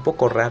algo un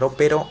poco raro,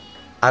 pero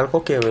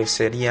algo que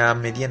sería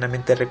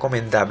medianamente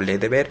recomendable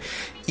de ver.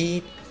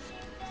 Y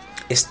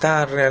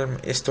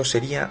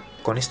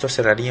con esto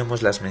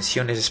cerraríamos las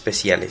menciones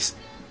especiales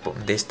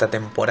de esta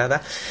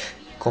temporada,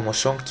 como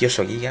son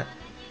Kyosho Giga,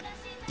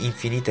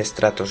 Infinite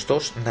Stratos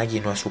 2, Nagi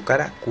no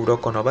Asukara,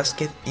 Kuroko no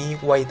Basket y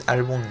White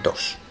Album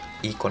 2.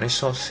 Y con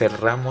eso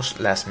cerramos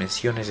las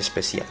menciones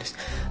especiales.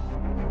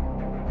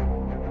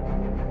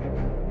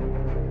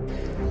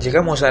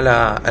 Llegamos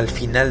al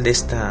final de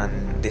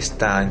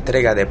esta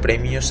entrega de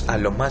premios, a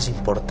lo más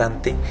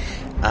importante,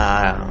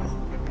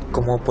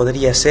 como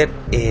podría ser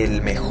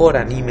el mejor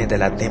anime de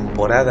la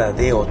temporada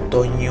de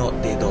otoño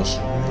de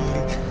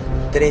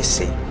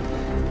 2013.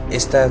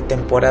 Esta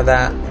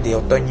temporada de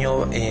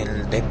otoño,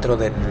 dentro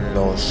de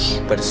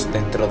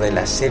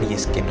las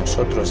series que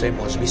nosotros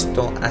hemos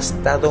visto, ha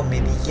estado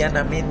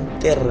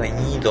medianamente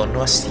reñido.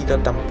 No ha sido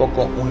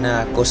tampoco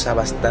una cosa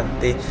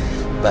bastante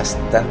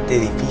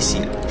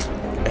difícil.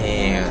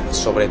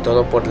 Sobre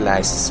todo por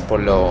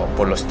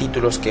los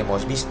títulos que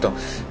hemos visto,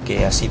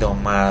 que ha sido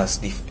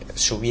más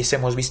si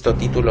hubiésemos visto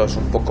títulos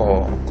un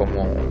poco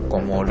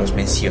como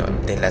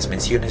de las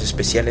menciones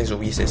especiales,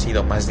 hubiese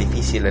sido más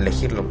difícil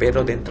elegirlo,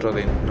 pero dentro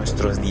de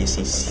nuestros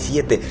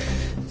 17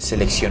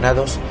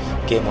 seleccionados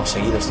que hemos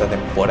seguido esta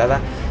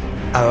temporada,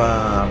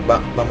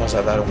 vamos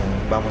a dar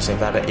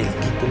el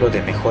título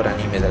de mejor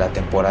anime de la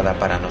temporada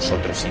para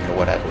nosotros, sin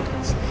lugar a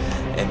dudas.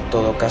 En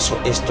todo caso,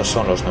 estos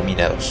son los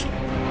nominados.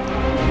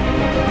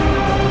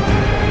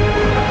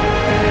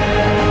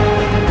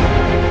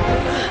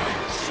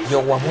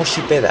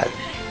 Yowamushi Pedal.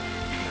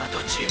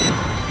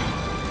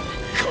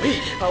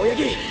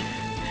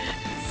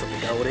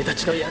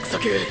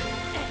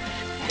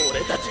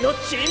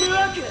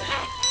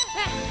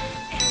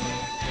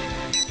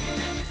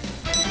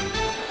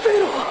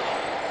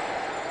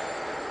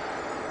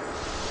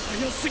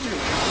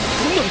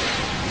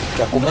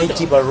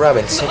 Kakumeiki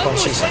Raven Second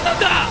Season.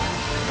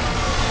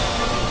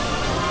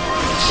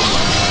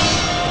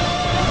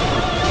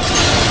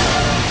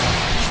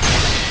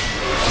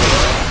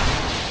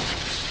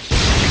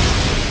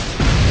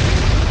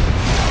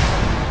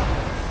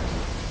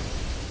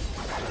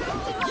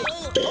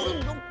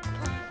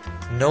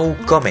 No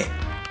Come.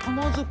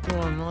 まずく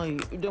はない。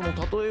でも例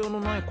えようの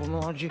ないこ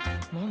の味、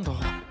なんだ。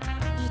原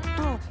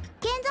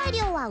材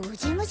料はウ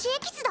ジ虫エ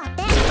キスだっ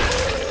て。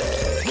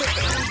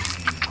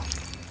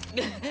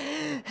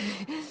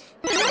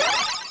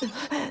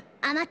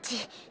アマッ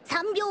チ、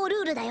3秒ル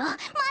ールだよ。ま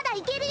だ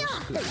いけるよ。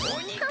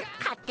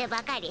勝手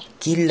ばかり。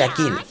キッラ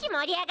キル。よし、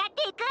盛り上がっ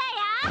ていくわ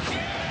よ。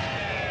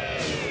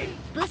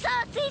武装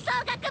吹奏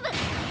楽部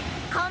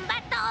コンバ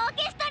ットオー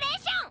ケストレー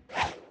ション。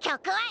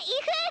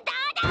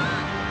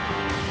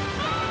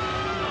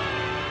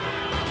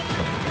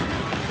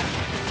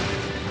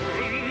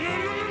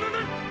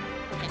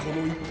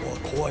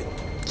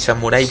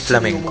Samurái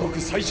flamenco.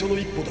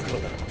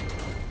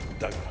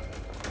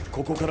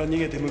 ここから逃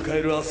げて迎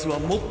える明日は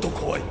もっと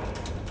怖い。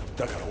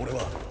だから俺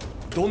は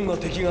どんな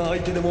敵が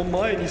相手でも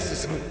前に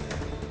進む。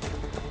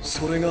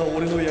それが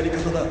俺のやり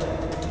方だ。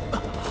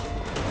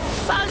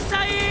サンシ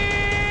ャイ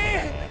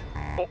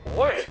ン。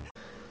おい。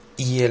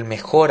Y el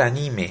mejor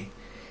anime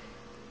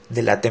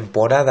de la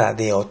temporada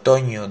de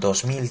otoño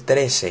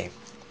 2013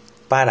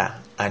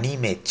 para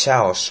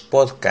AniMe0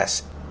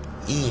 Podcast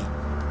y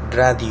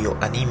Radio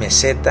Anime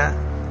Z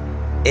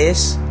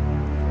es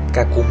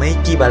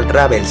Kakumeiki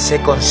Valravel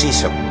Second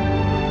Season.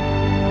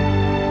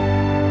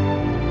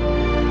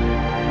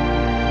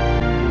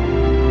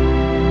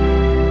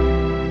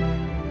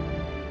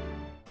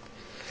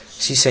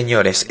 Sí,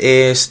 señores,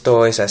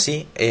 esto es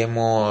así.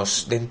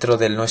 Hemos dentro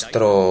de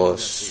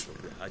nuestras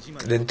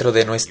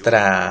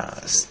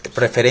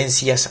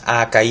preferencias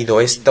ha caído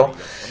esto.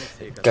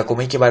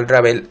 Kakumeiki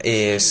Valravel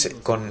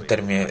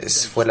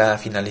fue la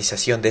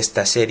finalización de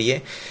esta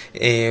serie.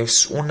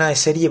 Es una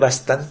serie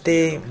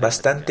bastante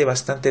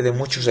de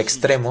muchos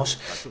extremos.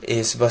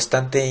 Es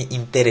bastante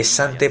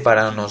interesante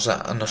para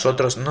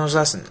nosotros.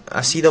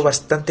 Ha sido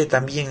bastante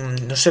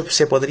también, no sé,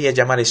 se podría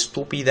llamar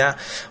estúpida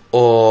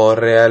o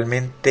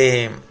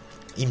realmente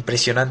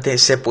impresionante.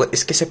 Es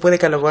que se puede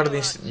catalogar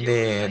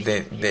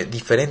de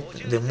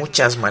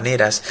muchas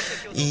maneras,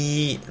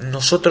 y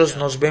nosotros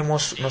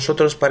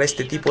para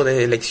este tipo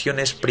de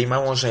elecciones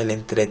primamos el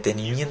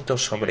entretenimiento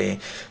sobre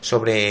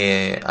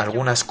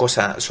algunas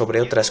cosas, sobre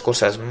otras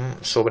cosas,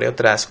 sobre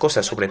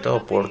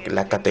todo por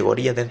la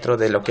categoría dentro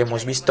de lo que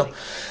hemos visto.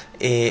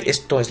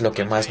 Esto es lo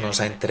que más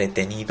nos ha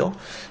entretenido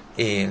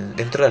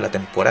dentro de la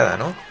temporada,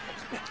 ¿no?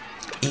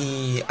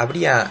 Y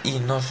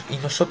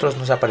nosotros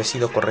nos ha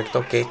parecido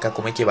correcto que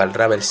Kakumeiki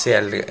Valravel sea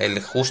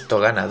el justo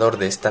ganador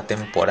de esta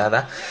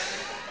temporada,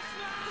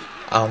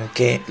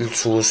 aunque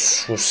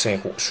sus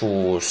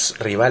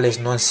rivales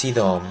no han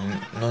sido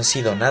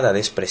nada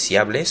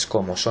despreciables,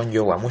 como son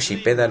Yowamushi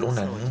Pedal,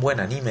 un buen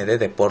anime de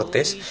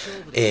deportes,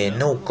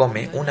 No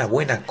Come, una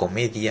buena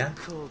comedia,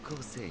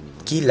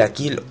 Kill la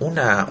Kill,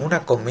 una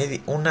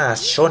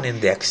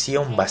shonen de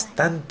acción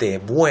bastante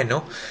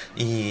bueno,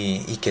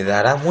 y que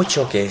dará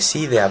mucho que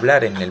sí de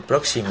hablar en la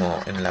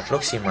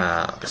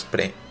próxima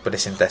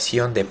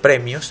presentación de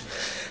premios.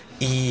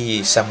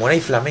 Y Samurái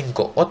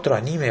Flamenco, otro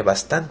anime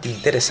bastante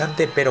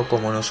interesante, pero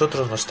como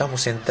nosotros nos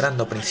estamos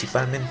centrando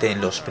principalmente en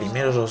los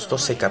primeros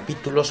 12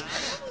 capítulos,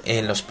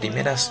 en los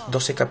primeros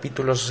 12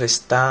 capítulos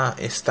está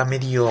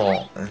medio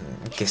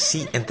que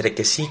sí, entre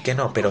que sí que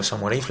no, pero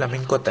Samurái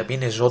Flamenco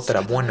también es otra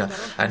buena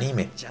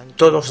anime.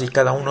 Todos y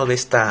cada uno de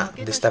esta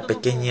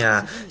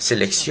pequeña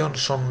selección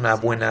son una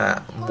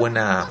buena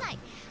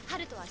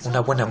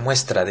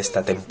muestra de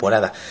esta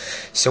temporada.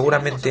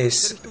 Seguramente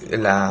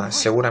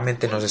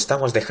nos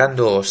estamos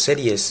dejando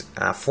series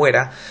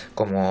afuera,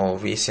 como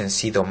hubiesen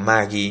sido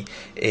Magi,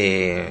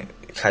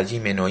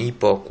 Hajime no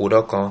Ippo,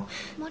 Kuroko,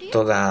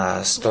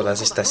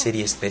 todas estas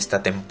series de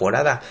esta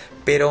temporada,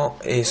 pero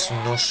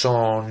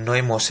no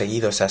hemos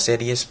seguido esas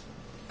series,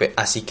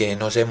 así que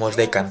nos hemos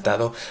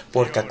decantado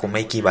por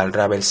Kakumeiki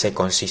Valravel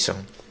Second Season.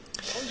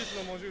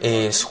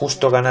 ¿Es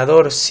justo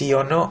ganador, sí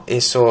o no?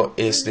 Eso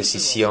es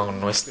decisión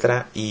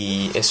nuestra,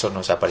 y eso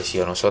nos ha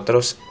parecido a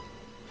nosotros.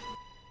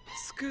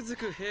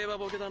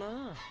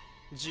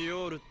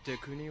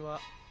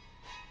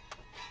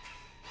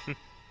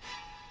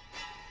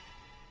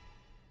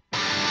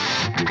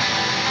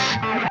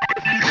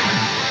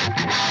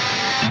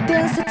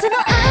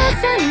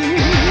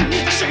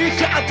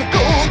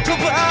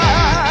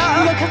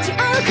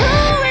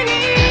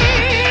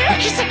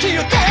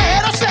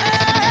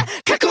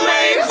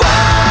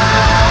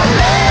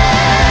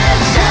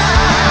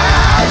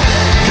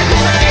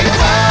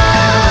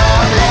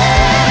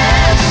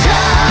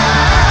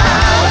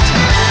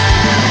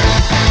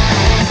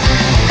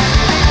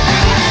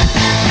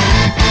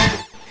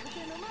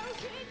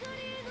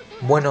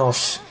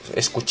 Buenos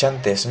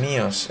escuchantes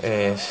míos,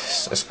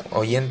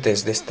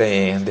 oyentes de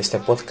este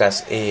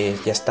podcast,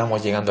 ya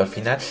estamos llegando al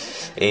final.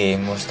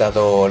 Hemos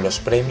dado los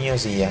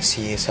premios y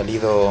así he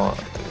salido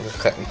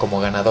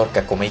como ganador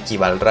Kakumeiki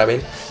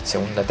Valravel,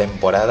 segunda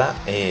temporada.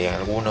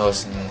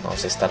 Algunos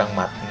nos estarán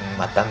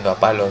matando a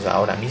palos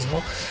ahora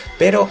mismo,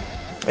 pero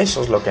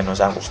eso es lo que nos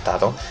ha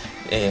gustado.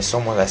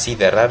 Somos así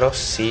de raros,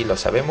 sí, lo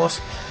sabemos.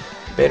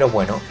 Pero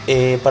bueno,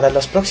 para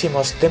los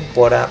próximos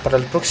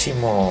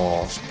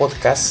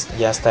podcasts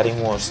ya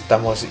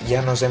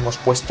nos hemos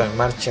puesto en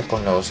marcha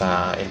con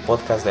el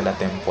podcast de la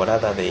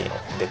temporada de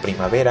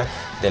primavera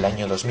del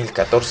año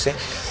 2014,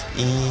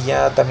 y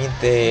ya también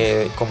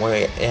como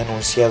he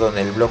anunciado en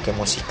el bloque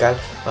musical,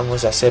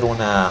 vamos a hacer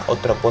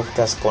otro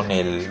podcast con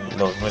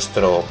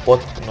nuestro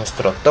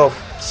top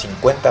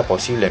 50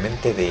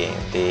 posiblemente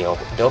de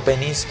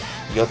openings,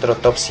 y otro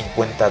top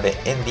 50 de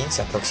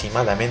endings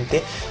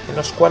aproximadamente, en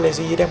los cuales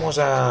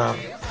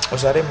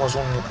os haremos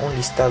un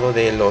listado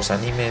de los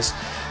animes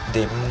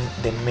de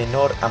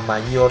menor a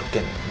mayor,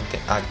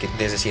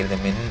 es decir,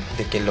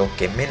 de que lo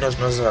que menos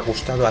nos ha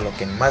gustado a lo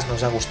que más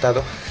nos ha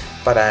gustado,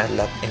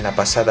 en la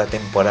pasada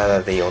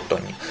temporada de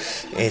otoño.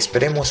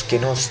 Esperemos que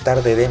no os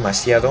tarde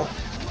demasiado.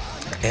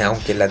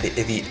 Aunque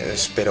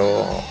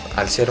pero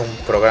al ser un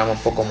programa un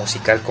poco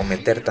musical, con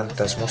meter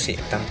tanta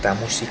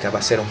música va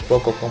a ser un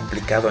poco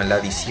complicado en la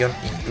edición.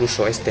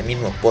 Incluso este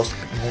mismo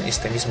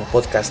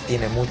podcast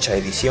tiene mucha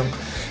edición,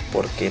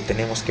 porque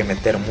tenemos que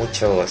meter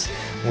muchos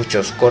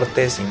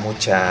cortes y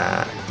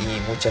muchas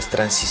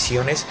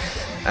transiciones.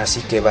 Así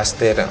que va a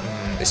ser,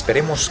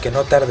 esperemos que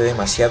no tarde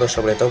demasiado,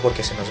 sobre todo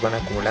porque se nos van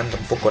acumulando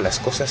un poco las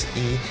cosas,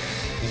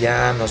 y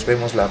ya nos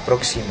vemos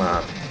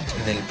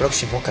en el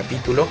próximo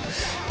capítulo.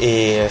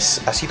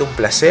 Ha sido un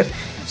placer.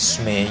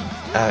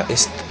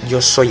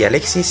 Yo soy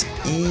Alexis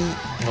y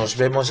nos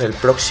vemos el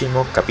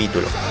próximo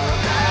capítulo.